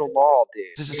natural law,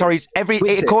 dude. Sorry,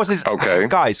 it causes. Okay,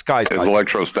 guys. Is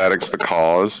electrostatics the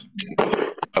cause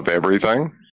of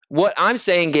everything? What I'm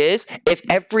saying is, if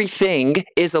everything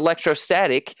is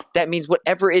electrostatic, that means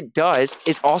whatever it does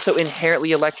is also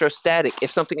inherently electrostatic.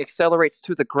 If something accelerates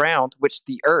to the ground, which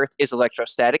the Earth is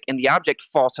electrostatic, and the object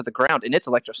falls to the ground and it's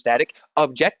electrostatic,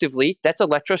 objectively, that's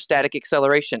electrostatic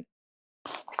acceleration.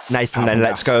 Nathan then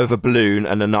lets go of a balloon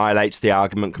and annihilates the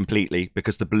argument completely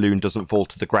because the balloon doesn't fall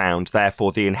to the ground.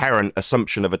 Therefore, the inherent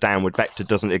assumption of a downward vector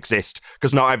doesn't exist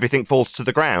because not everything falls to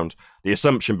the ground. The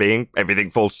assumption being everything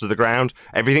falls to the ground,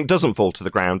 everything doesn't fall to the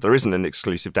ground. There isn't an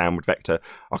exclusive downward vector.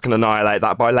 I can annihilate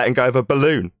that by letting go of a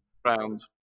balloon.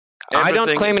 I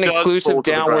don't claim an exclusive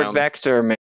downward vector,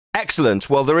 man. Excellent.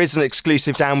 Well, there is an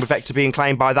exclusive downward vector being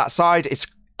claimed by that side. It's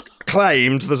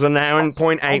claimed there's a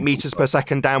 9.8 meters per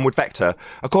second downward vector.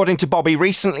 According to Bobby,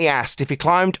 recently asked if he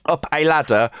climbed up a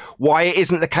ladder, why it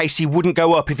isn't the case he wouldn't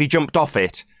go up if he jumped off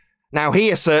it. Now he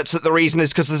asserts that the reason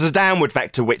is because there's a downward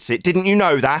vector, Witsit. Didn't you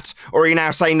know that? Or are you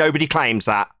now saying nobody claims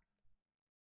that?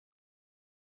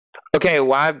 Okay,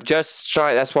 well, I've just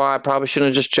tried. That's why I probably shouldn't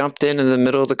have just jumped in the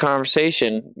middle of the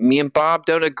conversation. Me and Bob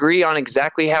don't agree on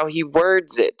exactly how he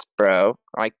words it, bro.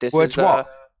 Like this Words what?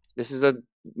 This is a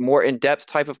more in-depth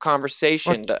type of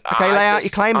conversation. Okay, lay out your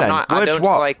claim then. Words I don't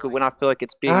what? like when I feel like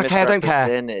it's being Okay, I don't care.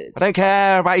 misrepresented. I don't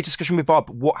care about your discussion with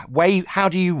Bob. How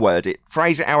do you word it?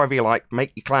 Phrase it however you like.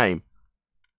 Make your claim.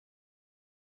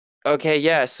 Okay,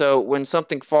 yeah. So when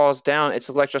something falls down, its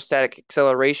electrostatic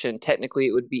acceleration, technically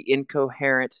it would be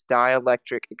incoherent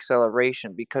dielectric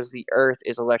acceleration because the Earth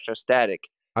is electrostatic.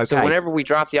 So Okay. whenever we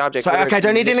drop the object, So, whether okay, it's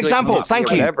don't need an manipulating example. velocity or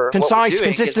Thank you. whatever, what we're Concise, doing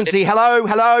is consistency. Hello,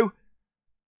 hello.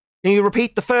 Can you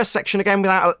repeat the first section again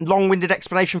without a long-winded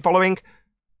explanation following?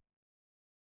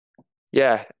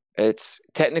 Yeah, it's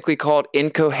technically called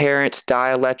incoherent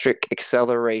dielectric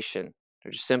acceleration.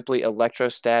 They're just simply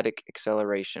electrostatic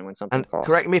acceleration when something And falls.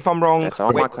 correct me if I'm wrong. That's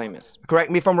all my claim is.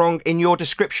 Correct me if I'm wrong. In your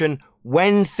description,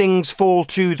 when things fall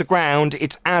to the ground,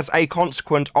 it's as a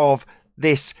consequence of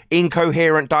this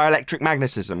incoherent dielectric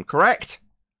magnetism, correct?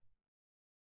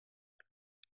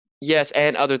 Yes,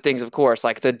 and other things, of course,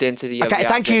 like the density of the Okay,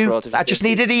 thank object you. relative to I just density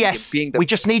needed a of yes. being the- We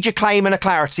just need your claim and a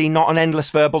clarity, not an endless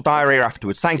verbal diarrhea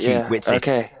afterwards. Thank you, Yeah, Witsit.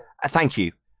 okay. Thank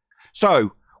you.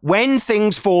 So, when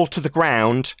things fall to the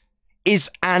ground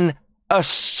is an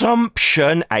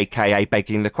assumption, aka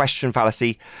begging the question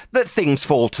fallacy, that things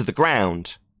fall to the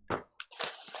ground.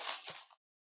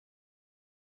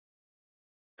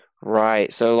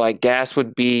 Right. So, like, gas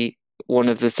would be one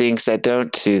of the things that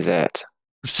don't do that.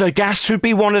 So gas would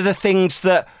be one of the things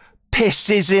that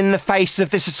pisses in the face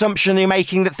of this assumption you're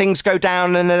making that things go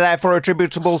down and are therefore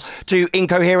attributable to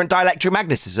incoherent dielectric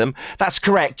magnetism. That's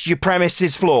correct. Your premise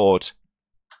is flawed.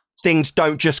 Things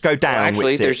don't just go down. Well,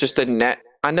 actually, Witsit. there's just a net.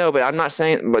 I know, but I'm not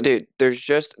saying, but dude,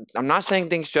 I'm not saying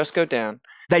things just go down.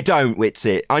 They don't,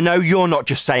 Witsit. I know you're not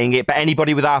just saying it, but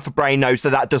anybody with half a brain knows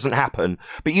that that doesn't happen.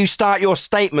 But you start your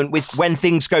statement with when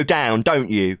things go down, don't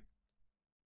you?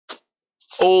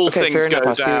 All Okay, things fair enough. go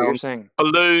I see what down. you're saying.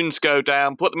 Balloons go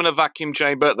down. Put them in a vacuum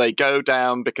chamber. They go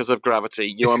down because of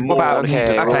gravity. You are more.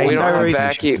 Okay, well, we don't have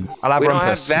vacuum. I'll have we don't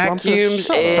have Rumpus. vacuums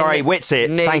in Sorry,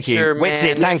 Witsit. Thank you. nature, Witsit,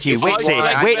 man. thank you. This is Witsit,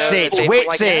 why Witsit, people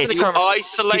like having Witsit. the conversation.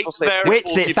 Isolate People say variables.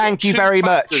 Witsit, You've thank got you two very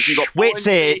factors. much. You've got Witsit,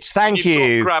 buoyancy thank and you've got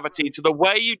you. gravity. So the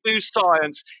way you do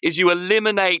science is you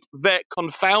eliminate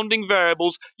confounding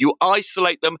variables, you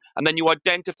isolate them, and then you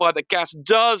identify that gas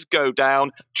does go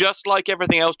down, just like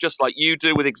everything else, just like you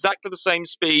do, with exactly the same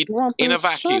speed in a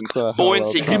vacuum.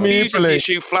 Buoyancy confuses the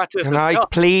issue. Flat Earth Can I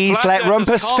please let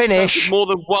Rumpus finish? more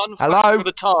than one Hello? at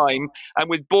a time, and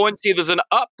with buoyancy, there's an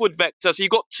upward vector. So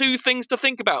you've got two things to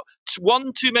think about.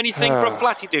 One too many thing for a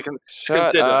flatty to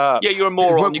consider. up. Yeah, you're a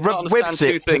moron. You can't understand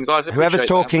two things. I Whoever's appreciate that.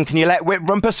 talking, can you let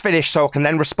Rumpus finish so I can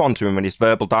then respond to him when his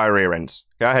verbal diarrhea ends?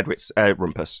 Go ahead,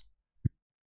 Rumpus.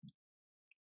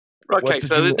 Okay,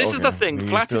 so this is the thing.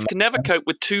 Flatties can never cope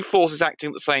with two forces acting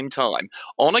at the same time.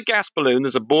 On a gas balloon,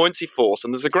 there's a buoyancy force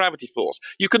and there's a gravity force.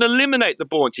 You can eliminate the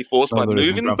buoyancy force by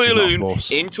moving the balloon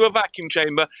into a vacuum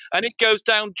chamber, and it goes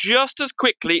down just as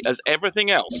quickly as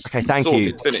everything else. Okay, thank you.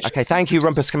 Sorted, finished. Okay, thank you,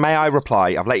 Rumpus. May I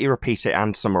reply? I've let you repeat it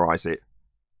and summarise it.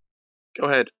 Go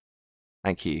ahead.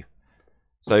 Thank you.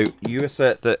 So you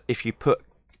assert that if you put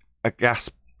a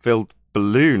gas-filled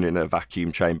balloon in a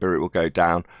vacuum chamber, it will go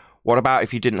down. What about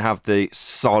if you didn't have the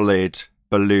solid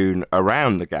balloon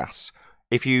around the gas?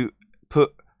 If you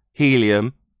put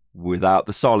helium without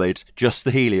the solid, just the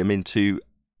helium, into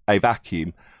a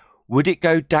vacuum, would it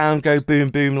go down, go boom,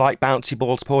 boom, like bouncy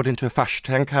balls poured into a fash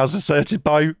tank, as asserted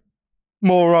by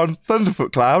moron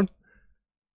Thunderfoot Clown?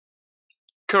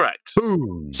 Correct.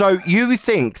 So you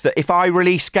think that if I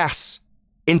release gas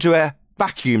into a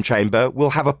vacuum chamber,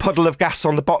 we'll have a puddle of gas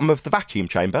on the bottom of the vacuum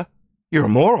chamber? You're a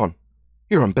moron.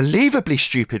 You're unbelievably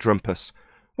stupid, Rumpus.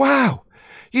 Wow!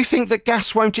 You think that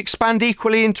gas won't expand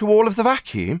equally into all of the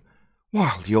vacuum?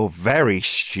 Well, you're very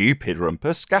stupid,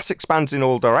 Rumpus. Gas expands in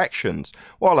all directions.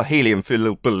 While a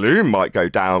helium-filled balloon might go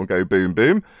down, go boom,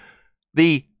 boom,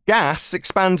 the gas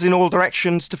expands in all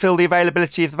directions to fill the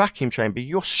availability of the vacuum chamber.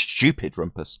 You're stupid,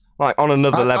 Rumpus. Like, on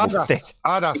another level, thick.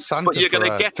 I'd ask Santa But you're going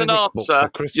to get an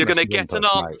answer. You're going to get an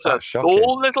answer. shocking.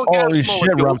 All little gas Holy shit,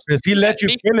 molecules. Rumpus. He let you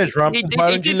finish, Rumpus.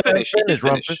 Why He don't you did let him finish. He did finish,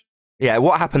 Rumpus? finish. Yeah,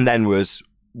 what happened then was,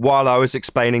 while I was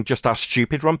explaining just how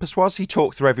stupid Rumpus was, he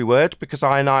talked through every word because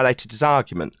I annihilated his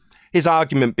argument. His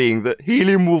argument being that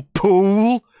helium will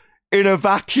pool in a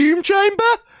vacuum chamber?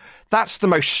 That's the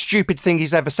most stupid thing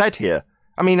he's ever said here.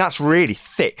 I mean, that's really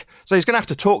thick. So he's going to have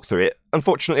to talk through it.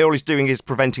 Unfortunately, all he's doing is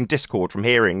preventing Discord from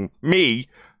hearing me,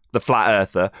 the flat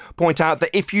earther, point out that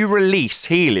if you release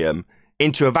helium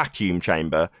into a vacuum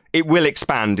chamber, it will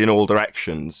expand in all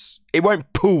directions. It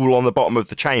won't pool on the bottom of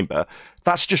the chamber.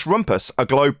 That's just Rumpus, a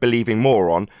globe-believing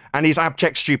moron, and his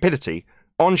abject stupidity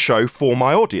on show for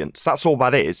my audience. That's all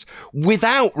that is.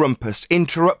 Without Rumpus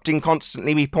interrupting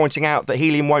constantly, me pointing out that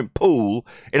helium won't pool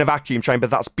in a vacuum chamber,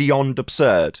 that's beyond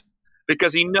absurd.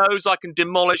 Because he knows I can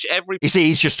demolish every... You see,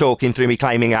 he's just talking through me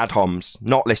claiming ad homs,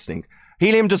 not listening.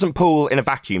 Helium doesn't pool in a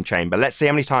vacuum chamber. Let's see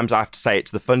how many times I have to say it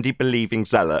to the fundy believing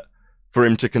zealot. for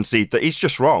him to concede that he's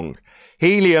just wrong.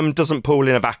 Helium doesn't pool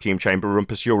in a vacuum chamber,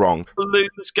 Rumpus, you're wrong.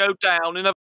 Balloons go down in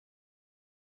a...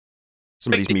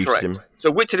 Somebody's muted correct. him.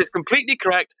 So Witsit is completely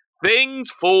correct.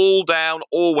 Things fall down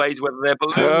always, whether they're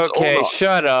balloons or Okay, not.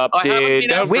 shut up, dude.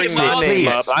 Don't bring my name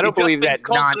up. I don't believe that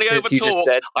nonsense you just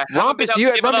said. Rumpus, do you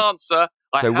have an answer?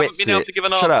 I haven't been able to give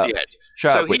an answer yet.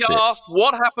 So he asked,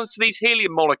 what happens to these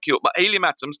helium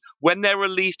atoms when they're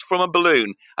released from a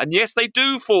balloon? And yes, they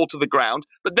do fall to the ground,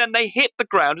 but then they hit the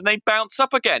ground and they bounce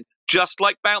up again, just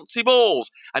like bouncy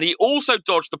balls. And he also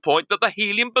dodged the point that the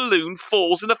helium balloon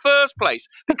falls in the first place,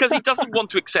 because he doesn't want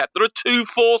to accept there are two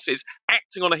forces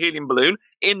acting on a helium balloon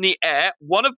in the air,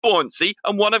 one of buoyancy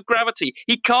and one of gravity.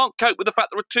 He can't cope with the fact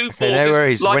there are two forces. No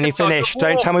worries. Like when you finish,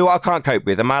 don't tell me what I can't cope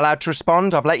with. Am I allowed to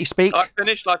respond? I've let you speak. I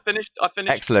finished.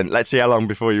 Excellent. Let's see how long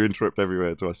before you interrupt every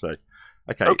word do I say.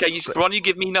 Okay. Okay, Ron, you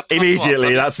give me enough time immediately,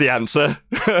 to that's the answer.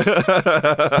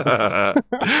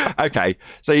 Okay,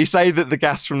 so you say that the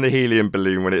gas from the helium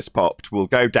balloon, when it's popped, will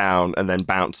go down and then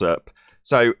bounce up.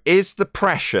 So is the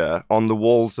pressure on the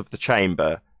walls of the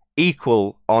chamber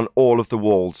equal on all of the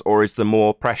walls, or is there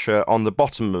more pressure on the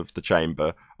bottom of the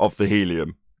chamber of the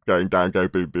helium going down, go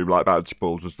boom, boom, like bouncy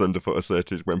balls, as Thunderfoot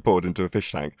asserted when poured into a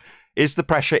fish tank? Is the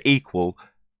pressure equal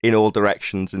in all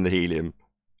directions in the helium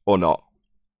or not?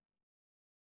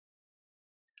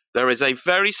 There is a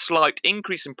very slight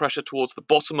increase in pressure towards the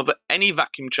bottom of any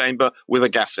vacuum chamber with a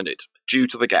gas in it, due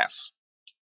to the gas.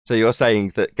 So you're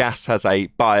saying that gas has a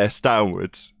bias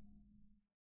downwards?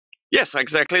 Yes,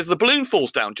 exactly, as the balloon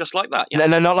falls down, just like that. Yeah.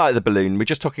 No, not like the balloon. We're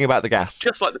just talking about the gas.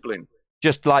 Just like the balloon.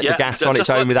 Just like the gas on its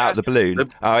own without the balloon. The...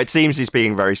 Oh, it seems he's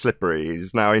being very slippery.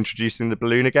 He's now introducing the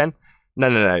balloon again?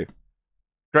 No.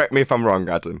 Correct me if I'm wrong,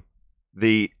 Adam.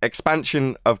 The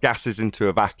expansion of gases into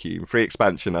a vacuum, free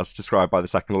expansion as described by the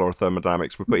second law of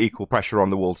thermodynamics, would put equal pressure on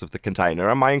the walls of the container.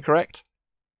 Am I incorrect?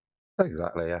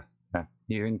 Exactly, yeah.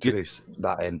 You introduce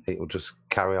that in, it will just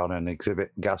carry on and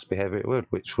exhibit gas behavior it would,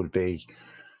 which would be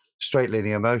straight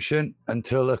linear motion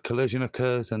until a collision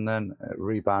occurs and then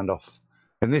rebound off.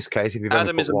 In this case, if you've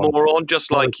Adam is a moron,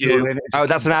 just like you. Oh,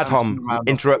 that's an ad hom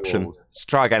interruption. Let's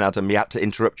try again, Adam. He had to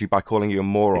interrupt you by calling you a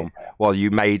moron while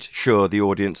you made sure the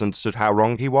audience understood how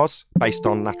wrong he was based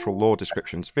on natural law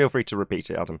descriptions. Feel free to repeat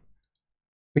it, Adam.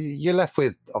 You're left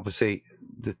with, obviously,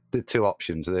 the two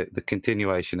options, the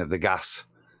continuation of the gas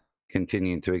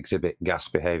continuing to exhibit gas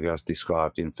behavior as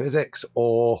described in physics,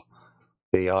 or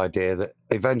the idea that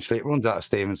eventually it runs out of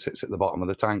steam and sits at the bottom of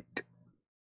the tank.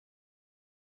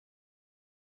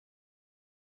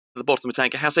 The bottom of the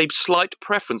tank, it has a slight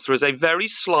preference. There is a very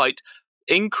slight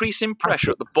increase in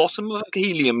pressure at the bottom of the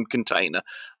helium container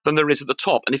than there is at the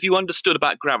top. And if you understood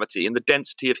about gravity and the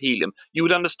density of helium, you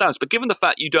would understand this. But given the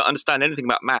fact you don't understand anything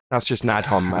about math... That's just an ad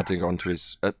hom adding on to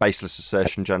his baseless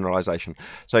assertion generalisation.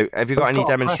 So have you got any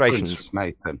demonstrations?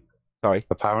 Nathan. Sorry?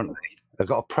 Apparently. They've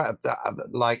got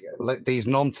like these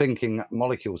non-thinking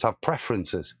molecules have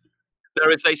preferences. There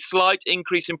is a slight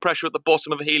increase in pressure at the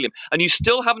bottom of helium. And you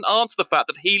still haven't answered the fact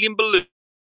that helium balloons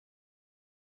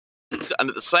and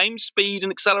at the same speed and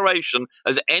acceleration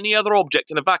as any other object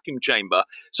in a vacuum chamber.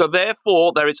 So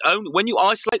therefore, there is only, when you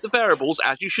isolate the variables,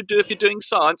 as you should do if you're doing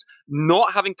science,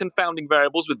 not having confounding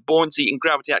variables with buoyancy and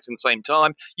gravity acting at the same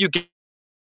time, you get...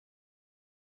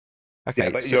 Okay, yeah,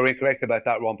 but you're incorrect about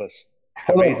that, Rumpus.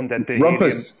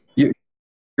 Rumpus,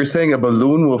 you're saying a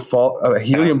balloon will fall, a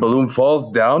helium balloon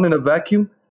falls down in a vacuum?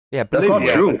 Yeah, that's not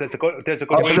true. There's a good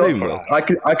I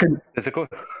can. There's a good.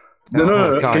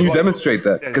 No. Can you demonstrate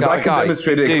that? Because I can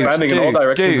demonstrate it expanding in all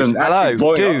directions and actually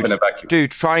blowing up in a vacuum.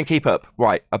 Dude, try and keep up.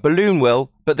 Right, a balloon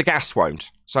will, but the gas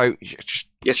won't. So just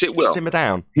yes, it will. Simmer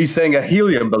down. He's saying a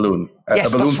helium balloon.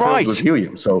 Yes, a balloon that's right. filled with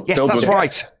helium. So yes, that's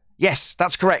right. Yes,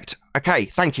 that's correct. Okay,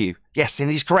 thank you. Yes, and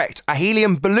he's correct. A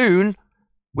helium balloon,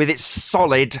 with its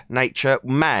solid nature,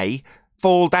 may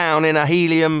fall down in a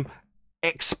helium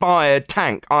expired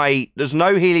tank, i.e. there's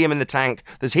no helium in the tank,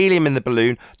 there's helium in the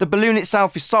balloon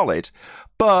itself is solid,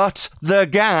 but the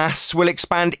gas will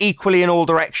expand equally in all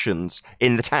directions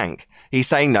in the tank. He's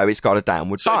saying no, it's got a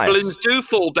downward bias. So balloons do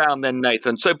fall down then,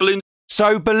 Nathan. So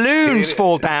balloons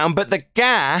fall down, but the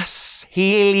gas,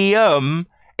 helium,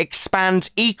 expands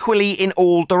equally in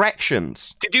all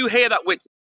directions. Did you hear that, Witsit?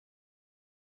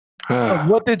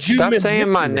 What did you stop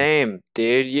saying my name,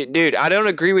 dude? Dude, I don't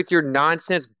agree with your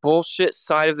nonsense bullshit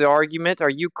side of the argument. Are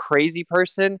you crazy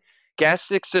person? Gas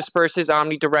disperses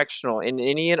omnidirectional in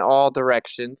any and all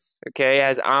directions. Okay,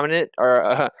 has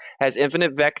has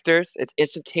infinite vectors. It's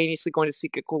instantaneously going to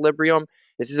seek equilibrium.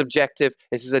 This is objective.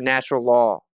 This is a natural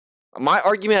law. My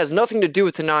argument has nothing to do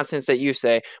with the nonsense that you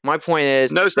say. My point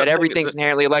is that everything's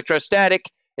inherently electrostatic.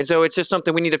 And so it's just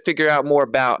something we need to figure out more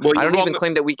about. Well, I you're don't even wrong.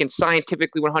 claim that we can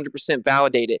scientifically 100%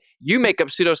 validate it. You make up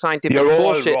pseudoscientific You're all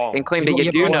bullshit wrong. and claim that you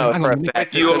Yeah, do but know it hang for a on,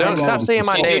 fact. you're So don't wrong. stop saying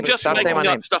my You're name. just Stop saying my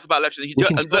making name. up stuff about electricity. We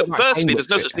can stop my Firstly, there's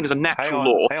no Witsit. such thing as a natural Hang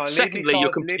law. on, Secondly,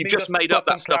 let me you just made up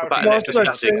that stuff about clarify.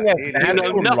 electrostatics. You know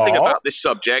natural nothing law. about this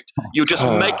subject. You're just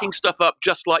making stuff up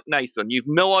just like Nathan. You've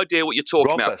no idea what you're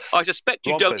talking about. Rumpus, I suspect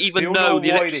you don't Rumpus, even do you know know the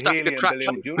why the electrostatic helium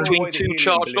attraction balloon- do you know between why the two helium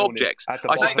charged balloon is objects. at the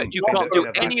I bottom suspect you in can't a do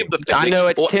vacuum? any of the I physics know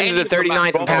it's or 10 to any the of the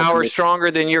 39th mathematics. power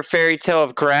stronger than your fairy tale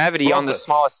of gravity on the Rumpus.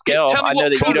 smallest scale. Tell me I know what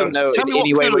that you don't coulombs. know Tell in me what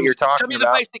any way what coulombs. you're Tell talking me the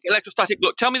about. basic electrostatic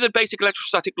law. Tell me the basic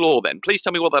electrostatic law. Then please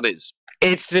tell me what that is.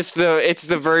 It's just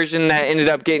the version that ended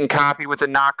up getting copied with a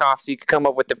knockoff, so you could come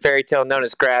up with the fairy tale known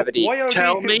as gravity.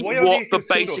 Tell me what the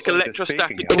basic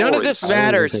electrostatic law None of is. this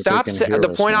matters. Stop.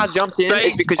 The point I jumped in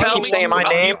is because you Tell keep me saying my what-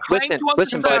 name. You claim Listen, to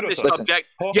listen, bud. understand this Listen. subject,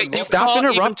 yet you Stop can't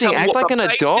even interrupting. tell me Act what like the an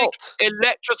basic adult.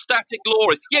 electrostatic law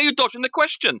is. Yeah, you're dodging the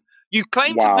question. You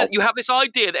claim that you have this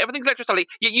idea that everything's electrostatic,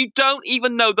 yet you don't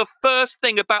even know the first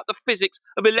thing about the physics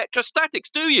of electrostatics,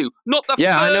 do you? Not the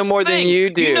Yeah, first I know more thing. than you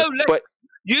do. You know, But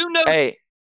you know.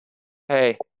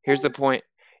 hey, here's the point.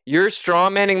 You're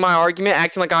strawmanning my argument,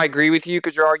 acting like I agree with you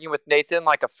because you're arguing with Nathan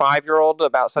like a 5-year-old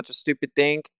about such a stupid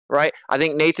thing, right? I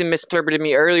think Nathan misinterpreted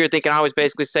me earlier, thinking I was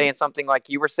basically saying something like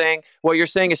you were saying. What you're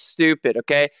saying is stupid,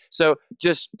 okay? So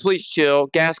just please chill.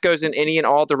 Gas goes in any and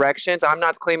all directions. I'm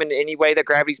not claiming in any way that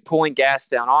gravity's pulling gas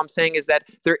down. All I'm saying is that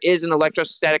there is an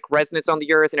electrostatic resonance on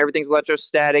the Earth, and everything's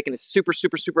electrostatic, and it's super,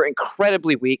 super, super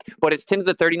incredibly weak, but it's 10 to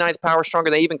the 39th power stronger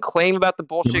than they even claim about the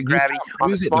bullshit gravity on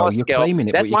the smallest You're scale. claiming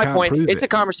it, That's but you my can't point. prove It's it. a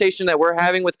conversation that we're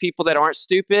having with people that aren't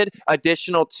stupid,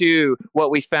 additional to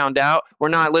what we found out. We're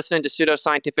not listening to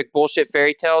pseudoscientific bullshit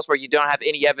fairy tales where you don't have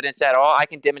any evidence at all. I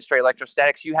can demonstrate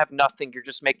electrostatics. You have nothing. You're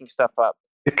just making stuff up.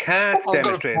 You can't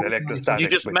demonstrate electrostatics. You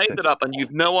just made that up, and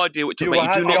you've no idea what you're You talking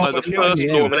about. You had do the not know the opportunity first to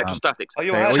law do of it. electrostatics. All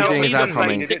you're all Tell doing me is the ad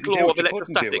homming. basic law of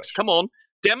electrostatics. Come on,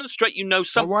 demonstrate you know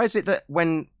something. Why is it that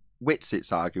when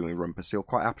Witsit's arguing with Rumpus, he'll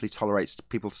quite happily tolerate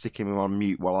people sticking him on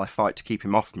mute while I fight to keep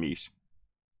him off mute?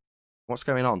 What's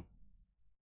going on?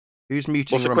 Who's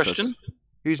muting What's the Rumpus? question?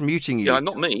 Who's muting you? Yeah,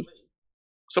 not me.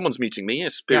 Someone's muting me.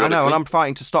 Yes, Yeah, I know, and periodically. I'm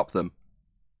fighting to stop them.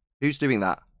 Who's doing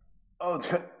that? Oh,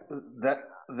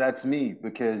 that's me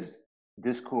because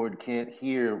Discord can't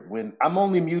hear when I'm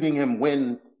only muting him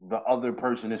when the other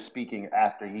person is speaking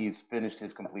after he's finished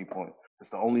his complete point. It's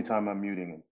the only time I'm muting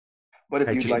him. But if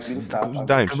Hey, you'd like me to stop, I will.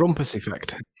 don't. The Rumpus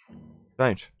effect.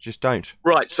 Just don't.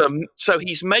 Right, so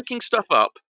he's making stuff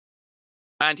up,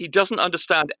 and he doesn't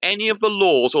understand any of the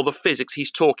laws or the physics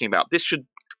he's talking about. This should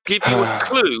give you a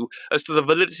clue as to the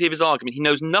validity of his argument. He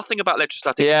knows nothing about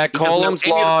electrostatics. Yeah, He doesn't know Coulomb's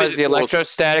any of law is physics the laws.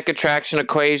 electrostatic attraction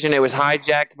equation. It was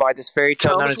hijacked by this fairy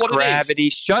tale Tell known us as what it is. gravity.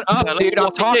 Shut up, Tell us dude. I'm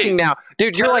what it talking is. now.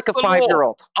 Dude, you're Tell like a us the law.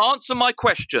 5-year-old. Answer my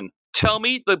question. Tell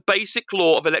me the basic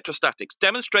law of electrostatics.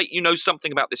 Demonstrate you know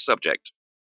something about this subject.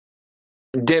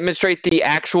 Demonstrate the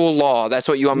actual law. That's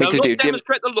what you want me No, to not do.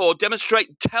 demonstrate the law.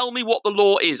 Tell me what the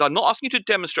law is. I'm not asking you to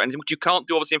demonstrate anything, which you can't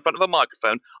do, obviously, in front of a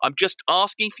microphone. I'm just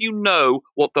asking if you know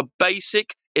what the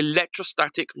basic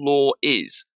electrostatic law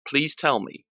is. Please tell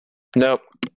me. Nope.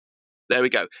 There we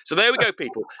go. So there we go,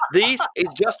 people. This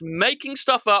is just making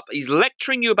stuff up. He's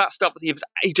lecturing you about stuff that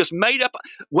he just made up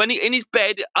when he in his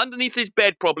bed, underneath his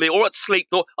bed probably, or at sleep.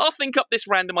 Thought, I'll think up this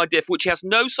random idea for which he has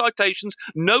no citations,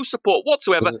 no support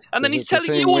whatsoever, and then he's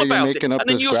telling you all about it. And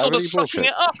then you're sort of sucking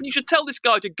it up, and you should tell this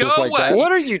guy to go away.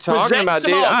 What are you talking present about,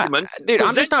 some dude? argument, Dude,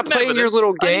 I'm just present not some playing your evidence, little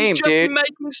and game, he's just dude.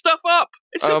 making stuff up.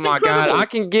 It's just Oh my god, incredible. I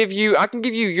can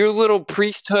give you your little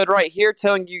priesthood right here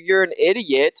telling you you're an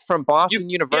idiot from Boston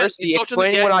University you're dodging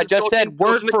explaining what I just said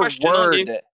word dodging the for question, aren't you?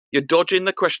 word. You're dodging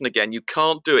the question again. You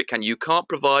can't do it, can you? You can't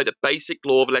provide a basic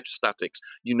law of electrostatics.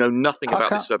 You know nothing about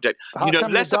this subject. You know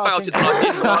less about it than I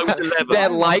did when I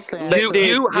was 11.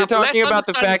 You're have talking less about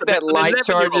the fact that understanding light of it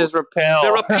than an charges 11-year-old. repel.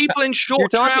 There are people in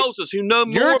short trousers who know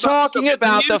more You're about talking the subject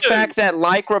about than you the fact that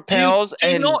light repels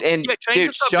change dude,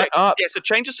 the shut subject. up. Yes, so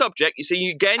change the subject. You see,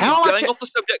 you're How am I going off the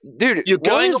subject. Dude, You're what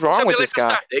going is off the wrong subject with of this guy?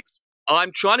 electrostatics.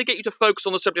 I'm trying to get you to focus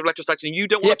on the subject of electrostatics, and you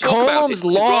don't Yeah, want to talk about it. Coulomb's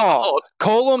law.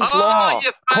 Coulomb's law.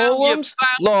 Coulomb's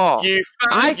law.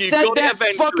 I said that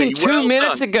fucking 2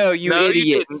 minutes ago, you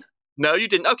idiot. No, you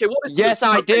didn't. Okay, what is Yes,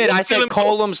 I did. I said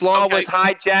Coulomb's law Okay. was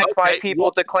hijacked by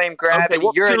people to claim gravity. Okay,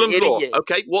 what's You're Coulomb's an law? idiot.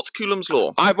 Okay, what's Coulomb's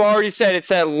law? I've already said it's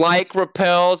that like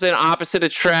repels and opposite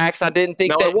attracts. I didn't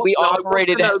think that we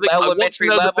operated at elementary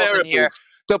levels in here.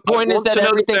 The point is that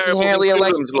everything's inherently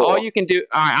electrical. All you can do.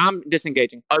 All right, I'm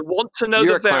disengaging. I want to know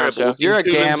You're the a clown, variables. Chef. You're in a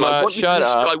Coulomb's gamma. law. Shut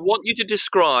up. I want you to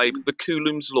describe the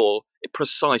Coulomb's law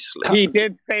precisely. He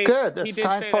did say. Good. He It's did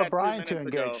time say for that 2 Brian to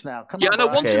minutes ago. engage now. Come Yeah, on, and I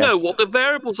Brian. want to Okay, know yes. what the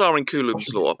variables are in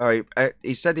Coulomb's law. All right,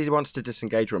 he said he wants to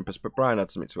disengage Rumpus, but Brian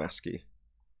had something to ask you.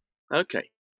 Okay.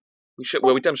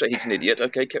 We demonstrate he's an idiot.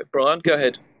 Okay, Brian, go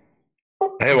ahead.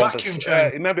 Hey,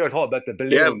 Rumpus. Remember I talked about the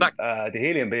balloon, Yeah, the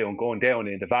helium balloon going down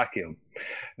in the vacuum.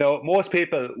 Now, most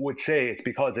people would say it's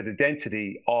because of the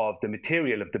density of the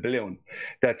material of the balloon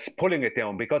that's pulling it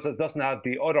down, because it doesn't have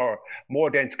the other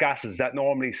more dense gases that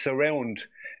normally surround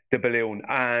the balloon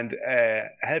and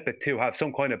help it to have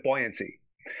some kind of buoyancy.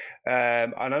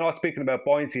 And I'm not speaking about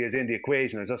buoyancy as in the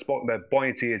equation, I'm just speaking about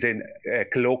buoyancy as in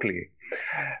colloquially.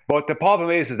 But the problem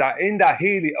is that in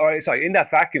that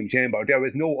vacuum chamber, there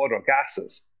is no other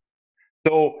gases.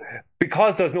 So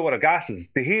because there's no other gases,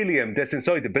 the helium that's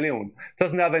inside the balloon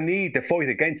doesn't have a need to fight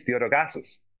against the other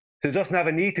gases. So it doesn't have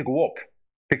a need to go up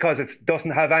because it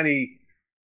doesn't have any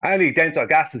denser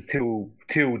gases to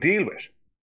deal with.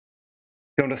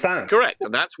 Do you understand? Correct,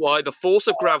 and that's why the force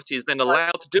of gravity is then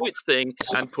allowed to do its thing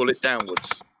and pull it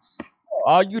downwards.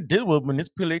 All you did was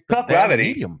manipulate the Not gravity.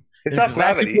 medium. It's not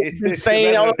gravity. What It's you've been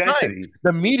saying all the density. time.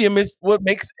 The medium is what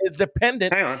makes it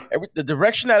dependent. Hang on. The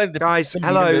directionality. Guys, the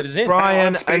hello, medium it is in.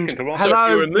 Brian, and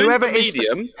hello, whoever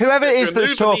it is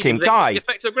that's talking. Guy,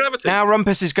 now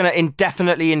Rumpus is going to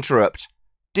indefinitely interrupt.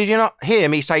 Did you not hear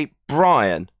me say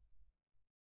Brian?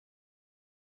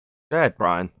 Go ahead,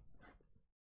 Brian.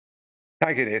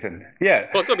 Thank you, Nathan. Yeah,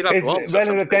 Well, it's got to be that long, so relative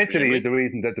something density presumably. is the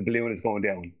reason that the balloon is going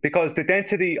down, because the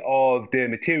density of the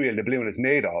material the balloon is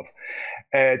made of,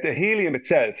 the helium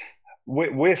itself,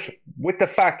 with the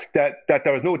fact that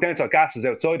there is no denser gases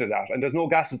outside of that, and there's no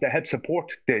gases that help support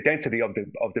the density of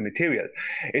the material,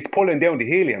 it's pulling down the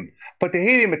helium. But the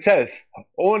helium itself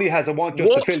only has a want just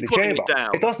What's to fill the pulling chamber. it down?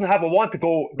 It doesn't have a want to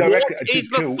go directly What is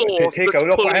the to force take that's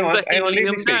out upward. pulling Hang on, the let me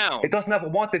helium speak. down? It doesn't have a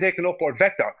want to take an upward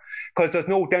vector because there's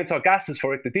no denser gases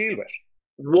for it to deal with.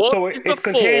 What So is the it's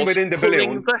contained force within the pulling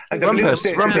balloon. the And the balloon- Rumpus,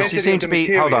 the Rumpus, density you seem of to the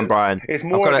be. Hold on, material Brian. is I've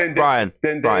more got than it.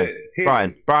 the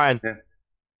helium. Brian. Yeah.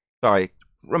 Sorry,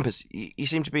 Rumpus, you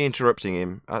seem to be interrupting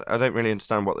him. I don't really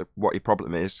understand what your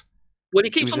problem is. Well, he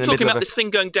He keeps was on in the talking middle about of this thing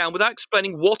going down without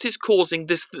explaining what is causing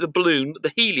the balloon,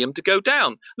 the helium, to go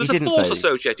down. There's a didn't force say.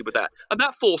 associated with that, and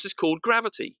that force is called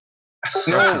gravity.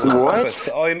 No, What? Rumpus,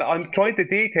 I'm trying to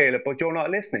detail it, but you're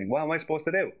not listening. What am I supposed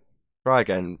to do? Try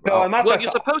again. No, I'm after, Well, you're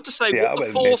supposed to say Yeah, what the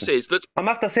well, force Nathan. is that's... I'm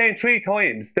after saying 3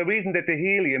 times the reason that the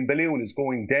helium balloon is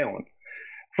going down.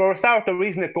 For a start, the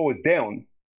reason it goes down,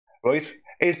 right,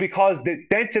 is because the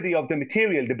density of the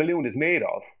material the balloon is made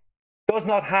of does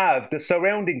not have the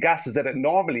surrounding gases that it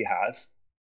normally has,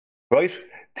 right,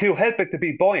 to help it to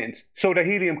be buoyant so the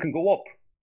helium can go up.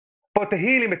 But the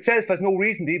helium itself has no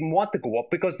reason to even want to go up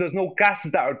because there's no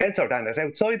gases that are denser than it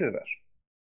outside of it.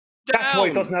 That's why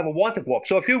it doesn't have a want to go up.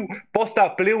 So if you bust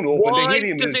that balloon open, Why the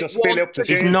helium will does it just fill want up the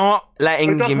He's chamber. not It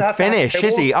letting doesn't him have to- finish, it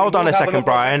is he? won't- Hold it on a won't have second, an upward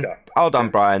Brian. vector. Hold on,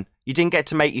 Brian. You didn't get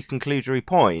to make your conclusory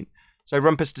point. So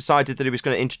Rumpus decided that he was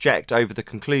going to interject over the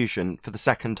conclusion for the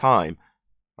second time.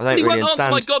 I don't He really won't answer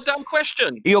understand. my goddamn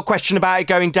question. Your question about it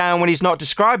going down when he's not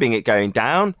describing it going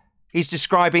down. He's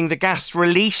describing the gas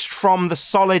released from the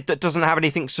solid that doesn't have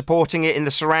anything supporting it in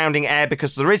the surrounding air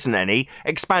because there isn't any,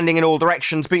 expanding in all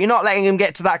directions, but you're not letting him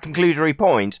get to that conclusory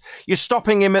point. You're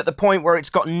stopping him at the point where it's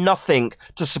got nothing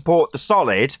to support the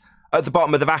solid at the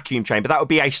bottom of the vacuum chamber. That would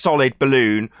be a solid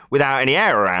balloon without any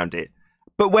air around it.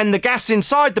 But when the gas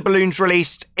inside the balloon's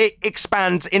released, it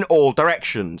expands in all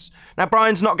directions. Now,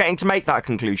 Brian's not getting to make that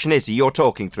conclusion, is he? You're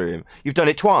talking through him. You've done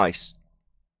it twice.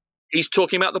 He's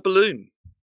talking about the balloon.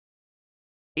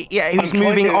 Yeah, he was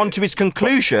moving on to his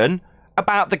conclusion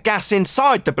about the gas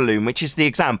inside the balloon, which is the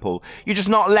example. You're just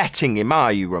not letting him,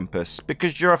 are you, Rumpus?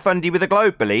 Because you're a fundy with a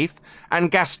globe belief, and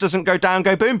gas doesn't go down,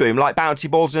 go boom boom, like bouncy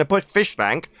balls in a fish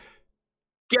tank.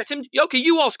 Get him... Okay,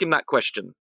 you ask him that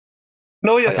question.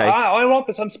 No, yeah, Okay. I want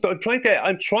this. I'm trying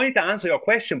to answer your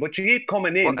question, but you keep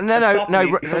coming in.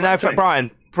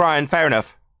 Brian, fair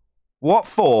enough. What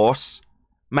force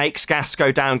makes gas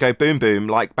go down, go boom boom,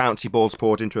 like bouncy balls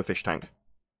poured into a fish tank?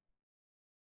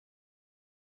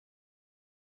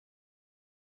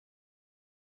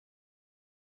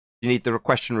 You need the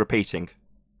question repeating,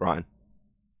 Brian.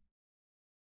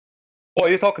 Oh,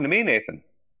 you're talking to me, Nathan?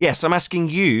 Yes, I'm asking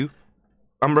you.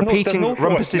 I'm repeating no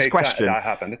force Rumpus's makes question. That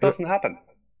happen. It doesn't happen.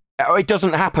 Oh, it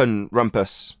doesn't happen,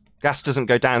 Rumpus. Gas doesn't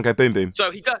go down, go boom boom.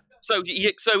 So he does. So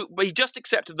he just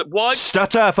accepted that. Why?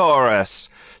 Stutter for us.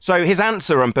 So his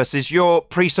answer, Rumpus, is your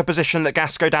presupposition that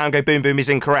gas go down, go boom boom is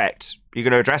incorrect. You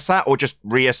going to address that, or just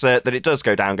reassert that it does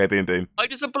go down, go boom, boom? Why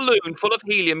does a balloon full of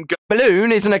helium go?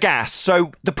 Balloon isn't a gas.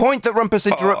 So the point that Rumpus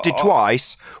interrupted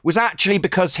twice was actually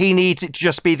because he needs it to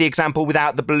just be the example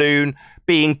without the balloon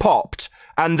being popped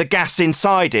and the gas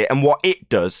inside it and what it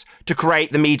does to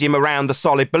create the medium around the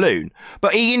solid balloon.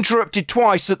 But he interrupted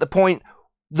twice at the point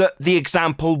that the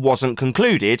example wasn't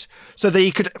concluded, so that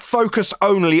he could focus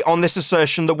only on this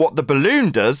assertion that what the balloon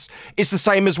does is the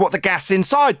same as what the gas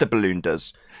inside the balloon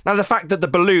does. Now, the fact that the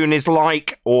balloon is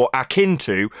like or akin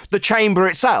to the chamber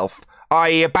itself,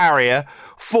 i.e. a barrier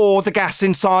for the gas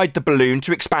inside the balloon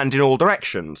to expand in all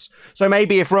directions. So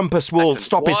maybe if Rumpus will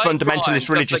stop his fundamentalist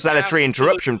religious zealotry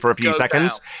interruption for a few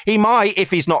seconds, he might,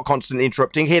 if he's not constantly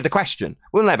interrupting, hear the question.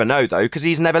 We'll never know, though, because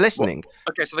he's never listening.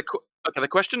 Okay, so the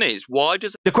question is, why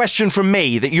does... The question from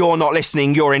me that you're not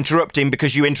listening, you're interrupting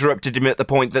because you interrupted him at the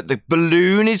point that the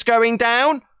balloon is going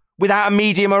down without a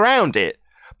medium around it.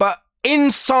 But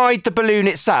inside the balloon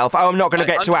itself, I'm not going to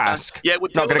get to ask. Yeah,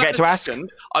 not going to get to ask. Not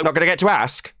going to get to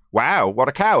ask. Wow, what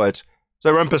a coward.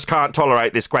 So Rumpus can't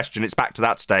tolerate this question. It's back to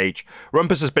that stage.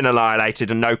 Rumpus has been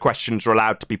annihilated and no questions are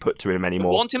allowed to be put to him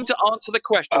anymore. I want him to answer the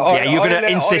question. Yeah, you're going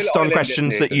to insist on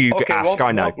questions that you ask,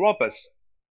 I know. Rumpus,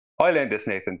 I'll end this,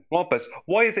 Nathan. Rumpus,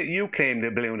 why is it you claim the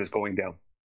balloon is going down?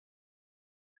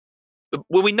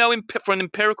 Well, we know for an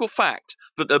empirical fact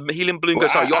that the helium balloon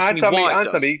goes down. You ask me why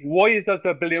answer me. Why does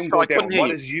the balloon go down?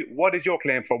 What is your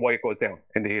claim for why it goes down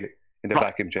in the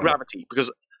vacuum chamber? Gravity, because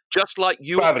just like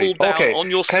you will pull down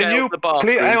on your scale of the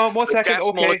bathroom. Hang on 1 second.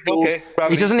 Okay.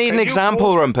 He doesn't need an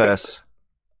example, Rumpus.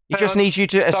 He just needs you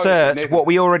to assert what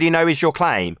we already know is your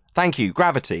claim. Thank you.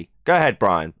 Gravity. Go ahead,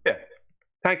 Brian. Yeah.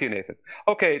 Thank you, Nathan.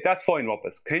 Okay, that's fine,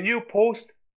 Rumpus. Can you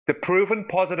post the proven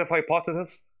positive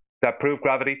hypothesis that prove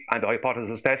gravity and the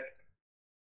hypothesis test?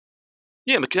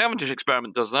 Yeah, the Cavendish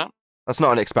experiment does that. That's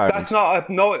not an experiment. That's not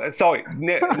Rumpus.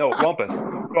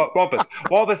 Rumpus.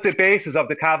 What was the basis of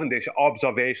the Cavendish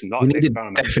observation, not the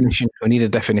experiment? Definition. We need a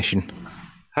definition.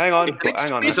 Hang on. It's a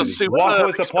What was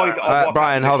superb the point of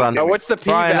Brian, hold on. What's the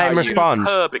Brian, let him respond.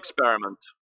 Superb experiment.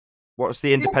 What's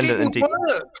the independent and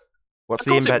what's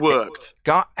the it worked.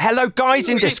 Hello, guys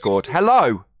in Discord.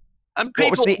 Hello. And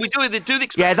people, we do the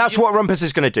experiment. Yeah, that's what Rumpus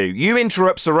is going to do. You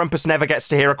interrupt so Rumpus never gets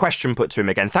to hear a question put to him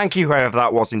again. Thank you, whoever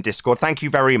that was in Discord. Thank you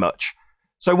very much.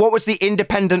 So what was the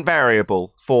independent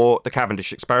variable for the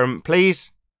Cavendish experiment,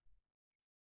 please?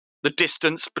 The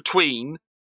distance between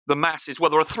the masses. Well,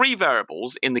 there are 3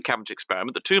 variables in the Cavendish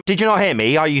experiment. Did you not hear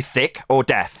me? Are you thick or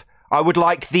deaf? I would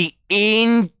like the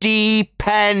independent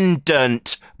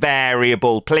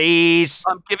variable, please.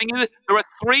 I'm giving you... There are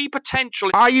 3 potential...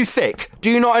 Are you thick? Do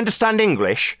you not understand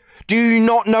English? Do you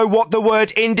not know what the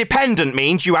word independent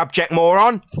means, you abject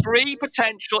moron? 3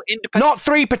 potential independent... Not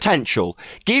 3 potential.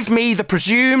 Give me the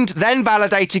presumed, then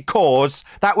validated cause.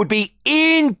 That would be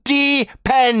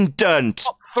independent.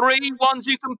 Not 3 ones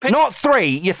you can pick. Not 3.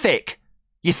 You're thick.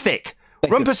 You're thick.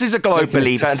 Rumpus is a globe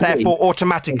believer and therefore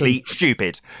automatically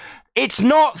stupid. It's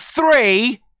not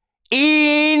 3.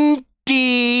 Independent.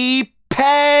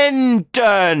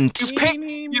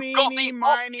 You've got the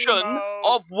option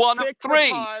of 1 of 3.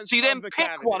 So you then pick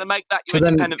one and make that your So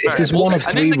then, independent if there's variable. 1 of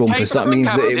 3 Rumpus, that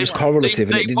means that it was correlative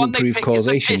and it didn't one they prove pick is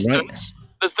the causation, right? distance.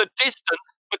 There's the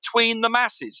distance between the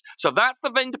masses. So that's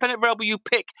the independent variable you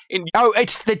pick. Oh,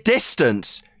 it's the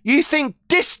distance. You think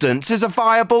distance is a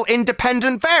viable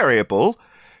independent variable?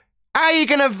 How are you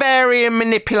going to vary and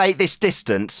manipulate this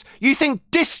distance? You think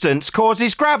distance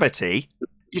causes gravity?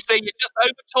 You see, you're just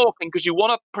over-talking because you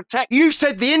want to protect... You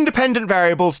said the independent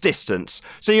variable's distance.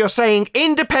 So you're saying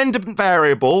independent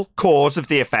variable, cause of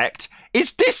the effect,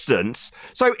 is distance.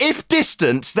 So if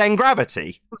distance, then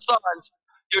gravity. Science,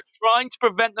 you're trying to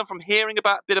prevent them from hearing a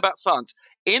bit about science.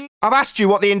 I've asked you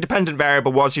what the independent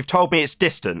variable was. You've told me it's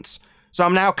distance. So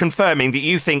I'm now confirming that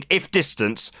you think if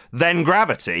distance, then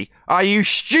gravity. Are you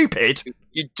stupid?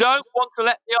 You don't want to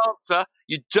let the answer.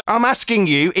 I'm asking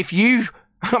you if you...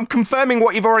 I'm confirming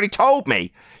what you've already told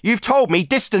me. You've told me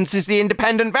distance is the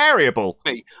independent variable.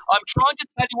 I'm trying to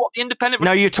tell you what the independent...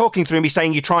 No, you're talking through me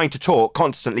saying you're trying to talk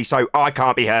constantly so I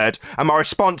can't be heard and my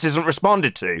response isn't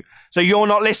responded to. So you're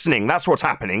not listening. That's what's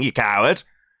happening, you coward.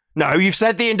 No, you've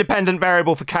said the independent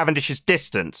variable for Cavendish is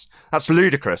distance. That's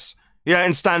ludicrous. You don't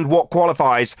understand what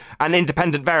qualifies an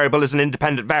independent variable as an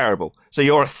independent variable. So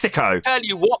you're a thicko. Tell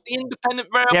you what the independent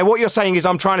variable... Yeah, what you're saying is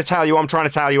I'm trying to tell you, I'm trying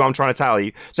to tell you, I'm trying to tell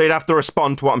you. So you'd have to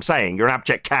respond to what I'm saying. You're an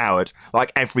abject coward,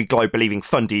 like every globe-believing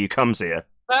fundy who comes here.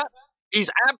 He's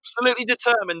absolutely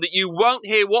determined that you won't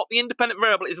hear what the independent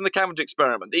variable is in the Cavendish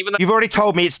experiment, even though... You've already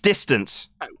told me it's distance.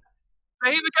 So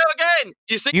here we go again.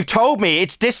 You see, You've told me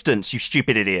it's distance, you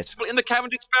stupid idiot. in the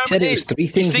Cavendish Said experiment it was is. three You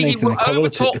things, see, he Nathan, will the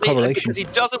overtalk me correlation. because he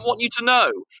doesn't want you to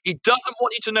know. He doesn't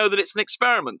want you to know that it's an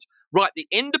experiment. Right, the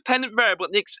independent variable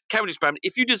in the Cavendish experiment,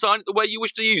 if you design it the way you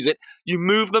wish to use it, you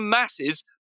move the masses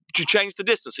to change the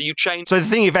distance. So you change. So the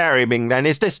thing you're varying then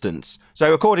is distance.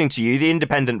 So according to you, the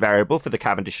independent variable for the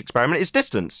Cavendish experiment is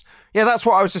distance. Yeah, that's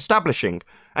what I was establishing.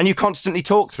 And you constantly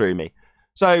talk through me.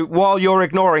 So while you're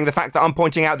ignoring the fact that I'm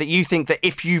pointing out that you think that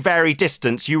if you vary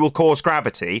distance, you will cause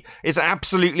gravity, is an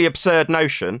absolutely absurd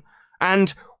notion.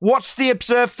 And what's the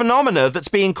observed phenomena that's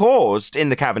being caused in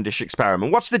the Cavendish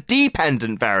experiment? What's the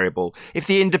dependent variable if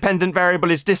the independent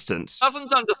variable is distance?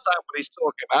 Doesn't understand what he's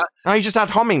talking about. Now you just ad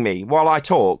homing me while I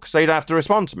talk, so you don't have to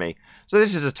respond to me. So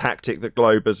this is a tactic that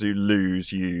Globers who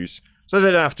lose use. So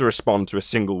they don't have to respond to a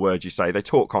single word you say. They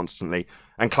talk constantly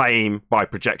and claim by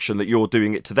projection that you're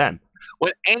doing it to them.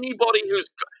 When anybody who's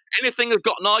got anything that's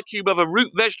got an IQ above a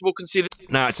root vegetable can see that.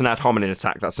 Now it's an ad hominem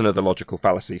attack. That's another logical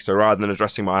fallacy. So rather than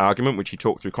addressing my argument, which he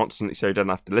talked through constantly so you don't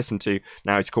have to listen to,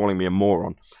 now he's calling me a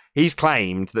moron. He's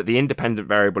claimed that the independent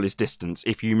variable is distance.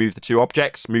 If you move the two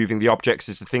objects, moving the objects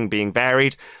is the thing being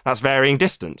varied. That's varying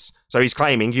distance. So he's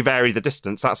claiming you vary the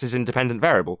distance. That's his independent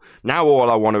variable. Now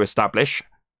all I want to establish,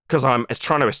 because I'm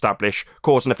trying to establish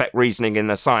cause and effect reasoning in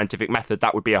the scientific method,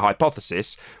 that would be a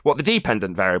hypothesis, what the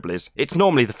dependent variable is. It's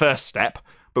normally the first step,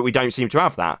 but we don't seem to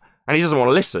have that. And he doesn't want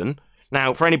to listen.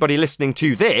 Now, for anybody listening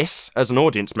to this as an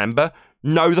audience member,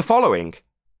 know the following.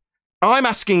 I'm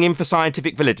asking him for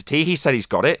scientific validity. He said he's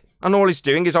got it. And all he's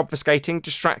doing is obfuscating,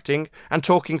 distracting, and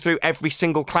talking through every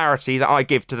single clarity that I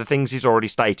give to the things he's already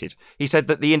stated. He said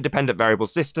that the independent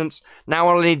variable's distance. Now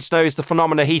all I need to know is the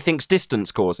phenomena he thinks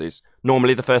distance causes.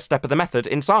 Normally the first step of the method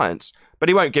in science. But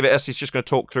he won't give it us. He's just going to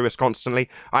talk through us constantly.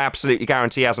 I absolutely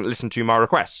guarantee he hasn't listened to my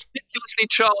request. Ridiculously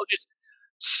charges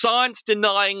science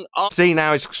denying. See,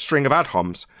 now it's a string of ad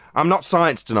homs. I'm not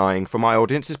science denying for my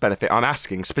audience's benefit. I'm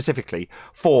asking specifically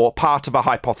for part of a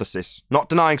hypothesis. Not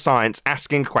denying science,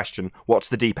 asking a question. What's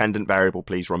the dependent variable,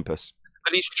 please, Rumpus?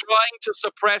 And he's trying to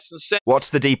suppress and say. What's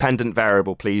the dependent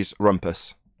variable, please,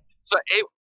 Rumpus?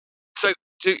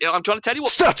 I'm trying to tell you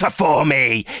what. Stutter for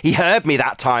me! He heard me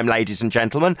that time, ladies and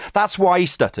gentlemen. That's why he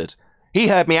stuttered. He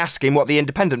heard me ask him what the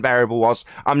independent variable was.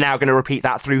 I'm now going to repeat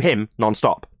that through him,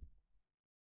 non-stop.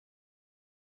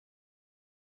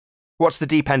 What's the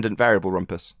dependent variable,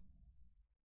 Rumpus?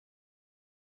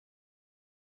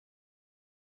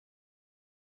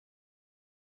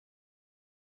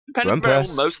 Dependent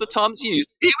variable most of the time it's used.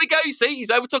 Here we go, you see, he's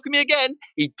over-talking me again.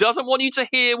 He doesn't want you to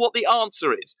hear what the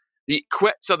answer is.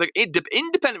 So the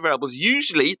independent variable is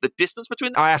usually the distance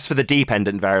between... I asked for the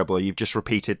dependent variable. You've just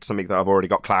repeated something that I've already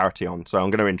got clarity on. So I'm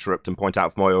going to interrupt and point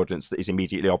out for my audience that is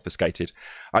immediately obfuscated.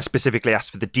 I specifically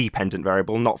asked for the dependent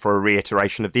variable, not for a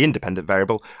reiteration of the independent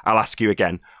variable. I'll ask you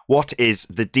again. What is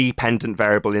the dependent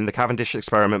variable in the Cavendish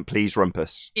experiment, please,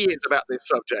 Rumpus? He is about this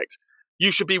subject.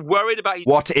 You should be worried about...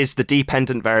 What is the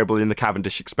dependent variable in the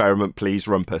Cavendish experiment, please,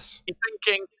 Rumpus? You're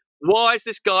thinking... Why is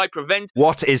this guy preventing...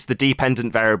 What is the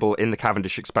dependent variable in the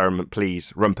Cavendish experiment,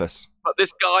 please, Rumpus? But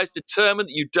this guy's determined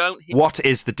that you don't... What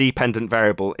is the dependent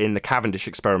variable in the Cavendish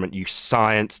experiment, you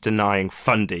science-denying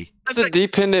fundy? It's a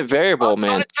dependent variable,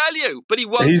 man. I'm trying to tell you, but he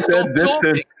won't stop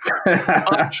talking.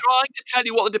 I'm trying to tell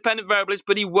you what the dependent variable is,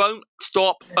 but he won't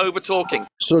stop over-talking.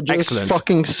 So just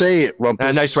fucking say it,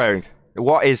 Rumpus. No swearing.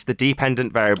 What is the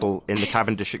dependent variable in the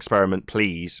Cavendish experiment,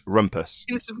 please, Rumpus?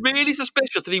 It's really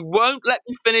suspicious that he won't let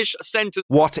me finish a sentence.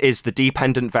 What is the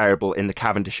dependent variable in the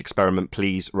Cavendish experiment,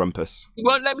 please, Rumpus? He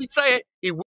won't let me say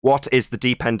it. What is the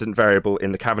dependent variable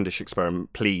in the Cavendish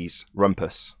experiment, please,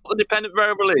 Rumpus? What the dependent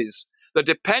variable is? The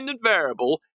dependent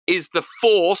variable is the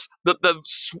force that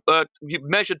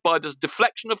measured by the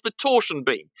deflection of the torsion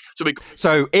beam.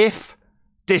 So if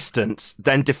distance,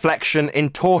 then deflection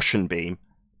in torsion beam.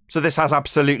 So this has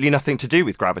absolutely nothing to do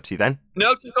with gravity, then?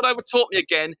 Notice he's got to over-talk me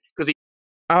again, because he...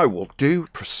 I will do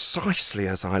precisely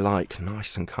as I like,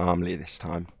 nice and calmly this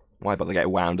time. Why bother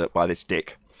get wound up by this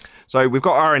dick? So we've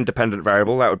got our independent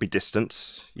variable, that would be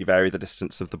distance. You vary the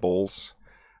distance of the balls.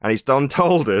 And he's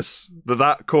told us that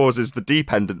that causes the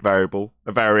dependent variable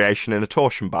a variation in a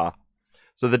torsion bar.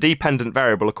 So the dependent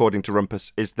variable, according to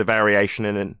Rumpus, is the variation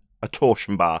in a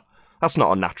torsion bar. That's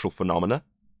not a natural phenomena.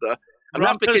 And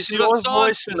that's because he's a your science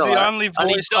voice is the denier, only and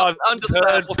he voice doesn't I've understand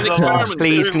heard what for an the experiment last is.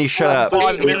 Please, can you shut up?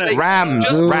 5 minutes. Rams,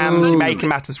 you're making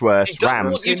matters worse. He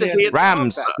doesn't want you to hear the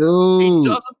Rams. answer. He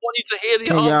doesn't want you to hear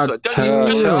the answer. Don't you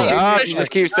just Shut say up! it? You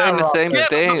just keep saying the same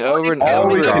thing over and All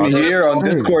over. we can hear on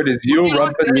Discord is you,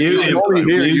 Rumpus. We can only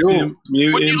hear you.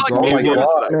 Would you like Oh to my hear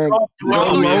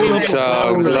god.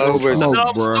 So, Globers.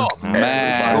 Smoke, bro.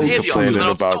 Man, Complaining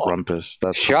about Rumpus.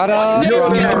 That's shut up!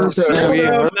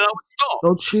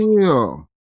 Go chill.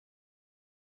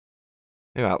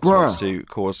 Who else Bruh. wants to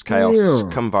cause chaos? Yeah.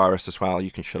 Come virus as well.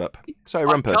 You can shut up. So, I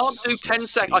Rumpus. can't do 10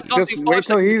 seconds. I can't Just do 5 wait till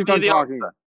seconds he's to done give you the talking.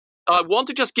 answer. I want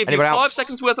to just give Anyone you 5 else?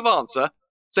 seconds worth of answer.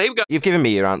 So here we go. You've given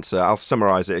me your answer. I'll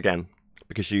summarise it again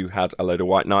because you had a load of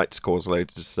white knights cause a load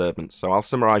of disturbance. So I'll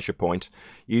summarise your point.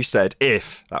 You said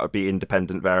if, that would be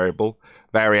independent variable,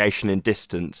 variation in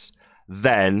distance,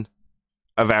 then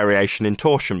a variation in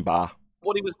torsion bar.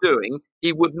 What he was doing,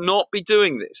 he would not be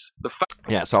doing this. The fact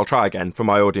Yeah, so I'll try again for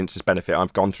my audience's benefit.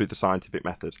 I've gone through the scientific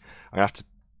method. I have to.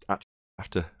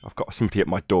 I've got somebody at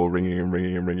my door ringing and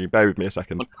ringing and ringing. Bear with me a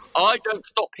second. I don't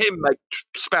stop him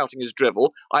spouting his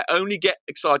drivel. I only get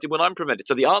excited when I'm prevented.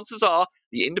 So the answers are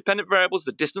the independent variables,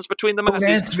 the distance between the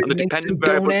masses, and the dependent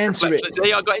variable.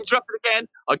 See, I got interrupted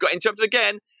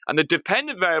again. And the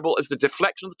dependent variable is the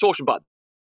deflection of the torsion bar.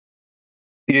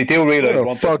 You do realise,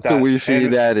 Where the fuck do we see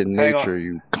that in hang on. nature,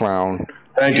 you clown?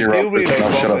 Thank you, do Rumpus. realise, Now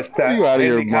shut Rumpus, up. that You out of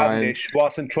your Henry mind. Cavendish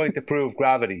wasn't trying to prove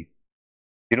gravity.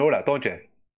 You know that, don't you?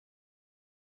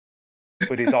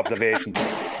 With his observations.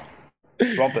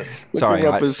 Rumpus. Sorry,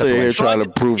 I Rumpus sitting here trying to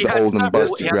prove the old and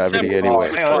busted gravity anyway.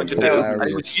 And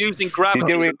he was using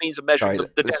gravity as a means of measuring Sorry,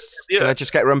 the depth of the can I Earth.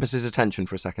 just get Rumpus's attention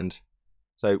for a second?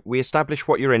 So we established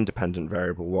what your independent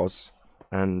variable was,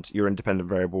 and your independent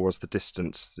variable was the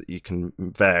distance that you can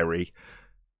vary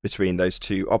between those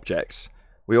two objects.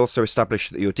 We also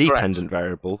established that your dependent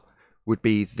variable would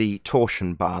be the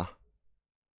torsion bar.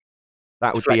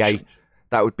 That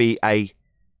would be a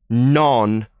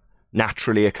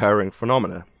non-naturally occurring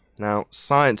phenomena. Now,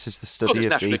 science is the study of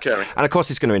naturally the... occurring. And of course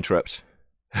he's going to interrupt.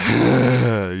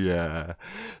 Yeah.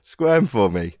 Squirm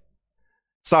for me.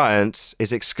 Science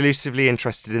is exclusively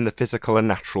interested in the physical and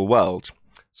natural world.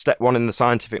 Step 1 in the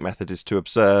scientific method is to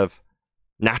observe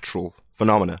natural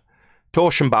phenomena.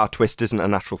 Torsion bar twist isn't a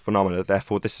natural phenomena,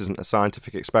 therefore this isn't a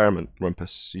scientific experiment,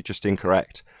 Rumpus. You're just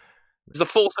incorrect. Is the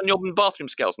force on your bathroom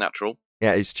scales natural?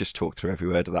 Yeah, he's just talked through every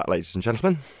word of that, ladies and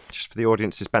gentlemen. Just for the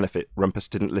audience's benefit, Rumpus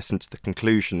didn't listen to the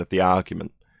conclusion of the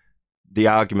argument. The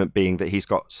argument being that he's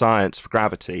got science for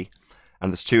gravity,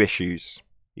 and there's 2 issues.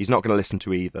 He's not going to listen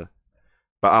to either.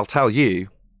 But I'll tell you,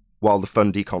 while the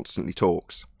fundy constantly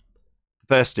talks.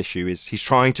 The first issue is he's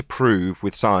trying to prove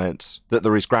with science that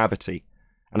there is gravity.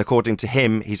 And according to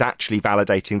him, he's actually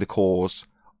validating the cause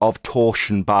of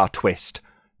torsion bar twist,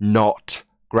 not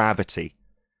gravity.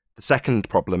 The second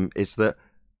problem is that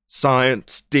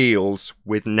science deals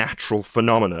with natural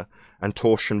phenomena, and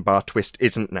torsion bar twist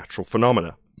isn't natural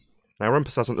phenomena. Now,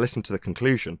 Rumpus hasn't listened to the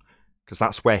conclusion, because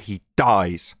that's where he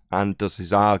dies and does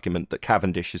his argument that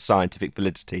Cavendish is scientific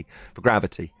validity for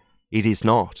gravity. It is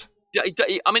not.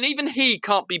 I mean, even he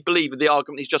can't be believed with the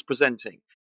argument he's just presenting.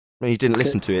 No, you didn't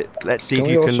listen to it. Let's see Can if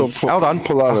we you can... also Hold on.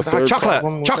 pull out a third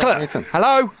problem with that, Chocolate! Nathan?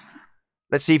 Hello?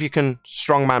 Let's see if you can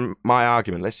strongman my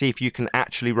argument. Let's see if you can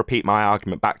actually repeat my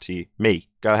argument back to you. Me.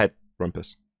 Go ahead,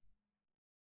 Rumpus.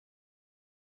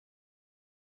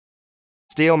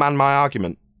 Steelman my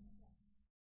argument.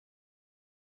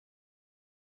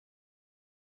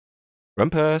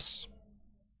 Rumpus.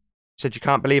 Said you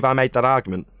can't believe I made that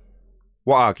argument.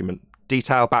 What argument?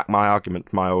 Detail back my argument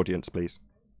to my audience, please.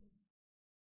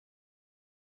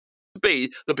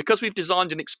 Be that because we've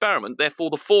designed an experiment, therefore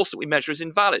the force that we measure is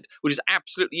invalid, which is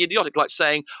absolutely idiotic. Like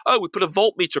saying, oh, we put a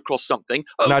voltmeter across something.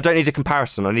 Oh. No, I don't need a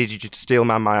comparison. I need you to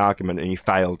steelman my argument, and you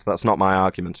failed. That's not my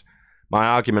argument. My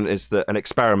argument is that an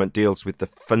experiment deals with the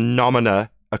phenomena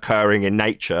occurring in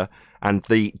nature, and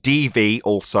the DV,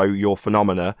 also your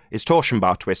phenomena, is torsion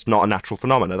bar twist, not a natural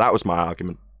phenomena. That was my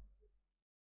argument.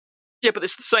 Yeah, but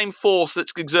it's the same force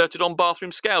that's exerted on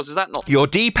bathroom scales. Is that not? Your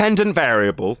dependent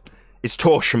variable is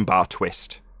torsion bar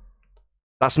twist.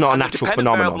 That's not a natural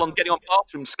phenomenon. Variable on getting on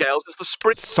bathroom scales is the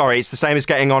spring. Sorry, it's the same as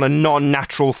getting on a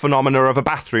non-natural phenomena of a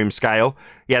bathroom scale.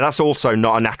 Yeah, that's also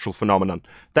not a natural phenomenon.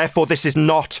 Therefore, this is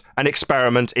not an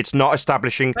experiment. It's not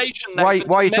establishing... Why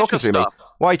are you talking through me?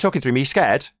 Why are you talking through me? You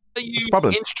scared? What's the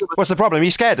problem? What's the problem? Are you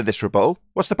scared of this rebuttal?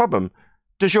 What's the problem?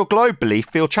 Does your globe belief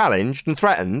feel challenged and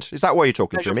threatened? Is that why you're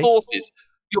talking through me? Forces.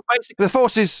 You're basically... The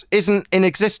force isn't in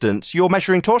existence. You're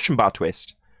measuring torsion bar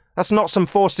twist. That's not some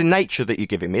force in nature that you're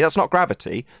giving me. That's not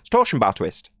gravity. It's torsion bar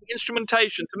twist.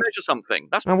 Instrumentation to measure something.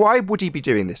 That's Now, why would he be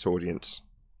doing this, audience?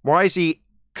 Why is he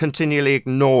continually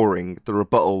ignoring the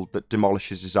rebuttal that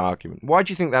demolishes his argument? Why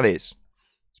do you think that is?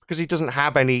 It's because he doesn't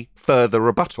have any further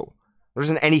rebuttal. There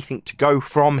isn't anything to go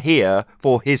from here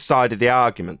for his side of the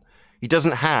argument. He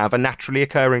doesn't have a naturally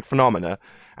occurring phenomena,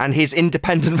 and his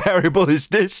independent variable is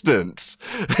distance.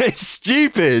 It's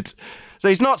stupid. So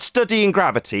he's not studying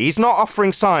gravity. He's not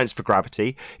offering science for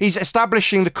gravity. He's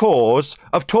establishing the cause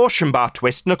of torsion bar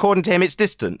twist, and according to him, it's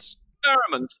distance.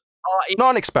 experiments are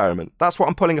Not an experiment. That's what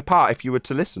I'm pulling apart if you were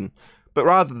to listen. But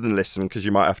rather than listen, because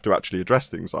you might have to actually address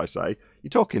things I say, you're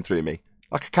talking through me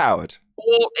like a coward.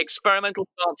 all experimental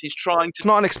science. He's trying to It's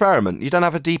not an experiment. You don't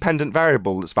have a dependent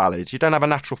variable that's valid. You don't have a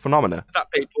natural phenomena. that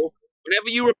people. Whenever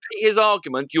you repeat his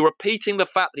argument, you're repeating the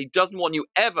fact that he doesn't want you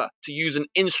ever to use an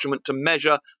instrument to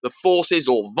measure the forces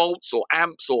or volts or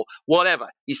amps or whatever.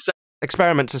 He's saying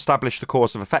Experiments establish the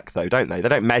cause of effect, though, don't they? They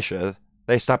don't measure,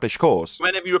 they establish cause.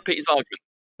 whenever you repeat his argument.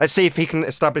 Let's see if he can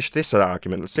establish this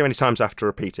argument. Let's see how many times I have to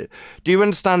repeat it. Do you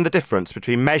understand the difference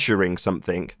between measuring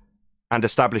something and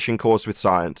establishing cause with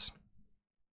science?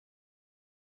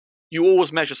 You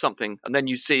always measure something and then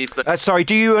you see if the Sorry,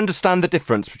 do you understand the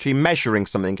difference between measuring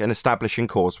something and establishing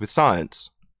cause with science?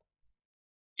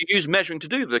 you use measuring to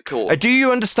do the cause. Do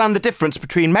you understand the difference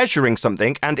between measuring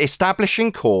something and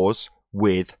establishing cause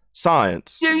with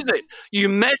science? Use it. You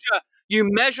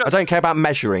measure. I don't care about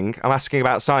measuring. I'm asking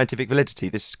about scientific validity.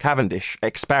 This Cavendish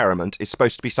experiment is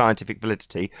supposed to be scientific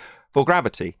validity for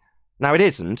gravity. Now, it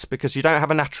isn't, because you don't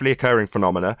have a naturally occurring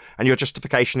phenomena, and your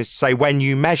justification is to say when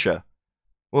you measure.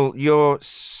 Well, you're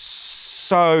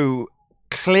so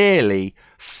clearly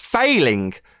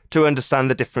failing to understand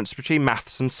the difference between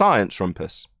maths and science,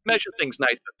 Rumpus. Measure things,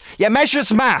 Nathan. Yeah,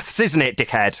 measures maths, isn't it,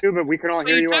 dickhead? But we can all So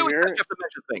hear you you do on in here. fact have to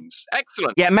measure things.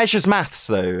 Excellent. Yeah, it measures maths,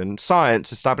 though, and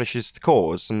science establishes the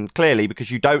cause. And clearly, because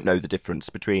you don't know the difference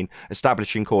between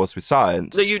establishing cause with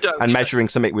science No, you don't. and You measuring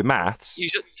something with maths. You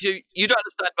don't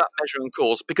understand about measuring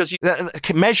cause because you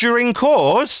Measuring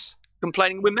cause?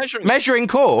 complaining we're measuring. Measuring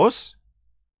cause?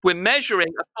 We're measuring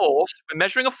a force. We're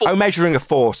measuring a force. Oh, measuring a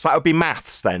force. That would be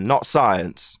maths, then, not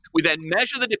science. We then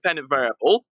measure the dependent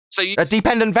variable. So you A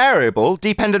dependent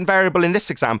variable in this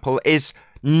example is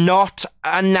not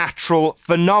a natural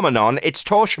phenomenon. It's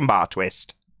torsion bar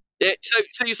twist.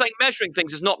 so you're saying measuring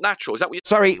things is not natural. Is that what you're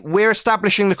Sorry, we're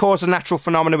establishing the cause of natural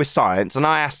phenomena with science, and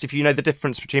I asked if you know the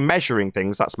difference between measuring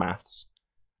things, that's maths,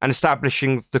 and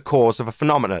establishing the cause of a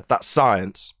phenomena, that's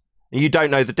science. And you don't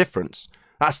know the difference.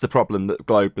 That's the problem that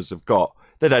Globers have got.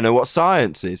 They don't know what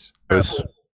science is.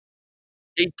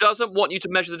 He doesn't want you to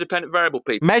measure the dependent variable,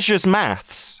 people. Measures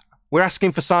maths. We're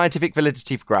asking for scientific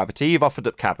validity for gravity. You've offered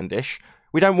up Cavendish.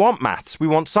 We don't want maths. We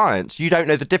want science. You don't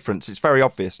know the difference. It's very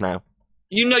obvious now.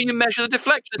 You know you measure the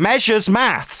deflection. Measures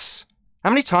maths. How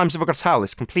many times have I got to tell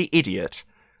this complete idiot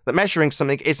that measuring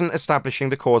something isn't establishing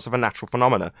the cause of a natural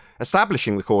phenomena?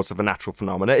 Establishing the cause of a natural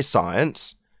phenomena is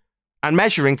science, and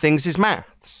measuring things is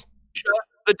maths.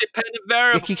 The dependent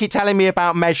variable. You keep telling me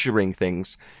about measuring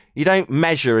things. You don't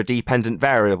measure a dependent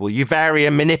variable. You vary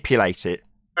and manipulate it.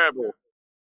 Variable.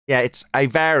 Yeah, it's a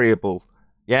variable.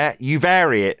 Yeah, you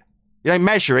vary it. You don't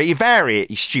measure it, you vary it,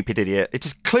 you stupid idiot.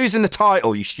 It's clues in the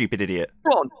title, you stupid idiot.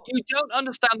 Ron, you don't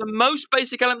understand the most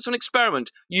basic elements of an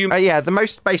experiment. Yeah, the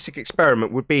most basic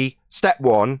experiment would be step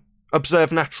 1,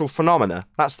 observe natural phenomena.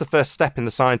 That's the first step in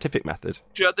the scientific method.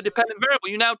 Measure the dependent variable.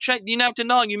 You now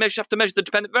denying you have to measure the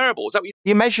dependent variable. Is that what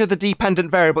You measure the dependent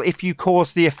variable if you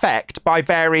cause the effect by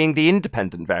varying the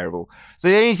independent variable. So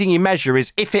the only thing you measure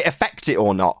is if it affects it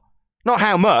or not. Not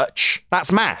how much,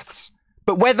 that's maths.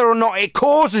 But whether or not it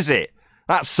causes it,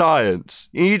 that's science.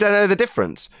 You don't know the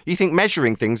difference. You think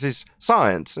measuring things is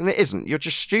science, and it isn't. You're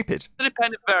just stupid. the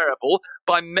dependent variable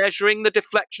by measuring the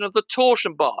deflection of the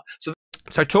torsion bar.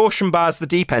 So torsion bar's the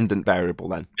dependent variable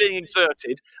then? being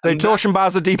exerted. So torsion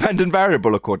bar's a dependent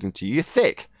variable according to you? You're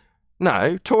thick.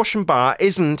 No, torsion bar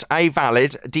isn't a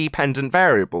valid dependent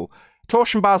variable.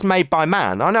 Torsion bar's made by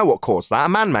man. I know what caused that. A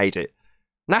man made it.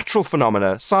 Natural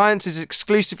phenomena. Science is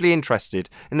exclusively interested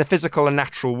in the physical and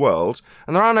natural world,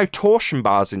 and there are no torsion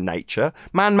bars in nature.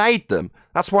 Man made them.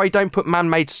 That's why you don't put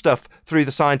man-made stuff through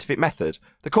the scientific method.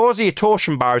 The cause of your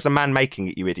torsion bar is a man making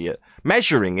it, you idiot.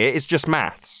 Measuring it is just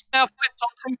maths. Now flipped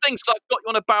on two things, so I've got you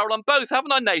on a barrel on both,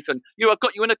 haven't I, Nathan? I've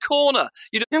got you in a corner.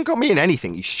 You haven't got me in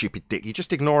anything, you stupid dick. You're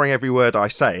just ignoring every word I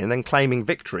say and then claiming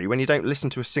victory when you don't listen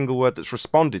to a single word that's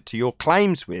responded to your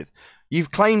claims with.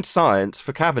 You've claimed science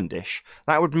for Cavendish.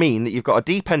 That would mean that you've got a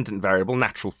dependent variable,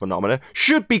 natural phenomena,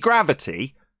 should be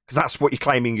gravity, because that's what you're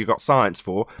claiming you got science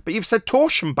for, but you've said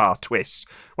torsion bar twist.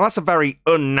 Well, that's a very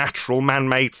unnatural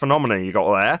man-made phenomenon you got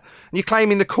there. And you're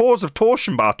claiming the cause of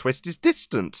torsion bar twist is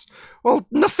distance. Well,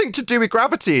 nothing to do with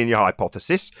gravity in your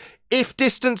hypothesis. If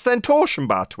distance, then torsion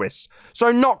bar twist.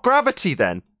 So not gravity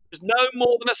then. There's no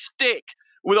more than a stick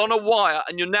on a wire,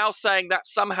 and you're now saying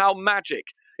that's somehow magic.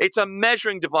 It's a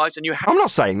measuring device, and you have... I'm not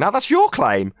saying that. That's your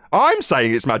claim. I'm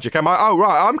saying it's magic. Am I? Oh,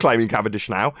 right. I'm claiming Cavendish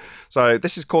now. So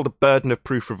this is called a burden of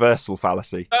proof reversal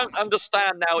fallacy. I don't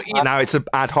understand now either. Now it's an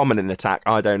ad hominem attack.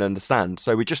 I don't understand.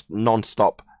 So we just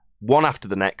non-stop, one after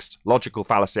the next, logical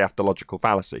fallacy after logical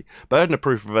fallacy. Burden of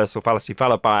proof reversal fallacy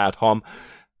followed by ad hom.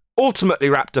 Ultimately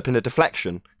wrapped up in a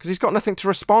deflection, because he's got nothing to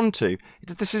respond to.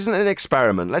 This isn't an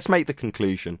experiment. Let's make the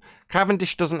conclusion.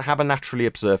 Cavendish doesn't have a naturally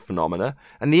observed phenomena,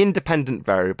 and the independent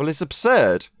variable is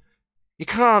absurd. You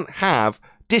can't have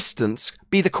distance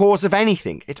be the cause of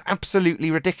anything. It's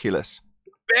absolutely ridiculous.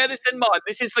 Bear this in mind.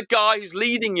 This is the guy who's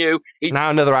leading you. Now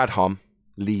another ad hom.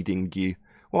 Leading you.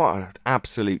 What an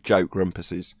absolute joke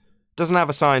Rumpus is. Doesn't have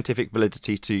a scientific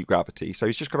validity to gravity, so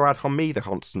he's just got to ad hom me the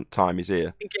constant time he's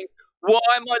here. Thinking, why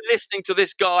am I listening to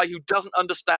this guy who doesn't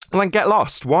understand? Well, then get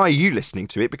lost. Why are you listening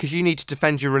to it? Because you need to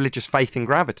defend your religious faith in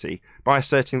gravity by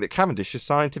asserting that Cavendish has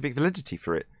scientific validity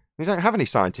for it. You don't have any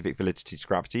scientific validity to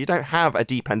gravity. You don't have a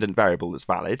dependent variable that's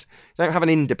valid. You don't have an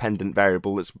independent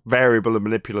variable that's variable and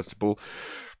manipulatable,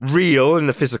 real in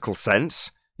the physical sense.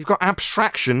 You've got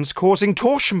abstractions causing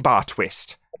torsion bar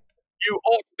twist. You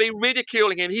ought to be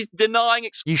ridiculing him. He's denying...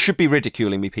 You should be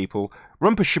ridiculing me, people.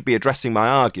 Rumpus should be addressing my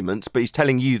arguments, but he's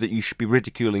telling you that you should be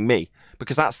ridiculing me,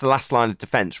 because that's the last line of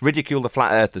defence. Ridicule the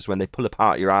flat earthers when they pull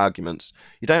apart your arguments.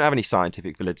 You don't have any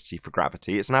scientific validity for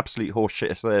gravity. It's an absolute horseshit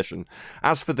assertion.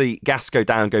 As for the gas go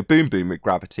down, go boom boom with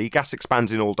gravity, gas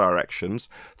expands in all directions,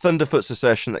 Thunderfoot's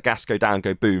assertion that gas go down,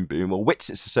 go boom boom, or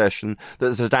Witsit's assertion that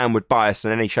there's a downward bias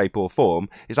in any shape or form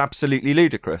is absolutely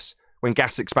ludicrous, when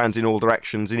gas expands in all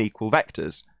directions in equal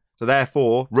vectors. So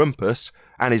therefore, Rumpus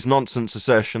and his nonsense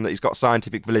assertion that he's got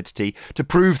scientific validity to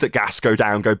prove that gas go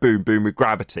down, go boom, boom with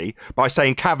gravity by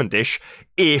saying Cavendish,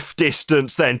 if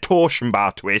distance, then torsion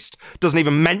bar twist, doesn't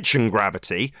even mention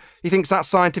gravity. He thinks that's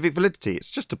scientific validity. It's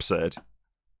just absurd. The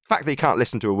fact that he can't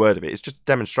listen to a word of it is just a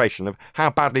demonstration of how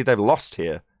badly they've lost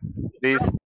here. Please.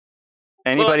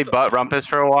 Anybody but Rumpus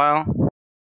for a while?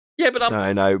 Yeah, but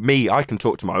No, me, I can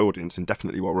talk to my audience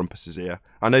indefinitely while Rumpus is here.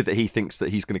 I know that he thinks that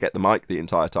he's going to get the mic the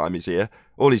entire time he's here.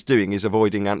 All he's doing is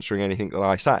avoiding answering anything that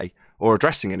I say, or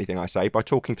addressing anything I say by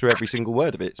talking through every single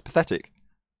word of it. It's pathetic.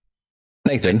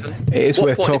 Nathan, it is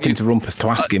worth talking to Rumpus to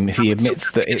ask him if he admits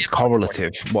that it's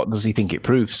correlative. What does he think it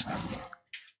proves?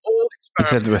 All He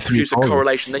said there were three produce a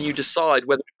correlation, then you decide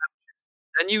whether...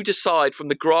 Then you decide from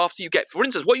the graphs you get. For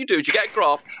instance, what you do is you get a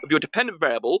graph of your dependent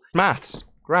variable. Maths.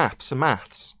 Graphs are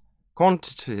maths.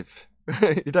 Quantitative.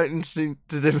 You don't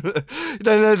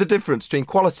know the difference between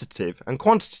qualitative and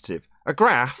quantitative. A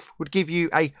graph would give you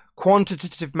a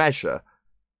quantitative measure,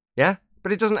 yeah?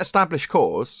 But it doesn't establish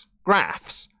cause.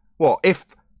 Graphs. What? If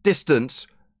distance,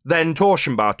 then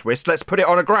torsion bar twist, let's put it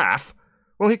on a graph.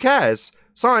 Well, who cares?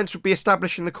 Science would be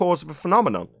establishing the cause of a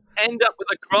phenomenon. End up with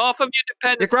a graph of your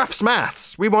dependent... Your graph's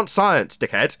maths. We want science,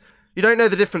 dickhead. You don't know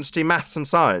the difference between maths and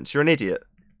science. You're an idiot.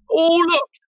 Oh, look.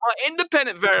 My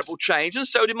independent variable changed, and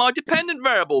so did my dependent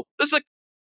variable. There's a...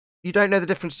 You don't know the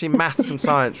difference between maths and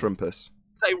science, Rumpus.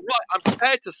 Say, right, I'm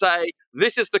prepared to say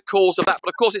this is the cause of that, but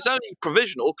of course it's only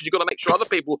provisional because you've got to make sure other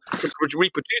people can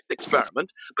reproduce the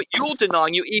experiment, but you're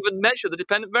denying you even measure the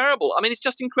dependent variable. I mean, it's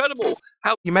just incredible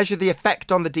how... You measure the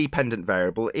effect on the dependent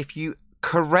variable if you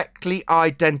correctly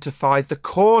identify the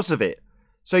cause of it.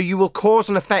 So you will cause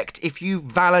an effect if you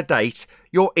validate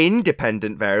your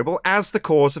independent variable as the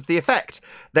cause of the effect.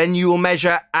 Then you will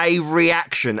measure a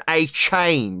reaction, a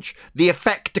change, the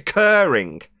effect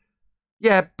occurring.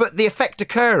 Yeah, but the effect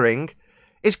occurring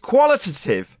is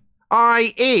qualitative,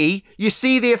 i.e. you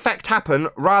see the effect happen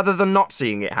rather than not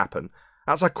seeing it happen.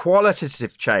 That's a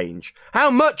qualitative change.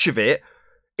 How much of it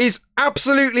is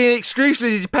absolutely and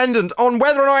exclusively dependent on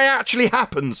whether or not it actually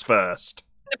happens first.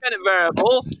 Independent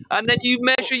variable, and then you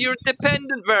measure your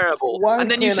dependent variable, and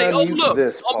then you can't say, I "Oh, mute look,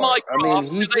 this on my part? graph,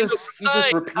 he do they look just the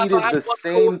same? repeated the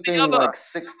same thing like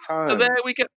 6 times. So there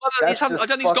we go. Well, That's I don't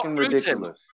think he's got fucking through to him.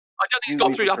 ridiculous. I don't think he's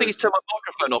got through. I think he's turned my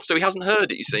microphone off, so he hasn't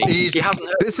heard it. You see, he hasn't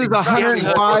heard. This is he hasn't heard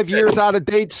 105 years out of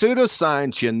date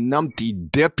pseudoscience, you numpty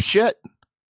dipshit.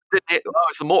 Oh,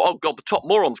 it's the more. Oh God, the top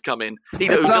morons come in. He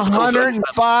It's doesn't also understand.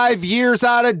 105 years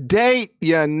out of date,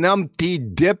 you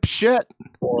numpty dipshit.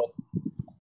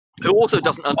 Who also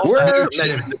doesn't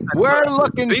understand. We're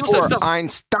looking He also for doesn't-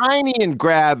 Einsteinian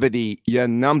gravity, you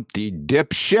numpty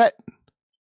dipshit.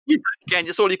 Again,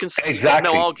 that's all you can say. Exactly. You've got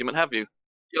no argument, have you?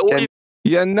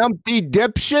 You numpty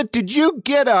dipshit, did you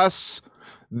get us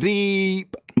the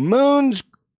moon's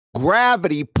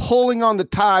gravity pulling on the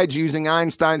tides using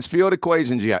Einstein's field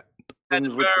equations yet? He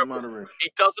doesn't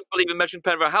believe in measuring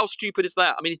pen variable. How stupid is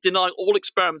that? I mean, he's denying all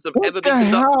experiments that have ever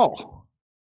been conducted. Hell?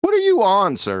 What are you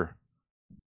on, sir?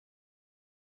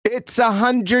 It's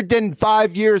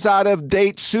 105 years out of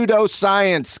date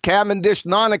pseudoscience, Cavendish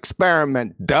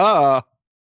non-experiment. Duh.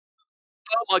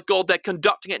 Oh my God, they're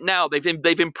conducting it now.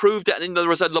 They've improved it, and there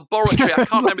was a laboratory. I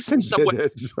can't remember somewhere.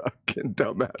 Fucking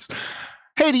dumbass.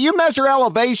 Hey, do you measure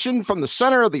elevation from the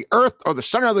center of the Earth or the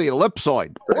center of the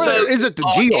ellipsoid? Or is it the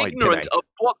geoid ignorant today? of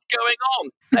what's going on.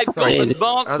 They've got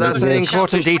advanced. That's an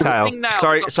important detail.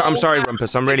 Sorry, I'm sorry,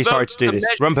 Rumpus. I'm really sorry to do this.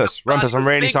 Rumpus, I'm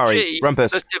really sorry.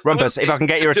 Rumpus, if I can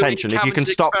get your attention, if you can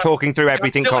stop talking through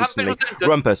everything constantly.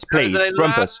 Rumpus, please.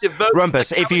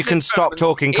 Rumpus, if you can stop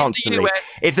talking constantly.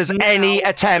 If there's any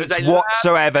attempt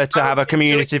whatsoever to have a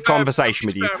communicative conversation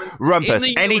with you, Rumpus,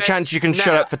 any chance you can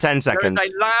shut up for 10 seconds?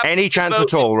 Any chance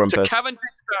at all, Rumpus?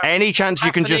 Any chance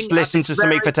you can just listen to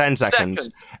something for 10 seconds?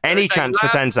 Any chance for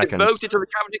 10 seconds?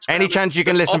 Any chance you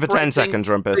can listen for 10 seconds,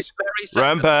 Rumpus?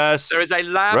 Rumpus! There is a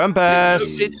lab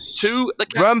Rumpus! devoted to the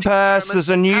Rumpus! There's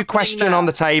a new question on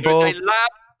the table. There is a lab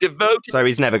devoted. So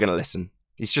he's never going to listen.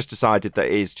 He's just decided that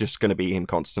it is just going to be him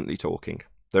constantly talking.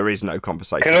 There is no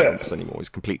conversation with Rumpus anymore. He's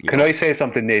completely. Can I say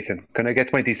something, Nathan? Can I get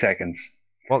 20 seconds?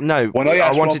 Well, no. When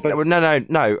I wanted Rumpus...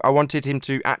 no. I wanted him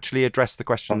to actually address the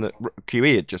question that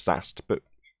QE had just asked, but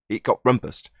it got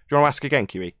rumpused. Do you want to ask again,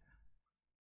 QE?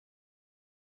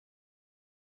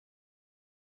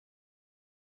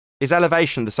 Is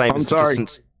elevation the same as the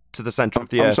distance to the centre of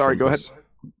the Earth? I'm sorry, Rumpus? go ahead.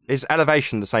 Is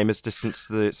elevation the same as distance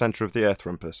to the centre of the Earth,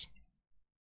 Rumpus?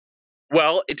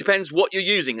 Well, it depends what you're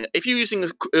using. If you're using a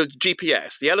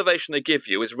GPS, the elevation they give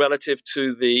you is relative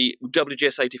to the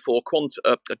WGS84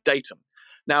 datum.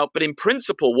 Now, but in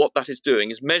principle, what that is doing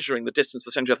is measuring the distance to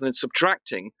the centre of the Earth and then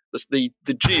subtracting the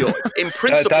geoid. In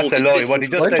principle, that's a lie. What he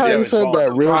just said there was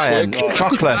wrong. Brian,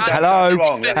 chocolate.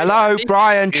 Hello,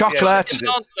 Brian, chocolate.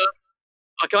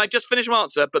 Can I just finish my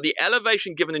answer? But the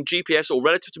elevation given in GPS or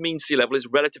relative to mean sea level is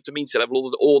relative to mean sea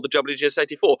level or the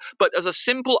WGS84. But as a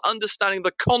simple understanding of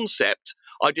the concept,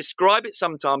 I describe it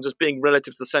sometimes as being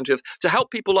relative to the centre of to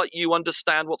help people like you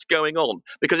understand what's going on.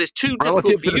 Because it's too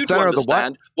difficult for you to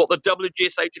understand what the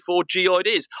WGS84 geoid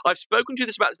is. I've spoken to you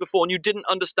about this before and you didn't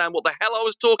understand what the hell I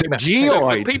was talking about. Geoid.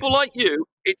 So for people like you,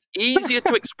 it's easier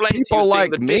to explain to you People like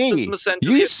the distance me. from the centre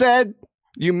of You the Earth. said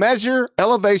you measure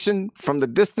elevation from the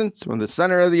distance from the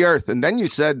center of the Earth, and then you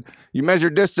said you measure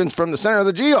distance from the center of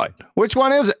the geoid. Which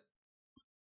one is it?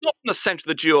 Not from the centre of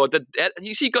the geoid.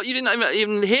 You see, you didn't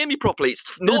even hear me properly.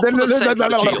 It's not from the centre of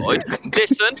the geoid.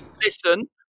 Listen.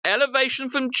 Elevation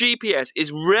from GPS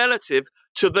is relative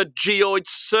to the geoid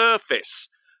surface.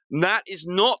 That is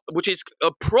not, which is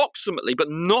approximately, but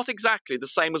not exactly the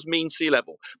same as mean sea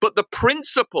level. But the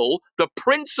principle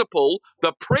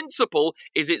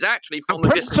is it's actually from the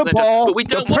distance. But we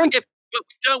don't want to give. But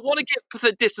we don't want to give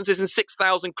the distances in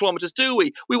 6,000 kilometers, do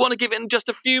we? We want to give it in just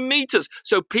a few meters.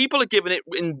 So people are giving it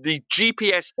in the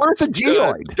GPS. What's a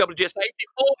geoid? WGS84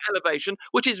 elevation,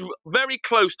 which is very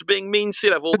close to being mean sea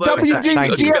level. The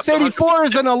WGS84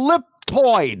 is an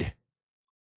elliptoid.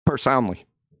 Per soundly.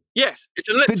 Yes, it's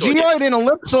an ellipsoid. The geoid and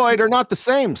ellipsoid are not the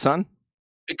same, son.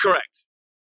 Correct.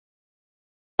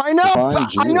 I know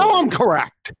I'm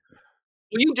correct.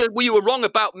 Well, you were wrong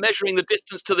about measuring the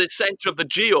distance to the center of the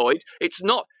geoid. It's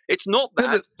not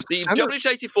that. The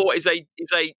WH84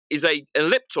 is a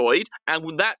elliptoid,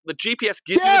 and that the GPS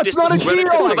gives you the distance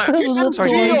relative to that.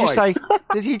 Sorry,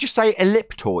 did you just say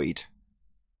elliptoid?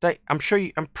 I'm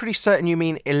pretty certain you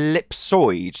mean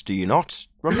ellipsoid, do you not,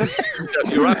 Rumpus?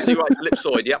 You're absolutely right,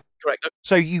 ellipsoid, yeah, correct.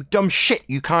 So you dumb shit,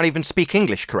 you can't even speak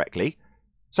English correctly.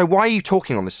 So why are you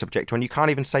talking on this subject when you can't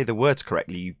even say the words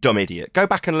correctly, you dumb idiot? Go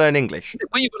back and learn English.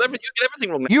 Well, you get everything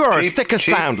wrong. You are as thick as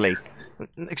soundly.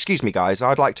 Excuse me, guys,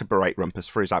 I'd like to berate Rumpus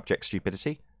for his abject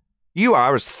stupidity. You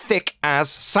are as thick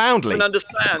as soundly. I don't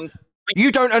understand.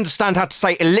 You don't understand how to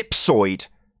say ellipsoid.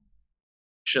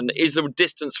 Is a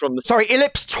distance from the... Sorry,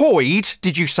 elliptoid,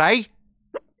 did you say?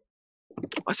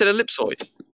 I said ellipsoid.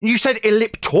 You said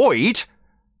elliptoid?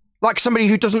 Like somebody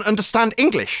who doesn't understand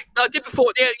English. No, I did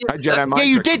before. Yeah,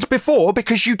 you did before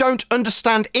because you don't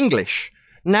understand English.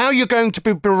 Now you're going to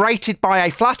be berated by a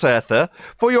flat earther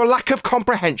for your lack of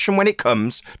comprehension when it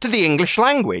comes to the English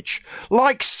language.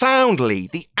 Like Soundly,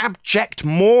 the abject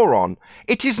moron.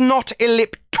 It is not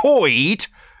elliptoid,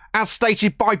 as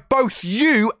stated by both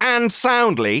you and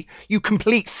Soundly, you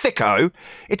complete thicko.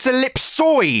 It's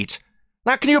ellipsoid.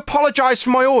 Now, can you apologise for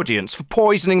my audience for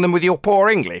poisoning them with your poor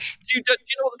English? Do you know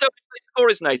what the WH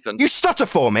score is, Nathan? You stutter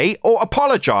for me, or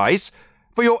apologise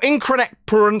for your incorrect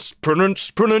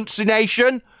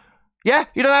pronunciation? Yeah?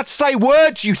 You don't have to say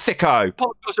words, you thicko.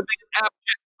 Apologise for being an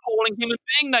abject, appalling human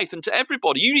being, Nathan, to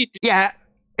everybody. You need to... Yeah,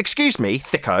 excuse me,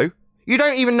 thicko. You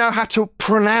don't even know how to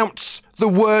pronounce the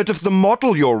word of the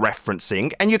model you're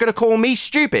referencing, and you're going to call me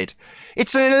stupid.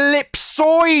 It's an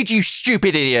ellipsoid, you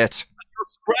stupid idiot. You're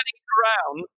spreading it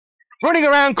around. Running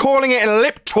around calling it an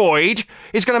elliptoid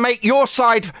is going to make your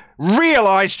side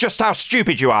realise just how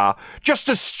stupid you are. Just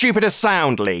as stupid as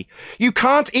Soundly. You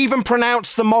can't even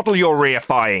pronounce the model you're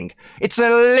reifying. It's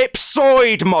an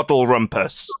ellipsoid model,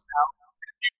 Rumpus.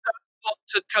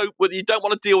 To cope with, you don't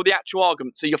want to deal with the actual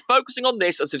argument, so you're focusing on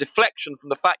this as a deflection from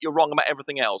the fact you're wrong about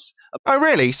everything else. Oh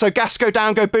really? So gas go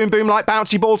down, go boom boom like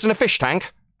bouncy balls in a fish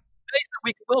tank?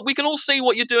 We can all see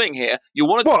what you're doing here. You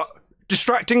want to... What?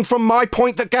 Distracting from my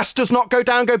point that gas does not go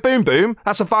down, go boom boom?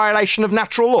 That's a violation of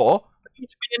natural law? You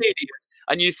to be an idiot,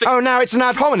 and you think... Oh, now it's an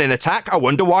ad hominem attack? I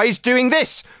wonder why he's doing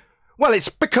this. Well, it's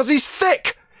because he's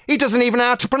thick. He doesn't even know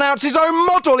how to pronounce his own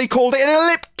model. He called it an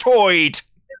elliptoid.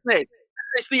 Isn't it?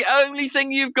 It's the only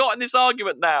thing you've got in this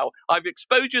argument now. I've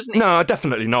exposed you as an... No,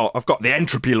 definitely not. I've got the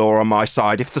entropy law on my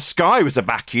side. If the sky was a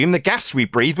vacuum, the gas we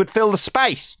breathe would fill the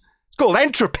space. It's called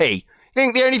entropy. You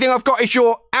think the only thing I've got is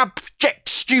your abject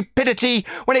stupidity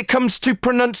when it comes to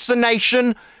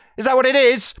pronunciation? Is that what it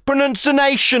is?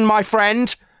 Pronunciation, my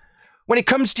friend. When it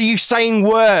comes to you saying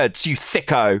words, you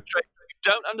thicko. You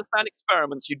don't understand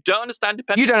experiments. You don't understand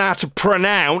dependence. You don't know how to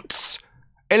pronounce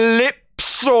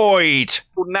ellipsoid.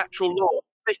 Called natural law.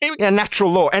 Yeah, natural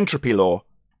law, entropy law.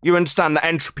 You understand that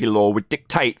entropy law would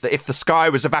dictate that if the sky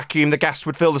was a vacuum, the gas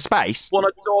would fill the space? Want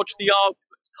to dodge the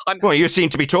argument? Well, you seem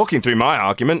to be talking through my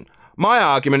argument. My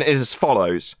argument is as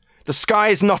follows. The sky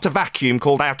is not a vacuum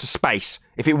called outer space.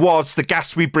 If it was, the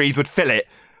gas we breathe would fill it.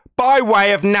 By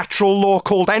way of natural law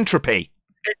called entropy.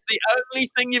 It's the only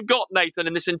thing you've got, Nathan,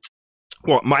 in this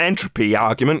What, my entropy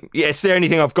argument? Yeah, it's the only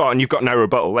thing I've got, and you've got no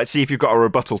rebuttal. Let's see if you've got a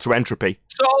rebuttal to entropy.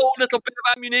 so little bit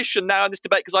of ammunition now in this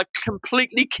debate because I've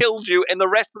completely killed you in the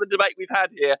rest of the debate we've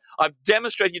had here. I've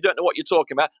demonstrated you don't know what you're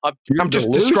talking about. I'm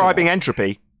just describing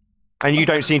entropy, and you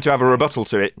don't seem to have a rebuttal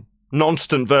to it.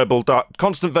 Constant verbal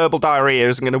diarrhea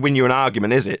isn't going to win you an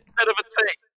argument, is it? Instead of a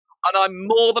tea. And I'm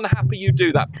more than happy you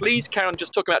do that. Please carry on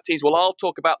just talking about teas while I'll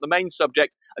talk about the main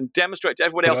subject and demonstrate to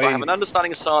everyone else I have an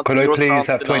understanding of science. Could and I you're a please science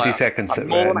have denier. 20 seconds, I'm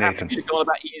more than happy Nathan? for you to go on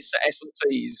about S and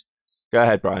T's. Go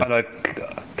ahead, Brian.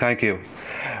 Thank you.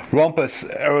 Rumpus,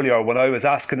 earlier when I was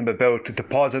asking him about the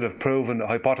positive proven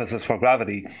hypothesis for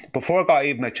gravity, before I got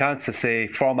even a chance to say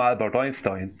from Albert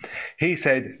Einstein, he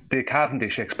said the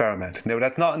Cavendish experiment. Now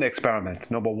that's not an experiment,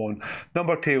 number one.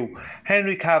 Number two,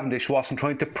 Henry Cavendish wasn't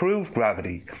trying to prove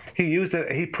gravity. He used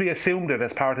it, he pre-assumed it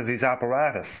as part of his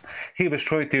apparatus. He was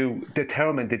trying to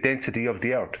determine the density of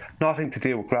the Earth, nothing to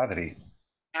do with gravity.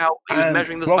 How he was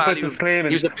measuring the value of,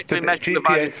 he was effectively measuring the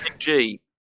value of big G.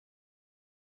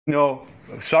 No,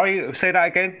 sorry, say that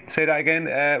again. Say that again,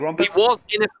 Rumpus. He was,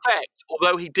 in effect,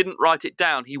 although he didn't write it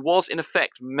down, he was, in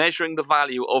effect, measuring the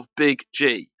value of big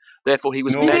G. Therefore, he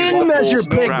was measuring the force of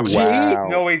gravity. Wow.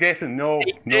 No, he didn't. No,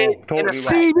 totally right.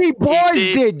 CD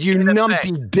Boys did, you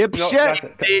numpty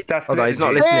dipshit. No, he's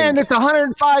not listening. And it's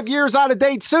 105 years out of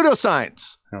date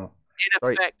pseudoscience. No.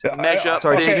 In effect, measure.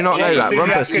 Sorry, did you not know that?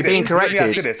 Rumpus, you're being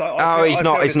corrected. Oh, he's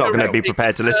not going to be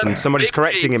prepared to listen. Somebody's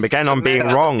correcting him again on being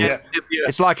wrong.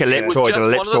 It's like elliptoid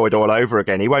and ellipsoid all over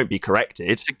again. He won't be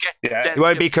corrected. He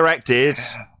won't be corrected.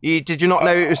 Did you not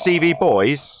know it was CV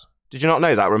Boys? Did you not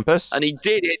know that, Rumpus? And he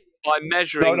did it by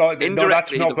measuring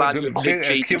indirectly the value of big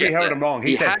G to get there. Wrong.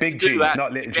 He said had big to do G, that not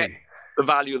to little get G. the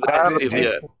value of the density of the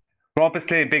Earth. Rumpus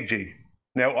claimed big G.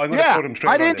 Now, I'm going to put him straight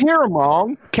I didn't hear him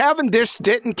wrong. Cavendish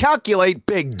didn't calculate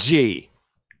big G.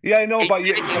 Yeah, I know, but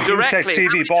you said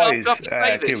CV Boys,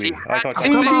 Kiwi.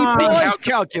 CV Boys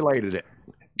calculated it.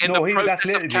 In the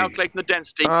process of calculating the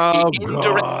density, oh, he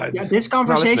indirectly... Yeah, this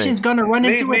conversation's going to run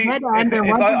into a dead end.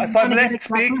 If I'm left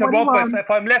speak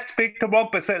to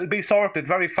Rumpus, it'll be sorted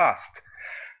very fast.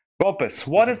 Rumpus,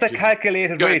 what is the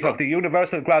calculated rate of the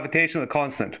universal gravitational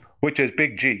constant, which is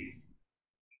big G?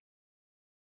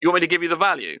 You want me to give you the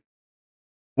value?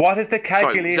 What is the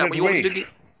calculated rate?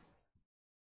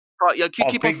 Right, you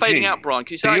keep on fading out, Brian.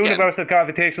 Can you say that again? The universal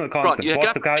gravitational constant.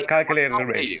 What's the calculated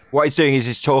rate? What he's doing is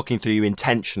he's talking through you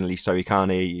intentionally so he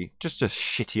can't hear you. Just a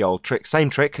shitty old trick.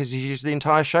 Same trick as he's used the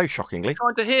entire show, shockingly.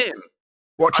 Trying to hear him.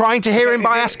 What, trying to hear him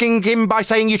by asking him by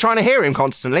saying you're trying to hear him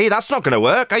constantly? That's not going to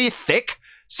work. Are you thick?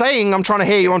 Saying I'm trying to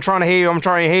hear you, I'm trying to hear you, I'm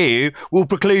trying to hear you will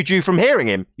preclude you from hearing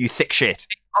him, you thick shit.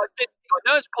 I did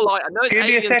I know it's polite. I know it's Give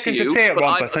me a alien second to you, say it, but I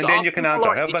Rumpus, was and then you asking can answer.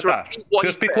 How politely about to that? repeat what he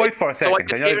Just be said, quiet for a so I second.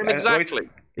 could hear him exactly.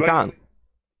 You can't.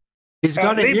 He's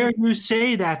got to leave- hear you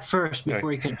say that first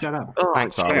before he can shut up. Oh,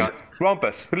 Thanks, Hang Arlo. on.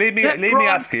 Rumpus, leave me Brian,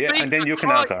 ask you, speak and then for you can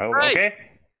Christ's answer. sake. Okay?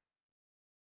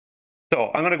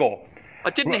 So I'm gonna go. I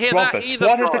didn't hear Rumpus, that either,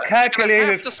 what is Brian. the You're gonna have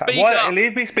calculated? to speak up.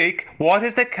 Leave me speak. What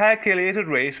is the calculated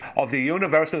rate of the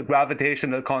universal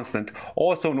gravitational constant,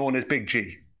 also known as Big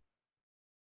G?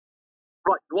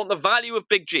 Right, you want the value of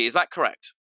big G, is that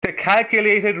correct? The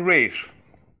calculated rate.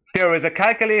 There is a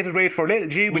calculated rate for little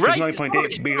g, which Rate, is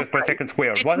 9.8 meters per second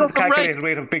squared. It's What is not the a calculated rate.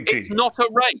 rate of Big G? It's not a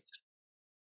rate.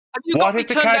 Have you What got me is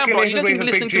the turned down, Brian? He calculated doesn't rate even of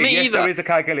listen Big to G? me Yes, either. there is a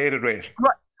calculated rate.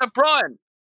 Right, so Brian,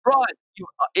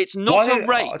 it's not What a is-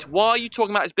 rate. Why are you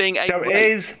talking about it as being a There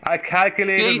rate? is a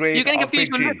calculated rate You're getting of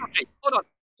confused Big with G. little g. Hold on.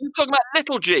 You're talking about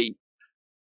little g.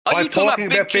 Are I'm you talking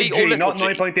about big G or little not g?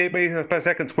 9.8 meters per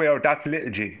second squared. That's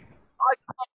little g. I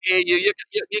can't hear you.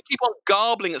 You keep on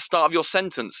garbling at the start of your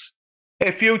sentence.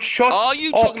 If you shut Are you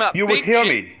up, talking about you would big hear G?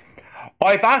 me.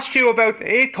 I've asked you about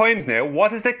 8 times now,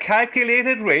 what is the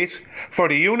calculated rate for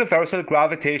the universal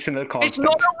gravitational constant? It's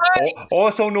not a rate.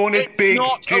 Also known as It's Big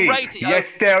not G. a rate. Yes,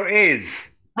 there is.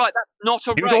 Right, that's not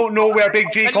a You rate. don't know where Big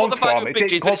I'll G tell you what comes the value from. of It big G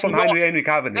didn't is, but come it's from not- Henry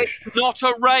Cavendish. It's not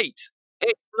a rate.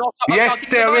 It's not a Yes, I'll give you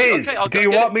the there value. is. Okay, I'll Do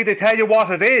you get want it. me to tell you what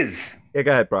it is? Yeah,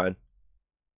 go ahead, Brian.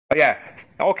 Yeah.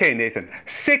 Okay, Nathan.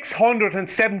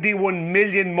 671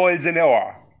 million miles an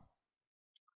hour.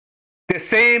 The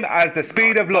same as the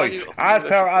speed of light, value of the as per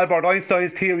universal- Albert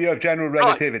Einstein's theory of general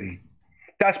relativity.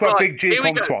 That's where Right, Big G here we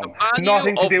comes go. from. The value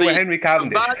Nothing to of do the- with Henry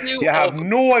Cavendish. value You have of-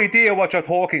 no idea what you're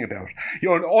talking about.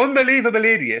 You're an unbelievable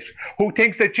idiot who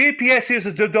thinks that GPS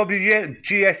uses the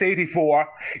WGS84.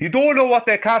 You don't know what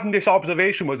the Cavendish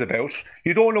observation was about.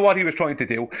 You don't know what he was trying to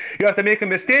do. You have to make a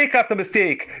mistake after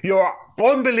mistake. You're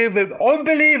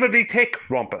unbelievably thick,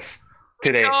 Rumpus,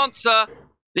 today. The answer,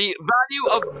 the value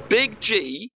of big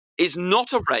G is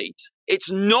not a rate.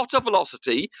 It's not a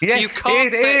velocity. Yes, so you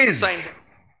can't it say is. it's the same.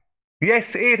 Yes,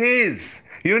 it is.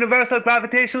 Universal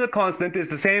gravitational constant is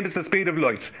the same as the speed of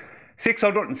light.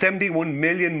 671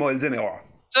 million miles an hour.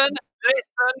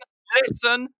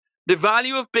 Listen. The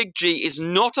value of big G is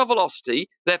not a velocity,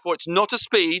 therefore it's not a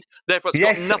speed, therefore it's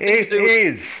Yes, got nothing to it do with...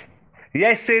 is.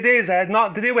 Yes, it is. It has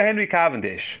nothing to do with Henry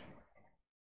Cavendish.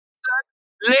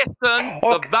 Listen,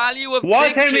 the value of Was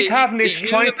big Henry G... Cavendish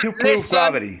trying to prove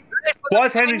gravity?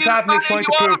 Was Henry Cavendish trying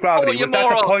to prove gravity? Was that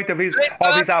the point of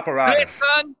his apparatus?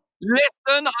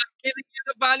 Listen, I'm giving you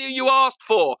the value you asked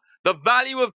for. The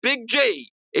value of big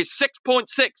G is 6.6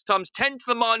 times 10 to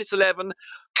the minus 11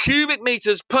 cubic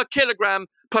meters per kilogram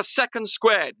per second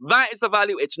squared. That is the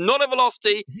value. It's not a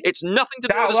velocity. It's nothing to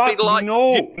do with the speed of light.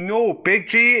 No, Big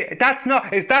G. That's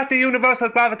not. Is that the universal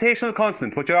gravitational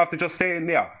constant? What you have to just say in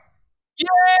there. Yes,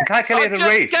 The calculated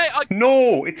rate.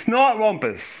 No, it's not,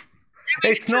 Rumpus.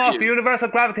 It's not. The universal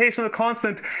gravitational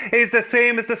constant is the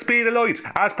same as the speed of light,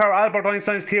 as per Albert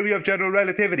Einstein's theory of general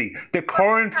relativity, the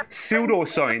current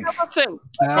pseudoscience for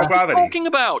What are you gravity. talking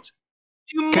about?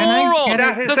 You Can I moron! get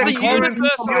That is Does the the current.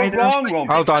 universal... You're wrong,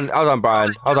 Rumpus. Hold on,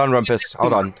 Brian. Hold on, Rumpus.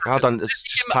 Hold on. It's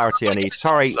just clarity I need.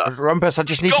 Sorry, Rumpus, I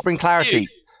just need to bring clarity.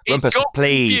 Rumpus,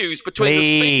 please.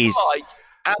 Please.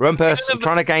 Rumpus, I'm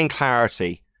trying to gain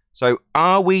clarity. So,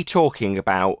 are we talking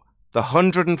about the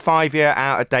 105-year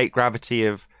out-of-date gravity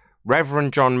of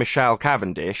Reverend John Michel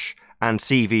Cavendish and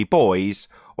CV Boys,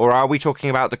 or are we talking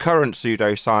about the current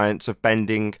pseudoscience of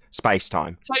bending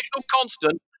space-time? Gravitational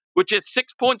constant, which is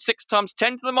 6.6 times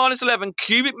 10 to the minus 11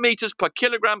 cubic meters per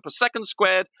kilogram per second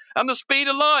squared, and the speed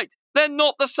of light. They're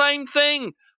not the same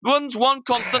thing. One's one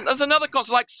constant, there's another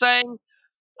constant, like saying,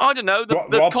 I don't know, the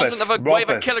Rumpus, constant of a wave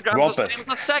of kilograms is the same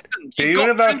as a second. The You've got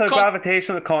universal two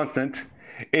gravitational constant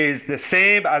is the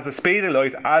same as the speed of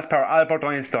light, as per Albert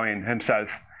Einstein himself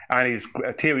and his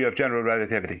theory of general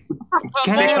relativity.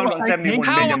 671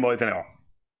 million miles an hour.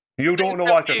 You don't know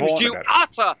what you're talking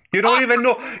about. You don't even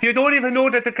know. You don't even know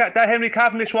that that Henry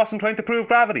Cavendish wasn't trying to prove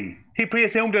gravity. He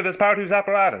pre-assumed it as part of his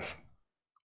apparatus.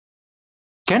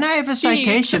 Can I have a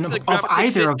citation of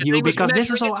either of you? Because this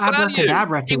is all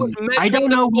abracadabra to me. I don't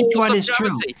know which one is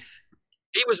true.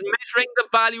 He was measuring the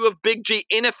value of big G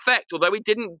in effect, although he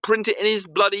didn't print it in his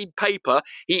bloody paper.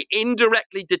 He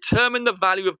indirectly determined the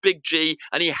value of big G,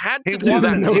 and he had to do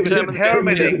that to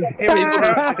determine the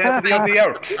density of the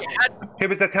Earth. He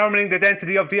was determining the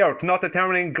density of the Earth, not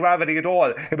determining gravity at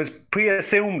all. It was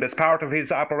pre-assumed as part of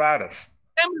his apparatus.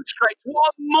 Demonstrate what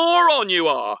a moron you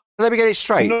are. Let me get it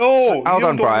straight. No, hold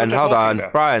on, Brian. Hold on,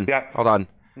 Brian. Yeah. Hold on.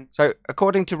 So,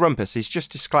 according to Rumpus, he's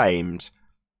just disclaimed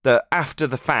that after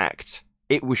the fact,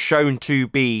 it was shown to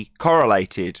be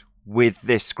correlated with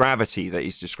this gravity that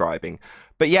he's describing.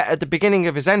 But yet at the beginning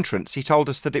of his entrance, he told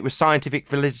us that it was scientific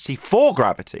validity for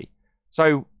gravity.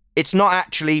 So it's not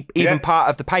actually even part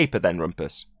of the paper then,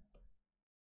 Rumpus.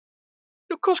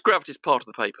 Of course gravity is part of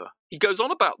the paper. He goes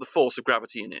on about the force of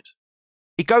gravity in it.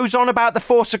 He goes on about the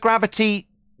force of gravity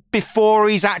before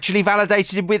he's actually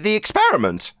validated it with the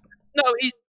experiment. No,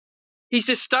 he's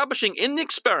establishing in the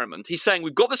experiment, he's saying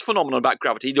we've got this phenomenon about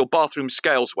gravity, your bathroom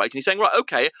scales weight, and he's saying, right,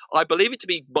 okay, I believe it to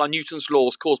be by Newton's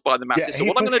laws caused by the masses. So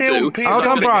what I'm going to do... Hold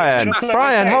on, Brian.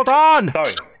 Brian, hold on.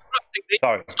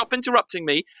 Stop interrupting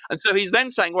me. And so he's then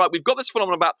saying, right, we've got this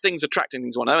phenomenon about things attracting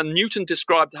things one another, and Newton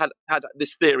had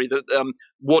this theory that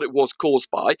what it was caused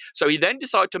by. So he then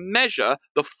decided to measure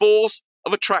the force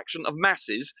of attraction of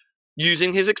masses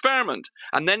using his experiment.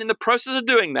 And then in the process of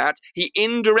doing that, he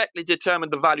indirectly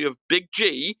determined the value of big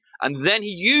G, and then he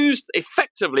used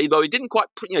effectively, though he didn't quite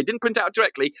didn't print out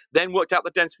directly, then worked out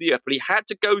the density of the Earth. But he had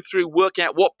to go through working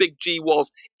out what big G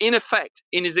was in effect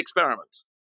in his experiment.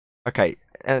 Okay,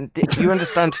 and do you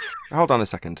understand? Hold on a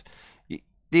second.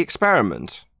 The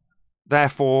experiment,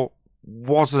 therefore,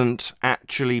 wasn't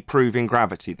actually proving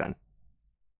gravity then?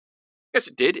 Yes,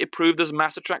 it did. It proved as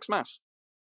mass attracts mass.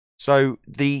 So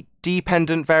the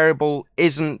dependent variable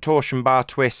isn't torsion bar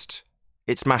twist,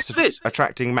 it's mass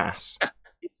attracting mass.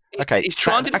 Okay, he's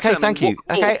trying to okay, thank you.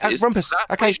 Okay, Rumpus.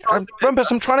 Okay,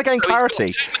 Rumpus, I'm trying to gain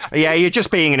clarity. Yeah, you're just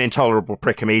being an intolerable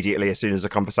prick immediately as soon as a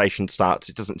conversation starts.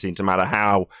 It doesn't seem to matter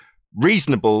how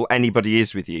reasonable anybody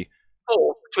is with you.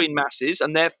 Between masses,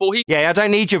 and therefore he... Yeah, I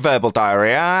don't need your verbal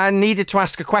diarrhea. I needed to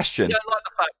ask a question. You don't like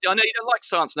the facts. I know you don't like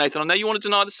science, Nathan. I know you want to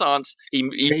deny the science.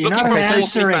 You're not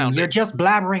answering. You're just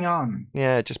blabbering on.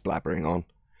 Yeah, just blabbering on.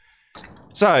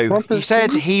 So he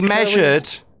said he measured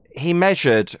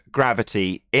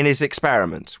gravity in his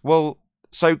experiment. Well,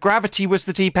 so gravity was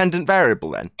the dependent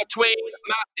variable then? Between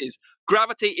masses.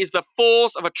 Gravity is the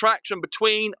force of attraction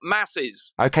between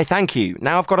masses. Okay, thank you.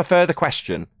 Now I've got a further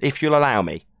question, if you'll allow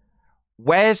me.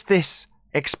 Where's this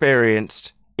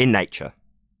experienced in nature?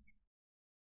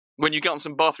 When you get on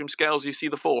some bathroom scales, you see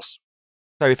the force.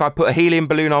 So if I put a helium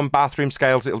balloon on bathroom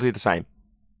scales, it'll do the same?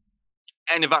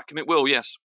 In a vacuum, it will,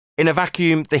 yes. In a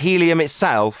vacuum, the helium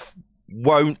itself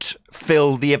won't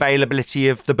fill the availability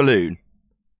of the balloon.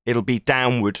 It'll be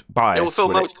downward biased. It will fill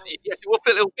most. Yes,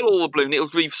 it'll fill all the balloon.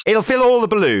 It'll fill all the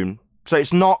balloon, so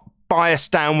it's not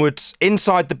biased downwards.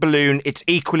 Inside the balloon, it's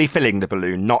equally filling the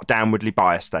balloon, not downwardly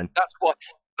biased then.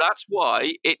 That's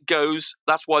why it goes.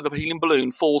 That's why the helium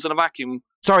balloon falls in a vacuum.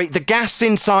 Sorry, the gas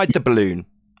inside the balloon.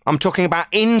 I'm talking about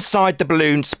inside the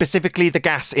balloon, specifically the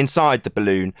gas inside the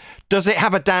balloon. Does it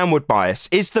have a downward bias?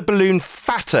 Is the balloon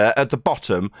fatter at the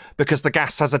bottom because the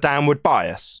gas has a downward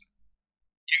bias?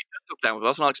 Downward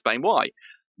bias, and I'll explain why.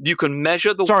 You can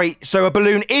measure the... Sorry, so a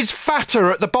balloon is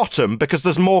fatter at the bottom because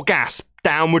there's more gas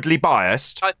downwardly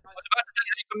biased? I was about to tell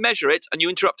you that you can measure it, and you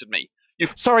interrupted me.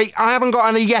 Sorry, I haven't got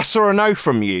any yes or a no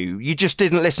from you. You just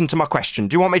didn't listen to my question.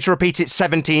 Do you want me to repeat it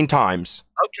 17 times?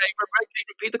 Okay,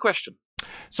 repeat the question.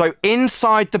 So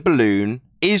inside the balloon,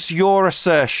 is your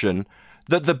assertion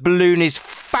that the balloon is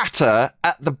fatter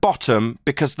at the bottom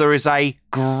because there is a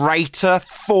greater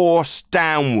force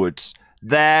downwards?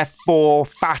 Therefore,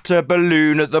 fatter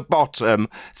balloon at the bottom,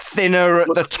 thinner at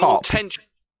the top.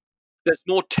 There's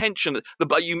more tension.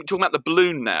 You're talking about the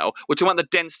balloon now. We're talking about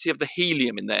the density of the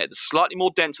helium in there. It's slightly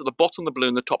more dense at the bottom of the balloon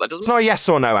than the top. That doesn't. It's not a yes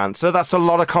or no answer. That's a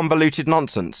lot of convoluted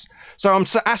nonsense. So I'm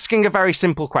asking a very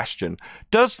simple question.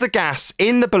 Does the gas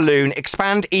in the balloon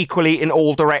expand equally in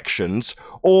all directions,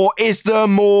 or is there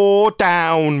more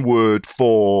downward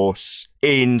force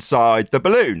inside the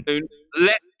balloon?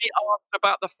 Let me answer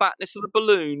about the fatness of the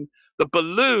balloon. The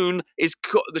balloon is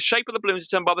the shape of the balloon is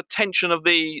determined by the tension of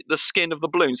the skin of the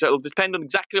balloon. So it'll depend on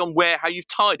exactly on how you've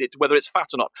tied it, whether it's fat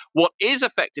or not. What is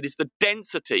affected is the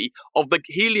density of the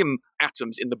helium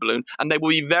atoms in the balloon, and they will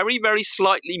be very, very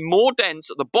slightly more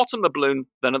dense at the bottom of the balloon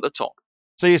than at the top.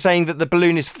 So you're saying that the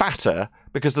balloon is fatter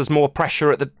because there's more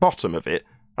pressure at the bottom of it?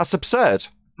 That's absurd.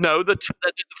 No, the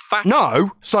fat.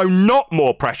 No, so not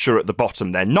more pressure at the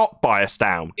bottom then, not bias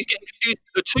down. You're getting confused.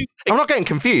 The two. I'm not getting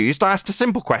confused. I asked a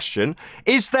simple question.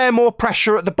 Is there more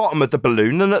pressure at the bottom of the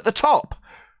balloon than at the top?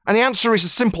 And the answer is a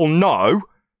simple no.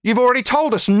 You've already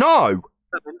told us no.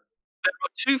 There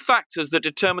are two factors that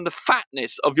determine the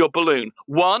fatness of your balloon.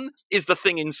 One is the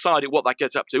thing inside it, what that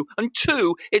gets up to. And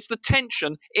two, it's the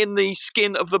tension in the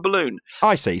skin of the balloon.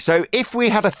 I see. So if we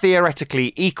had a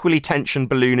theoretically equally tensioned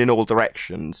balloon in all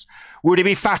directions, would it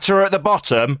be fatter at the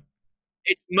bottom?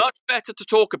 It's much better to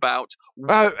talk about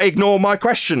Ignore my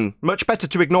question. Much better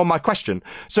to ignore my question.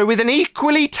 So with an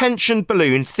equally tensioned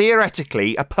balloon,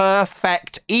 theoretically, a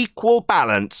perfect equal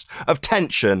balance of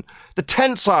tension, the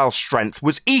tensile strength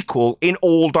was equal in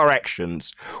all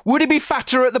directions. Would it be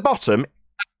fatter at the bottom?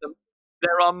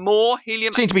 There are more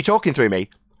helium... Seem to be talking through me.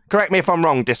 Correct me if I'm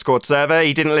wrong, Discord server.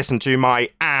 He didn't listen to my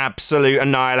absolute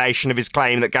annihilation of his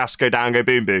claim that gas go down, go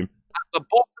boom, boom. At the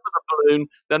bottom of the balloon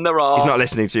than there are... He's not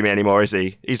listening to me anymore, is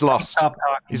he? He's lost. Stop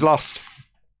talking. He's lost.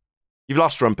 You've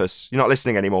lost, Rumpus. You're not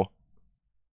listening anymore.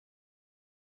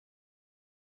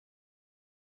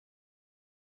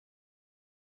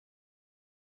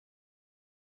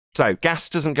 So, gas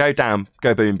doesn't go down,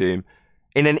 go boom, boom.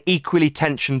 In an equally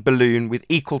tensioned balloon with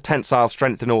equal tensile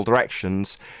strength in all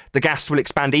directions, the gas will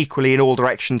expand equally in all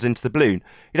directions into the balloon.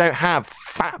 You don't have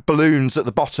fat balloons at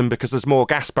the bottom because there's more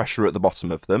gas pressure at the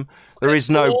bottom of them. There is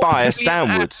no bias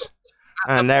downwards.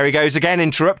 And there he goes again,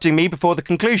 interrupting me before the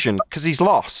conclusion, because he's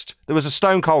lost. There was a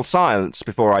stone cold silence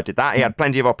before I did that. He had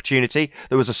plenty of opportunity.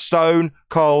 There was a stone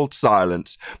cold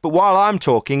silence. But while I'm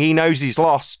talking, he knows he's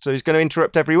lost, so he's going to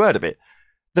interrupt every word of it.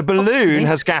 The balloon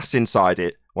has gas inside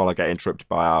it, while I get interrupted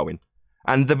by Arwin.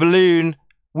 And the balloon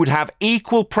would have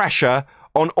equal pressure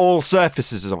on all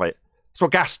surfaces of it. That's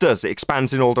what gas does. It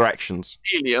expands in all directions.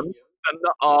 Helium than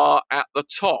there are at the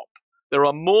top. There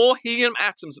are more helium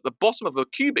atoms at the bottom of a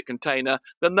cubic container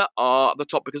than there are at the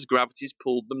top because gravity's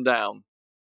pulled them down.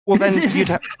 Well, then you'd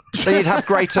have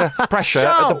greater pressure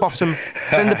at the bottom.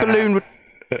 Then the balloon would...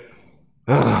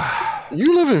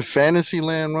 You live in fantasy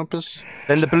land, Rumpus?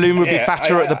 Then the balloon would be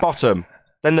fatter at the bottom.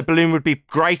 Then the balloon would be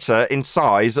greater in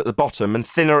size at the bottom and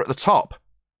thinner at the top.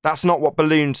 That's not what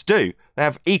balloons do. They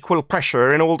have equal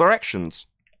pressure in all directions.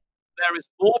 There is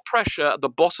more pressure at the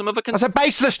bottom of a container. That's a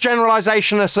baseless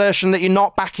generalisation assertion that you're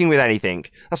not backing with anything.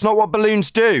 That's not what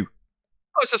balloons do.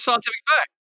 Oh, it's a scientific fact.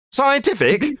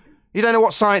 Scientific? You don't know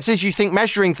what science is. You think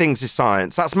measuring things is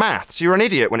science. That's maths. You're an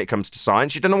idiot when it comes to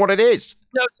science. You don't know what it is.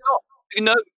 No, it's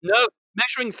not. No.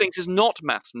 Measuring things is not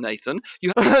maths, Nathan.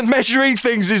 Measuring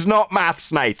things is not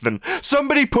maths, Nathan.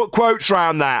 Somebody put quotes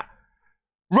around that.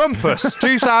 Rumpus,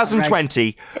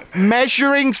 2020.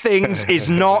 Measuring things is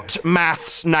not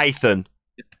maths, Nathan.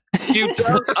 You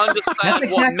don't understand That's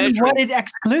exactly what what it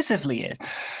exclusively is.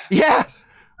 Yes.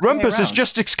 Rumpus has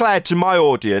just declared to my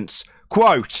audience,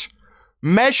 quote,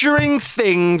 measuring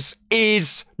things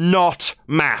is not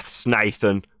maths,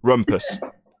 Nathan. Rumpus.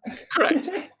 Correct.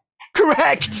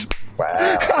 Correct.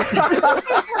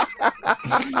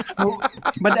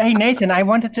 But hey, Nathan, I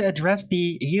wanted to address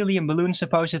the helium balloon,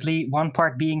 supposedly one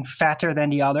part being fatter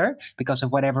than the other because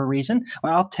of whatever reason.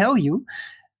 Well, I'll tell you,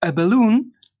 a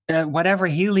balloon, whatever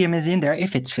helium is in there,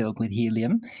 if it's filled with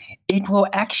helium, it will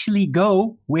actually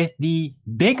go with the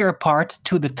bigger part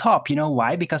to the top. You know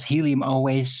why? Because helium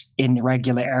always in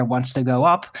regular air wants to go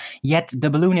up, yet the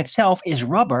balloon itself is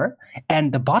rubber,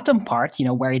 and the bottom part, you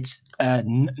know, where it's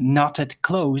knotted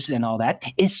closed and all that,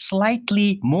 is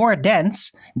slightly more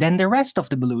dense than the rest of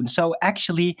the balloon. So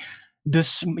actually,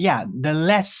 the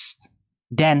less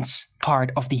dense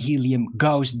part of the helium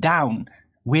goes down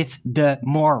with the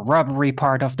more rubbery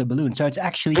part of the balloon. So it's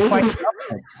actually quite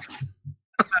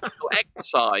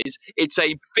exercise. It's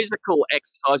a physical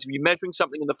exercise. If you're measuring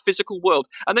something in the physical world,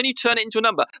 and then you turn it into a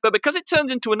number. But because it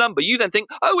turns into a number, you then think,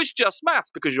 oh, it's just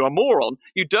maths, because you're a moron.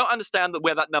 You don't understand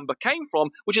where that number came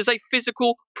from, which is a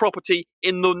physical property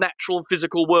in the natural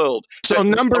physical world. So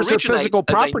numbers are physical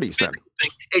properties, then.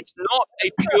 It's not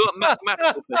a pure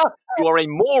mathematical thing. You are a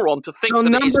moron to think so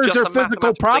that it's just numbers are a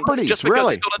physical properties, just because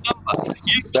really. it's got a number.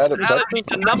 You reality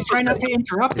to numbers. Try not to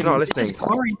interrupt. He's not listening.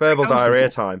 Verbal diarrhea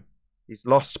time. He's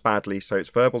lost badly, so it's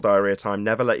verbal diarrhea time.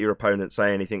 Never let your opponent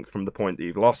say anything from the point that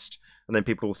you've lost, and then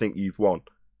people will think you've won.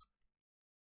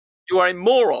 You are a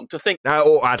moron to think...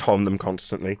 Or ad hom them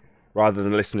constantly, rather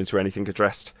than listening to anything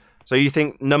addressed. So you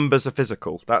think numbers are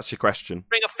physical? That's your question.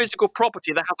 Bring a physical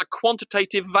property that has a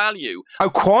quantitative value. Oh,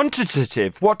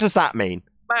 quantitative? What does that mean?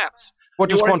 Maths. What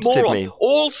does quantitative mean?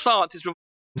 All science is...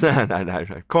 No.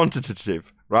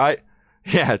 Quantitative, right?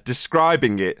 Yeah,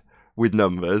 describing it with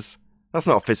numbers. That's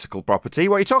not a physical property.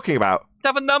 What are you talking about?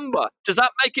 Have a number. Does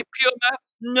that make it pure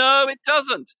maths? No, it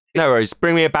doesn't. No worries.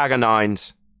 Bring me a bag of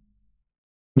nines.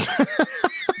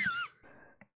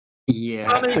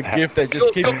 Yeah. I mean, the gift that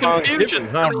just keeps on giving,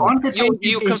 huh?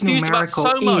 You're confused about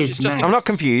so much. It's just I'm not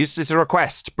confused. It's a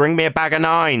request. Bring me a bag of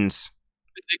nines.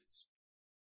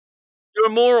 You're a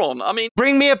moron. I mean...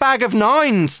 Bring me a bag of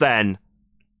nines, then.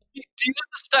 Do you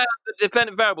understand the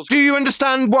dependent variables? Do you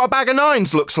understand what a bag of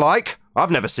nines looks like? I've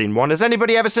never seen one. Has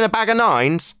anybody ever seen a bag of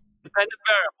nines? Dependent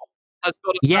variable. has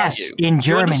got a Yes, value. in You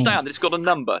Germany. understand that it's got a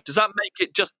number. Does that make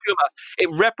it just pure math?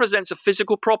 It represents a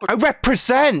physical property. It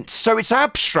represents, so it's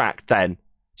abstract then.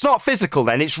 It's not physical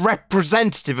then, it's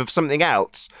representative of something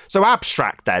else. So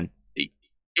abstract then.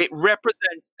 It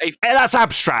represents a... That's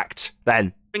abstract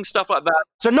then. Stuff like that.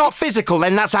 So not physical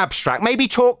then, that's abstract. Maybe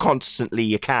talk constantly,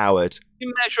 you coward.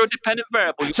 You measure a dependent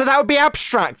variable. So that would be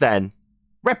abstract then.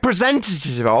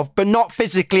 Representative of, but not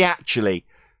physically actually.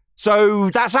 So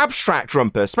that's abstract,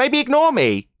 Rumpus. Maybe ignore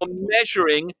me. You're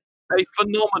measuring a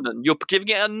phenomenon. You're giving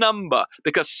it a number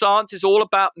because science is all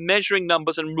about measuring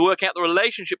numbers and working out the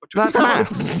relationship between That's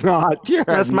maths. God, you're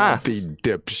That's a maths. naughty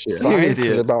dipshit. Science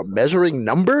is about measuring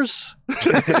numbers?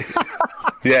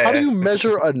 How do you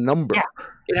measure a number?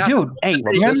 Dude, hey,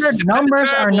 remember, numbers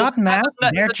are not math,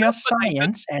 they're just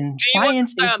science, and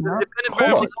science is not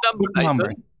Hold on.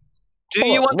 number. Do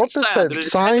you Rumpus understand that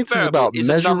said science is about is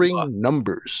a measuring number?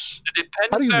 numbers. The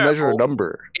How do you measure a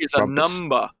number? Is a Rumpus?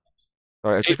 number.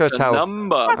 All right, I just It's got to a tell.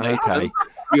 number. Okay. Nathan.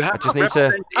 You have I just to need to.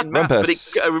 represent it in math, but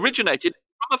Rumpus. it originated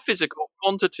from a physical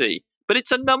quantity. But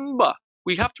it's a number.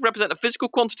 We have to represent a physical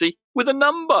quantity with a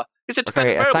number. It's a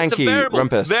dependent Okay, variable. thank it's a you, variable.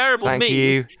 Rumpus. Variable Thank means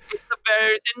you. It's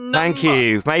a number. Thank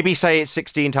you. Maybe say it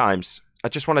 16 times. I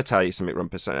just want to tell you something,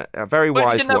 Rumpus. A very Well, you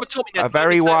wise, didn't have a topic yet. a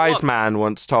very Let me say it wise once. man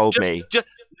once told me. Just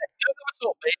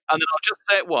talk me, and then I'll just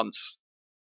say it once.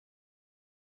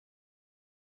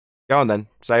 Go on then.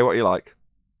 Say what you like.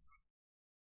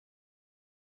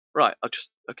 Right.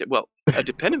 Okay. Well, a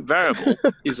dependent variable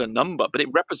is a number, but it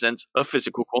represents a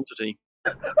physical quantity.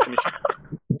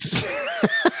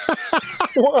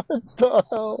 What the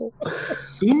hell?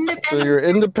 So your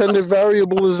independent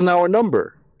variable is now a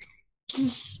number.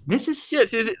 This is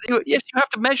yes. You have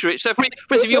to measure it. So, for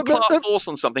instance, if you apply a force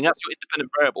on something, that's your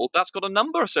independent variable. That's got a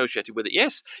number associated with it.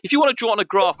 Yes. If you want to draw on a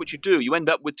graph, which you do, you end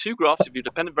up with two graphs of your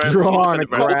dependent variable. Draw on a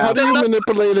variable. How do you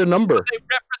manipulate a number? They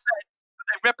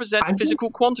represent physical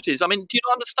quantities. I mean, do you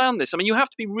not understand this? I mean, you have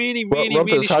to be really, really, Rumpus,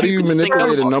 really how do you stupid to think manipulate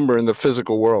a otherwise. number in the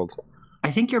physical world? I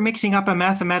think you're mixing up a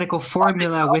mathematical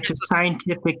formula with a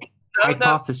scientific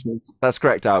hypothesis. That's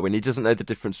correct, Darwin. He doesn't know the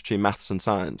difference between maths and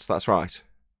science. That's right.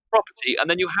 Property, and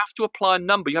then you have to apply a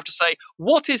number. You have to say,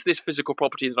 what is this physical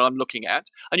property that I'm looking at?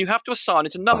 And you have to assign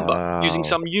it a number using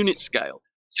some unit scale.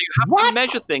 So you have to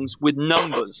measure things with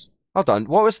numbers. Hold on.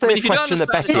 What was the I mean, if you don't question that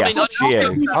Betty understand this, asked I mean, I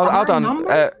you? don't Hold on.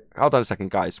 understand. Hold on a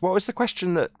second, guys. What was the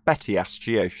question that Betty asked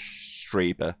you,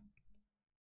 Strieber?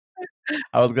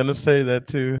 I was gonna say that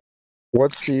too.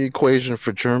 What's the equation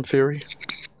for germ theory?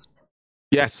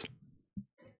 Yes.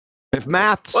 If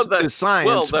maths is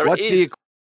science, there what's is-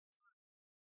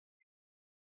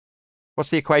 What's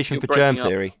the equation You're for germ breaking up.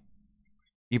 theory?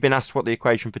 You've been asked what the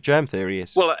equation for germ theory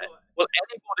is. Well,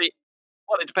 anybody.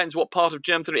 Well, it depends what part of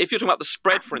germ theory. If you're talking about the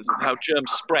spread, for instance, how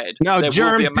germs spread, No, there will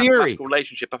germ be a theory. mathematical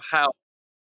relationship of how.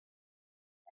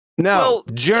 No, Well,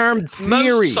 germ most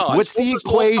theory. science, What's the almost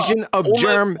all equation science- of almost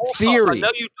germ all science- theory? I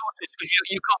know you don't because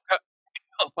you can't.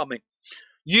 Oh, pardon me.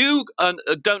 You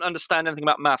don't understand anything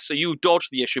about maths, so you dodge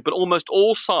the issue. But almost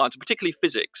all science, particularly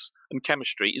physics and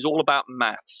chemistry, is all about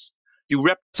maths.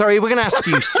 Sorry, we're going to ask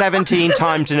you 17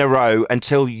 times in a row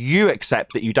until you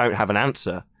accept that you don't have an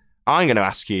answer. I'm going to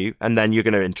ask you, and then you're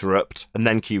going to interrupt, and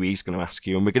then QE's going to ask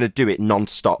you, and we're going to do it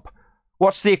non-stop.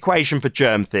 What's the equation for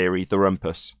germ theory, the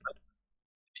Rumpus?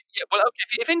 Yeah, well,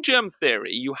 okay, if in germ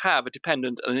theory you have a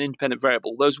dependent and an independent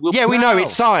variable, those will. Yeah, we know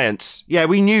it's science. Yeah,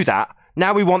 we knew that.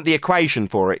 Now we want the equation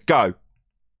for it. Go.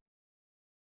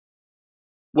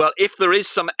 Well, if there is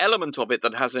some element of it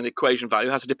that has an equation value,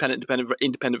 has a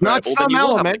independent Not variable, then some you will have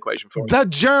an element. equation for it. The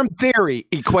germ theory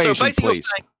equation, so basically, please.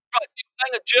 you're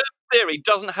saying that germ theory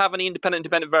doesn't have any independent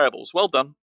variables. Well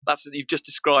done. You've just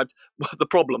described the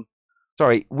problem.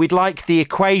 Sorry, we'd like the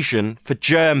equation for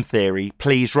germ theory,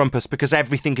 please, Rumpus, because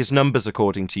everything is numbers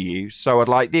according to you. So I'd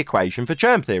like the equation for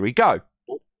germ theory. Go.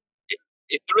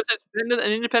 If there is an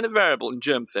independent variable in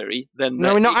germ theory, then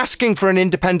No, we're not asking for an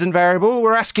independent variable.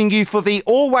 We're asking you for the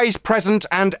always present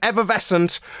and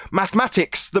effervescent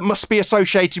mathematics that must be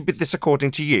associated with this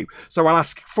according to you. So I'll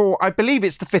ask for, I believe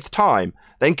it's the 5th time.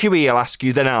 Then QE will ask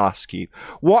you, then I'll ask you.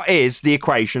 What is the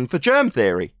equation for germ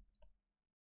theory?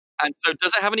 And so,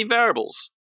 does it have any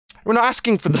variables? We're not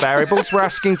asking for the variables. We're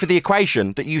asking for the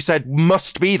equation that you said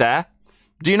must be there.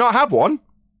 Do you not have one?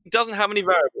 It doesn't have any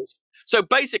variables. So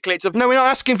basically, it's a... No, we're not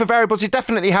asking for variables. You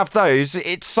definitely have those.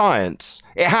 It's science.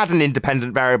 It had an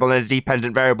independent variable and a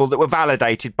dependent variable that were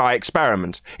validated by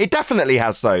experiment. It definitely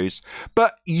has those.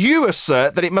 But you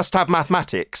assert that it must have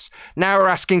mathematics. Now we're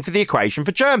asking for the equation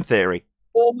for germ theory.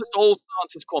 Almost all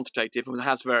science is quantitative and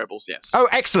has variables, yes. Oh,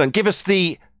 excellent. Give us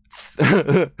the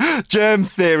germ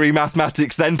theory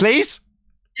mathematics then, please.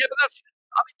 Yeah, but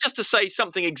mean, just to say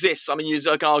something exists, I mean, you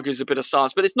argue is a bit of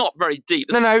science, but it's not very deep.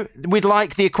 No, we'd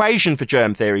like the equation for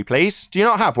germ theory, please. Do you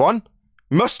not have one?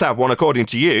 You must have one according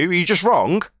to you. Are you just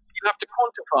wrong? You have to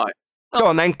quantify it. Go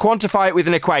on then, quantify it with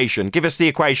an equation. Give us the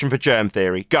equation for germ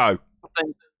theory. Go.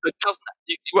 That doesn't,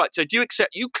 right, so do you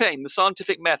accept, you claim the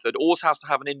scientific method always has to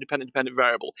have an independent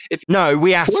variable. No,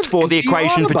 we asked for the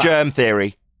equation for germ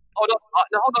theory. Hold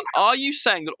on. Are you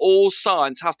saying that all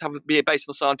science has to be based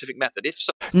on the scientific method? If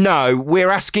so, No, we're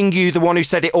asking you, the one who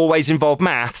said it always involved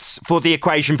maths, for the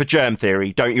equation for germ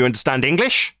theory. Don't you understand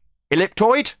English?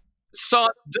 Elliptoid?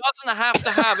 Science doesn't have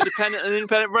to have an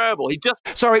independent variable.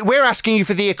 Sorry, we're asking you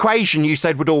for the equation you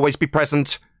said would always be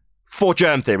present for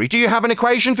germ theory. Do you have an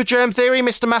equation for germ theory,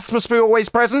 Mr. Maths must be always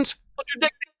present?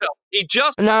 Contradicting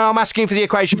himself. No, I'm asking for the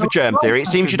equation for germ theory. It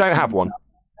seems you don't have one.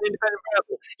 Independent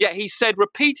variable. Yeah, he said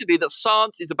repeatedly that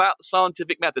science is about the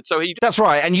scientific method. So That's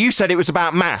right, and you said it was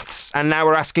about maths, and now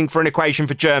we're asking for an equation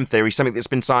for germ theory, something that's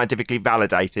been scientifically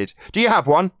validated. Do you have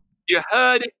one? You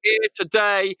heard it here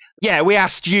today. Yeah, we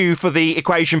asked you for the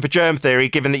equation for germ theory,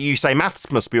 given that you say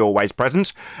maths must be always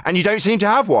present, and you don't seem to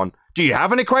have one. Do you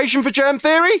have an equation for germ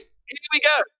theory? Here we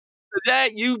go. There,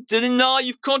 you deny,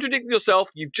 you've contradicted yourself.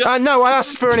 You've just no, I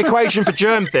asked for an equation for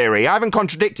germ theory. I haven't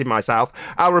contradicted myself.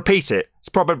 I'll repeat it. It's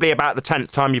probably about the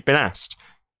 10th time you've been asked.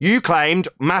 You claimed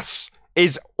maths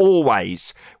is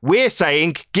always. We're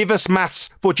saying, give us maths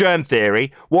for germ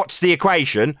theory. What's the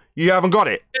equation? You haven't got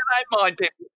it. Bear that in mind,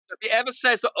 people. So if he ever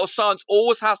says that science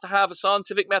always has to have a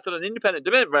scientific method and independent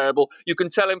variable, you can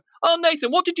tell him, oh,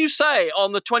 Nathan, what did you say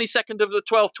on the 22nd of the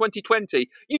 12th, 2020?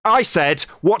 I said,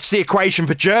 what's the equation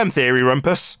for germ theory,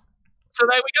 Rumpus? So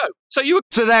there we go.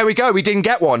 So there we go. We didn't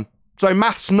get one. So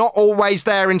maths not always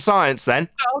there in science then?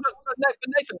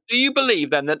 Nathan, do you believe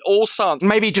then that all science...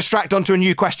 Maybe distract onto a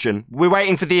new question. We're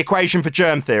waiting for the equation for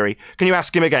germ theory. Can you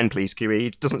ask him again, please, QE? He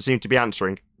doesn't seem to be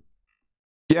answering.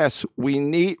 Yes,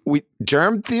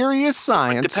 germ theory is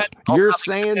science. You're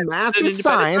saying math is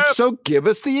science, so give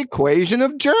us the equation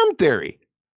of germ theory.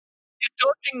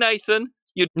 You're dodging,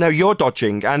 Nathan. No, you're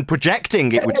dodging and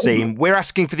projecting, it would seem. We're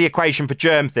asking for the equation for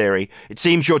germ theory. It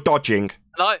seems you're dodging.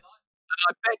 And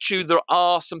I bet you there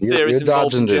are some theories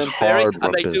involved in germ theory,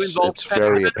 and they do involve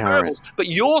dependent variables. But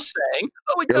you're saying,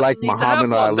 it doesn't like need to have Muhammad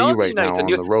one, Ali don't right you, now Nathan?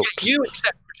 on the ropes. You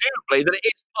accept, presumably, that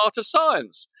it is part of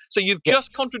science. So you've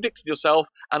just contradicted yourself,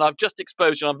 and I've just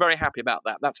exposed you, and I'm very happy about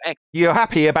that. That's excellent. You're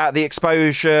happy about the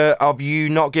exposure of you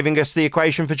not giving us the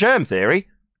equation for germ theory?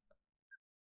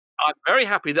 I'm very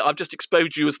happy that I've just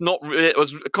exposed you as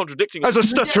contradicting. As a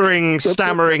stuttering,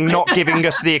 stammering, not giving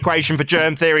us the equation for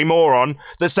germ theory moron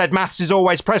that said maths is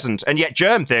always present, and yet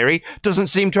germ theory doesn't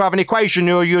seem to have an equation,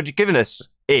 or you'd given us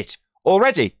it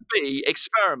already. Be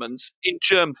experiments in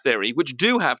germ theory which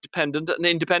do have dependent and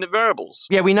independent variables.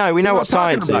 Yeah, we know what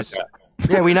science is.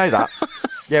 Yeah, we know that.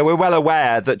 Yeah, we're well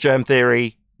aware that germ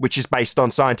theory, which is based on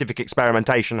scientific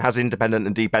experimentation, has independent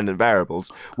and dependent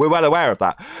variables. We're well aware of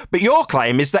that. But your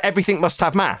claim is that everything must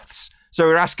have maths. So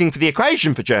we're asking for the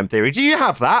equation for germ theory. Do you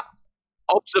have that?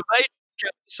 Observations,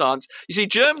 science. You see,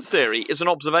 germ theory is an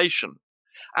observation.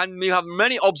 And you have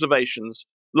many observations,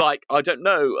 like, I don't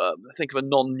know, think of a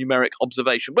non-numeric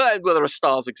observation, whether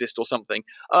stars exist or something,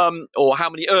 or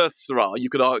how many Earths there are, you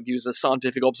could argue, as a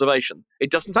scientific observation. It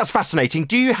doesn't... That's fascinating.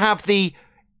 Do you have the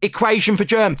equation for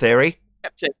germ theory?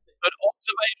 But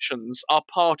observations are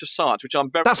part of science, which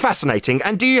I'm very... That's fascinating.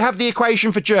 And do you have the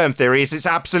equation for germ theory as it's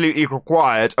absolutely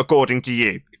required, according to you?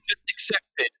 You just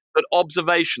accepted that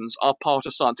observations are part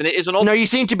of science, and it is an... No, you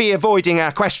seem to be avoiding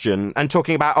our question and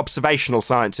talking about observational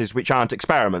sciences which aren't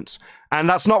experiments. And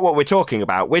that's not what we're talking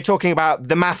about. We're talking about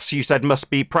the maths you said must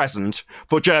be present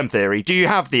for germ theory. Do you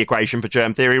have the equation for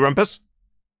germ theory, Rumpus?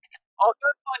 I'll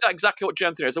go find out exactly what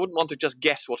germ theory is. I wouldn't want to just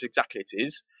guess what exactly it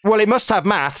is. Well, it must have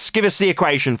maths. Give us the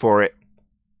equation for it.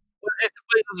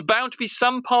 There's bound to be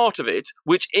some part of it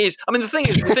which is... I mean, the thing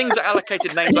is, things are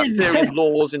allocated names like theory of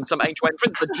laws in some ancient way. For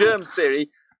instance, the germ theory,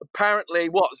 apparently,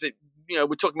 what is it?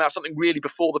 We're talking about something really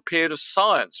before the period of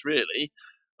science, really.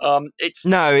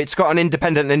 No, it's got an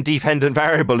independent and dependent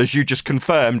variable, as you just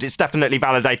confirmed. It's definitely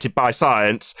validated by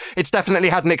science. It's definitely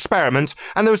had an experiment,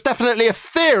 and there was definitely a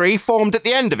theory formed at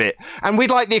the end of it. And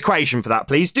we'd like the equation for that,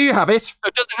 please. Do you have it?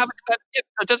 So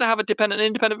does it have a dependent and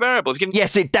independent variable?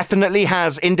 Yes, it definitely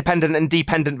has independent and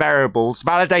dependent variables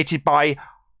validated by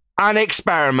an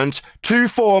experiment to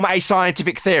form a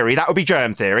scientific theory. That would be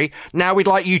germ theory. Now we'd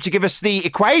like you to give us the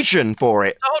equation for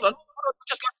it. So hold on.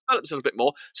 Just like to develop this a little bit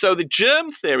more. So the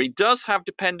germ theory does have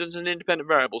dependent and independent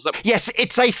variables. Yes,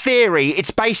 it's a theory.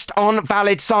 It's based on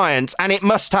valid science, and it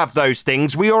must have those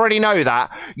things. We already know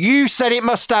that. You said it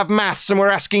must have maths, and we're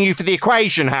asking you for the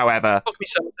equation, however.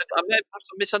 I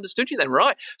misunderstood you then,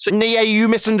 right? So yeah, you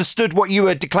misunderstood what you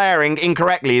were declaring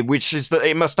incorrectly, which is that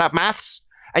it must have maths.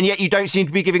 And yet you don't seem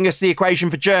to be giving us the equation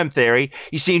for germ theory.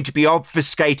 You seem to be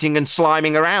obfuscating and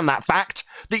sliming around that fact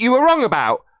that you were wrong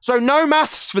about. So no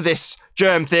maths for this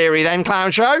germ theory then,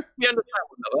 Clown Show. we understand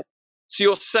one another. So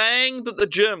you're saying that the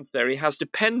germ theory has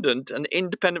dependent and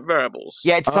independent variables?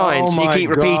 Yeah, it's science. Oh You my keep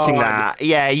repeating God. that.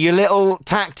 Yeah, your little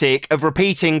tactic of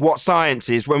repeating what science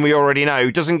is when we already know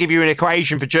doesn't give you an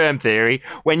equation for germ theory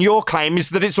when your claim is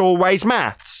that it's always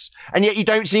maths. And yet you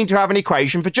don't seem to have an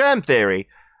equation for germ theory.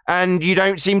 And you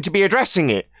don't seem to be addressing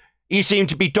it. You seem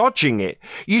to be dodging it.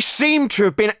 You seem to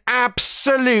have been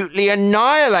absolutely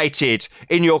annihilated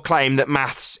in your claim that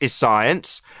maths is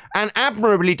science. And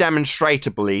admirably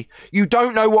demonstratably, you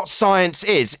don't know what science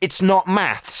is. It's not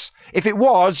maths. If it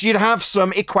was, you'd have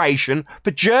some equation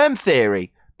for germ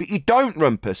theory. But you don't,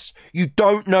 Rumpus. You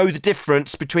don't know the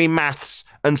difference between maths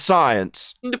and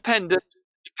science. Independent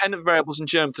variables in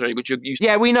germ theory, which you're used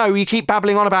Yeah, we know. You keep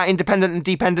babbling on about independent and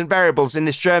dependent variables in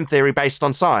this germ theory based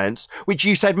on science, which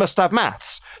you said must have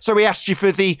maths. So we asked you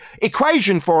for the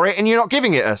equation for it, and you're not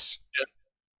giving it us.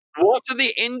 What are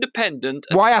the independent...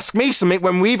 Why ask me something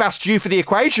when we've asked you for the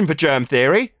equation for germ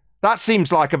theory? That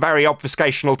seems like a very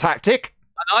obfuscational tactic.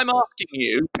 And I'm asking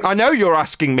you... I know you're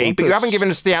asking me, but you haven't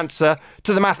given us the answer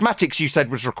to the mathematics you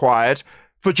said was required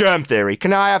for germ theory.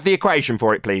 Can I have the equation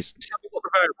for it, please? Tell me what the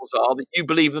variables are that you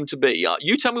believe them to be.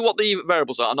 You tell me what the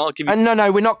variables are, and I'll give you...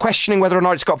 No, we're not questioning whether or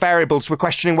not it's got variables. We're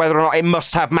questioning whether or not it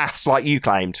must have maths like you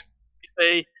claimed.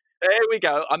 See, there we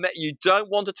go. You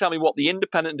don't want to tell me what the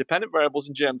independent and dependent variables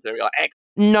in germ theory are.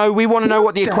 No, we want to know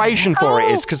what the equation for it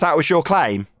is, because that was your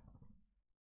claim.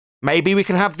 Maybe we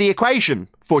can have the equation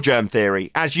for germ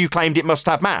theory, as you claimed it must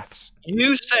have maths.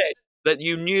 You said that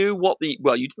you knew what the...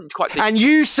 Well, you didn't quite say... And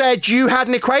you said you had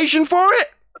an equation for it?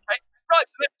 Okay, right,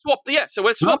 so let's swap... Yeah, so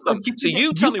let's swap them. So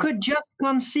you tell me... You could just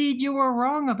concede you were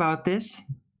wrong about this.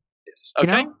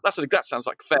 Okay, You know? that sounds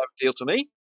like a fair deal to me.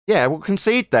 Yeah, we'll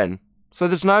concede then. So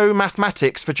there's no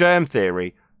mathematics for germ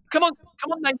theory. Come on,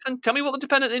 Nathan. Tell me what the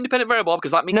dependent and independent variable are,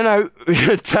 because that means... No,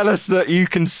 tell us that you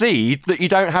concede that you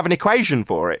don't have an equation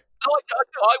for it. No,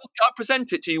 I'll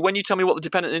present it to you when you tell me what the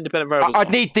dependent and independent variables are.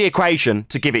 I'd need the equation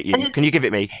to give it you. Can you give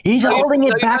it me? He's holding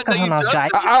it back on us,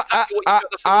 guys.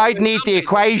 I'd need the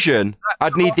equation.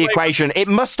 I'd need the equation. It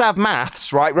must have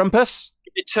maths, right, Rumpus?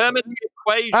 Determine the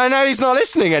equation. I know he's not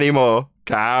listening anymore.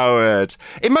 Coward.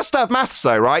 It must have maths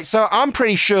though, right? So I'm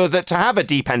pretty sure that to have a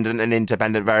dependent and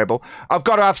independent variable, I've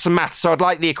got to have some maths. So I'd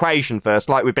like the equation first,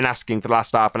 like we've been asking for the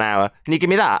last half an hour. Can you give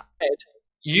me that?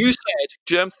 You said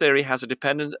germ theory has a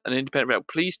dependent and independent variable.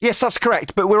 Please. Yes, that's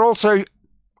correct. But we're also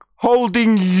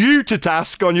holding you to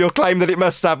task on your claim that it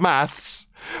must have maths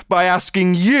by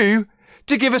asking you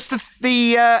to give us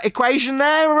the equation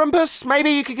there, Rumpus.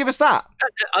 Maybe you could give us that.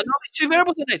 Are not two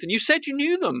variables, Nathan? You said you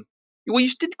knew them. Well,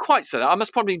 you didn't quite say that. I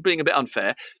must probably be being a bit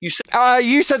unfair. You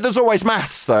said there's always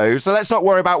maths, though, so let's not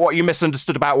worry about what you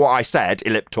misunderstood about what I said,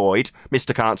 elliptoid.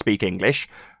 Mr. Can't Speak English.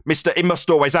 Mr. It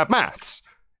must always have maths.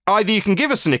 Either you can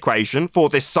give us an equation for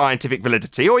this scientific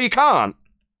validity, or you can't.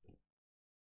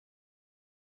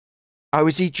 Oh,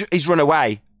 he's run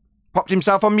away. Popped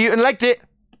himself on mute and legged it.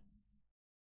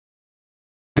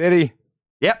 Did he?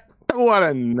 Yep. What a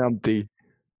numpty.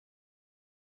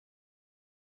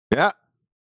 Yeah.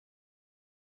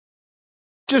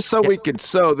 Just so we could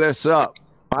sew this up,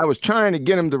 I was trying to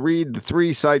get him to read the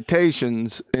 3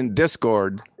 citations in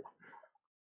Discord.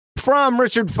 From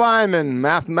Richard Feynman,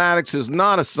 mathematics is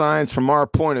not a science from our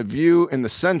point of view in the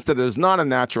sense that it is not a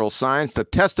natural science. The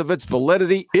test of its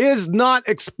validity is not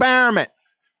experiment.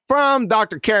 From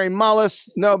Dr. Carey Mullis,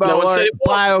 Nobel laureate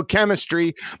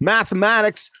biochemistry,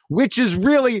 mathematics, which is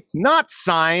really not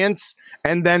science.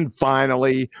 And then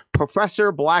finally,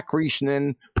 Professor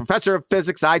Blakrishnan, professor of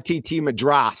physics, ITT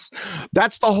Madras.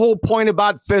 That's the whole point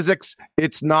about physics.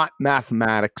 It's not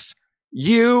mathematics.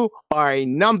 You are a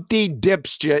numpty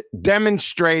dipshit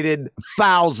demonstrated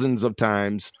thousands of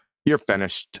times. You're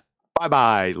finished.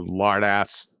 Bye-bye,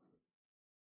 lardass.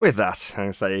 With that, I'm going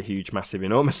to say a huge, massive,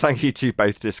 enormous thank you to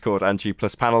both Discord and G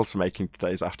Plus panels for making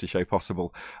today's after show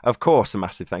possible. Of course, a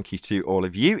massive thank you to all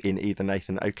of you in either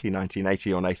Nathan Oakley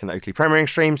 1980 or Nathan Oakley Premiering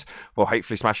streams for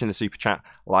hopefully smashing the super chat,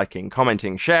 liking,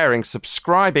 commenting, sharing,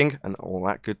 subscribing, and all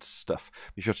that good stuff.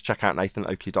 Be sure to check out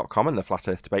nathanoakley.com and the Flat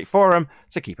Earth Debate Forum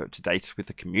to keep up to date with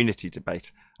the community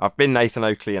debate. I've been Nathan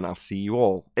Oakley, and I'll see you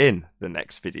all in the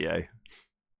next video.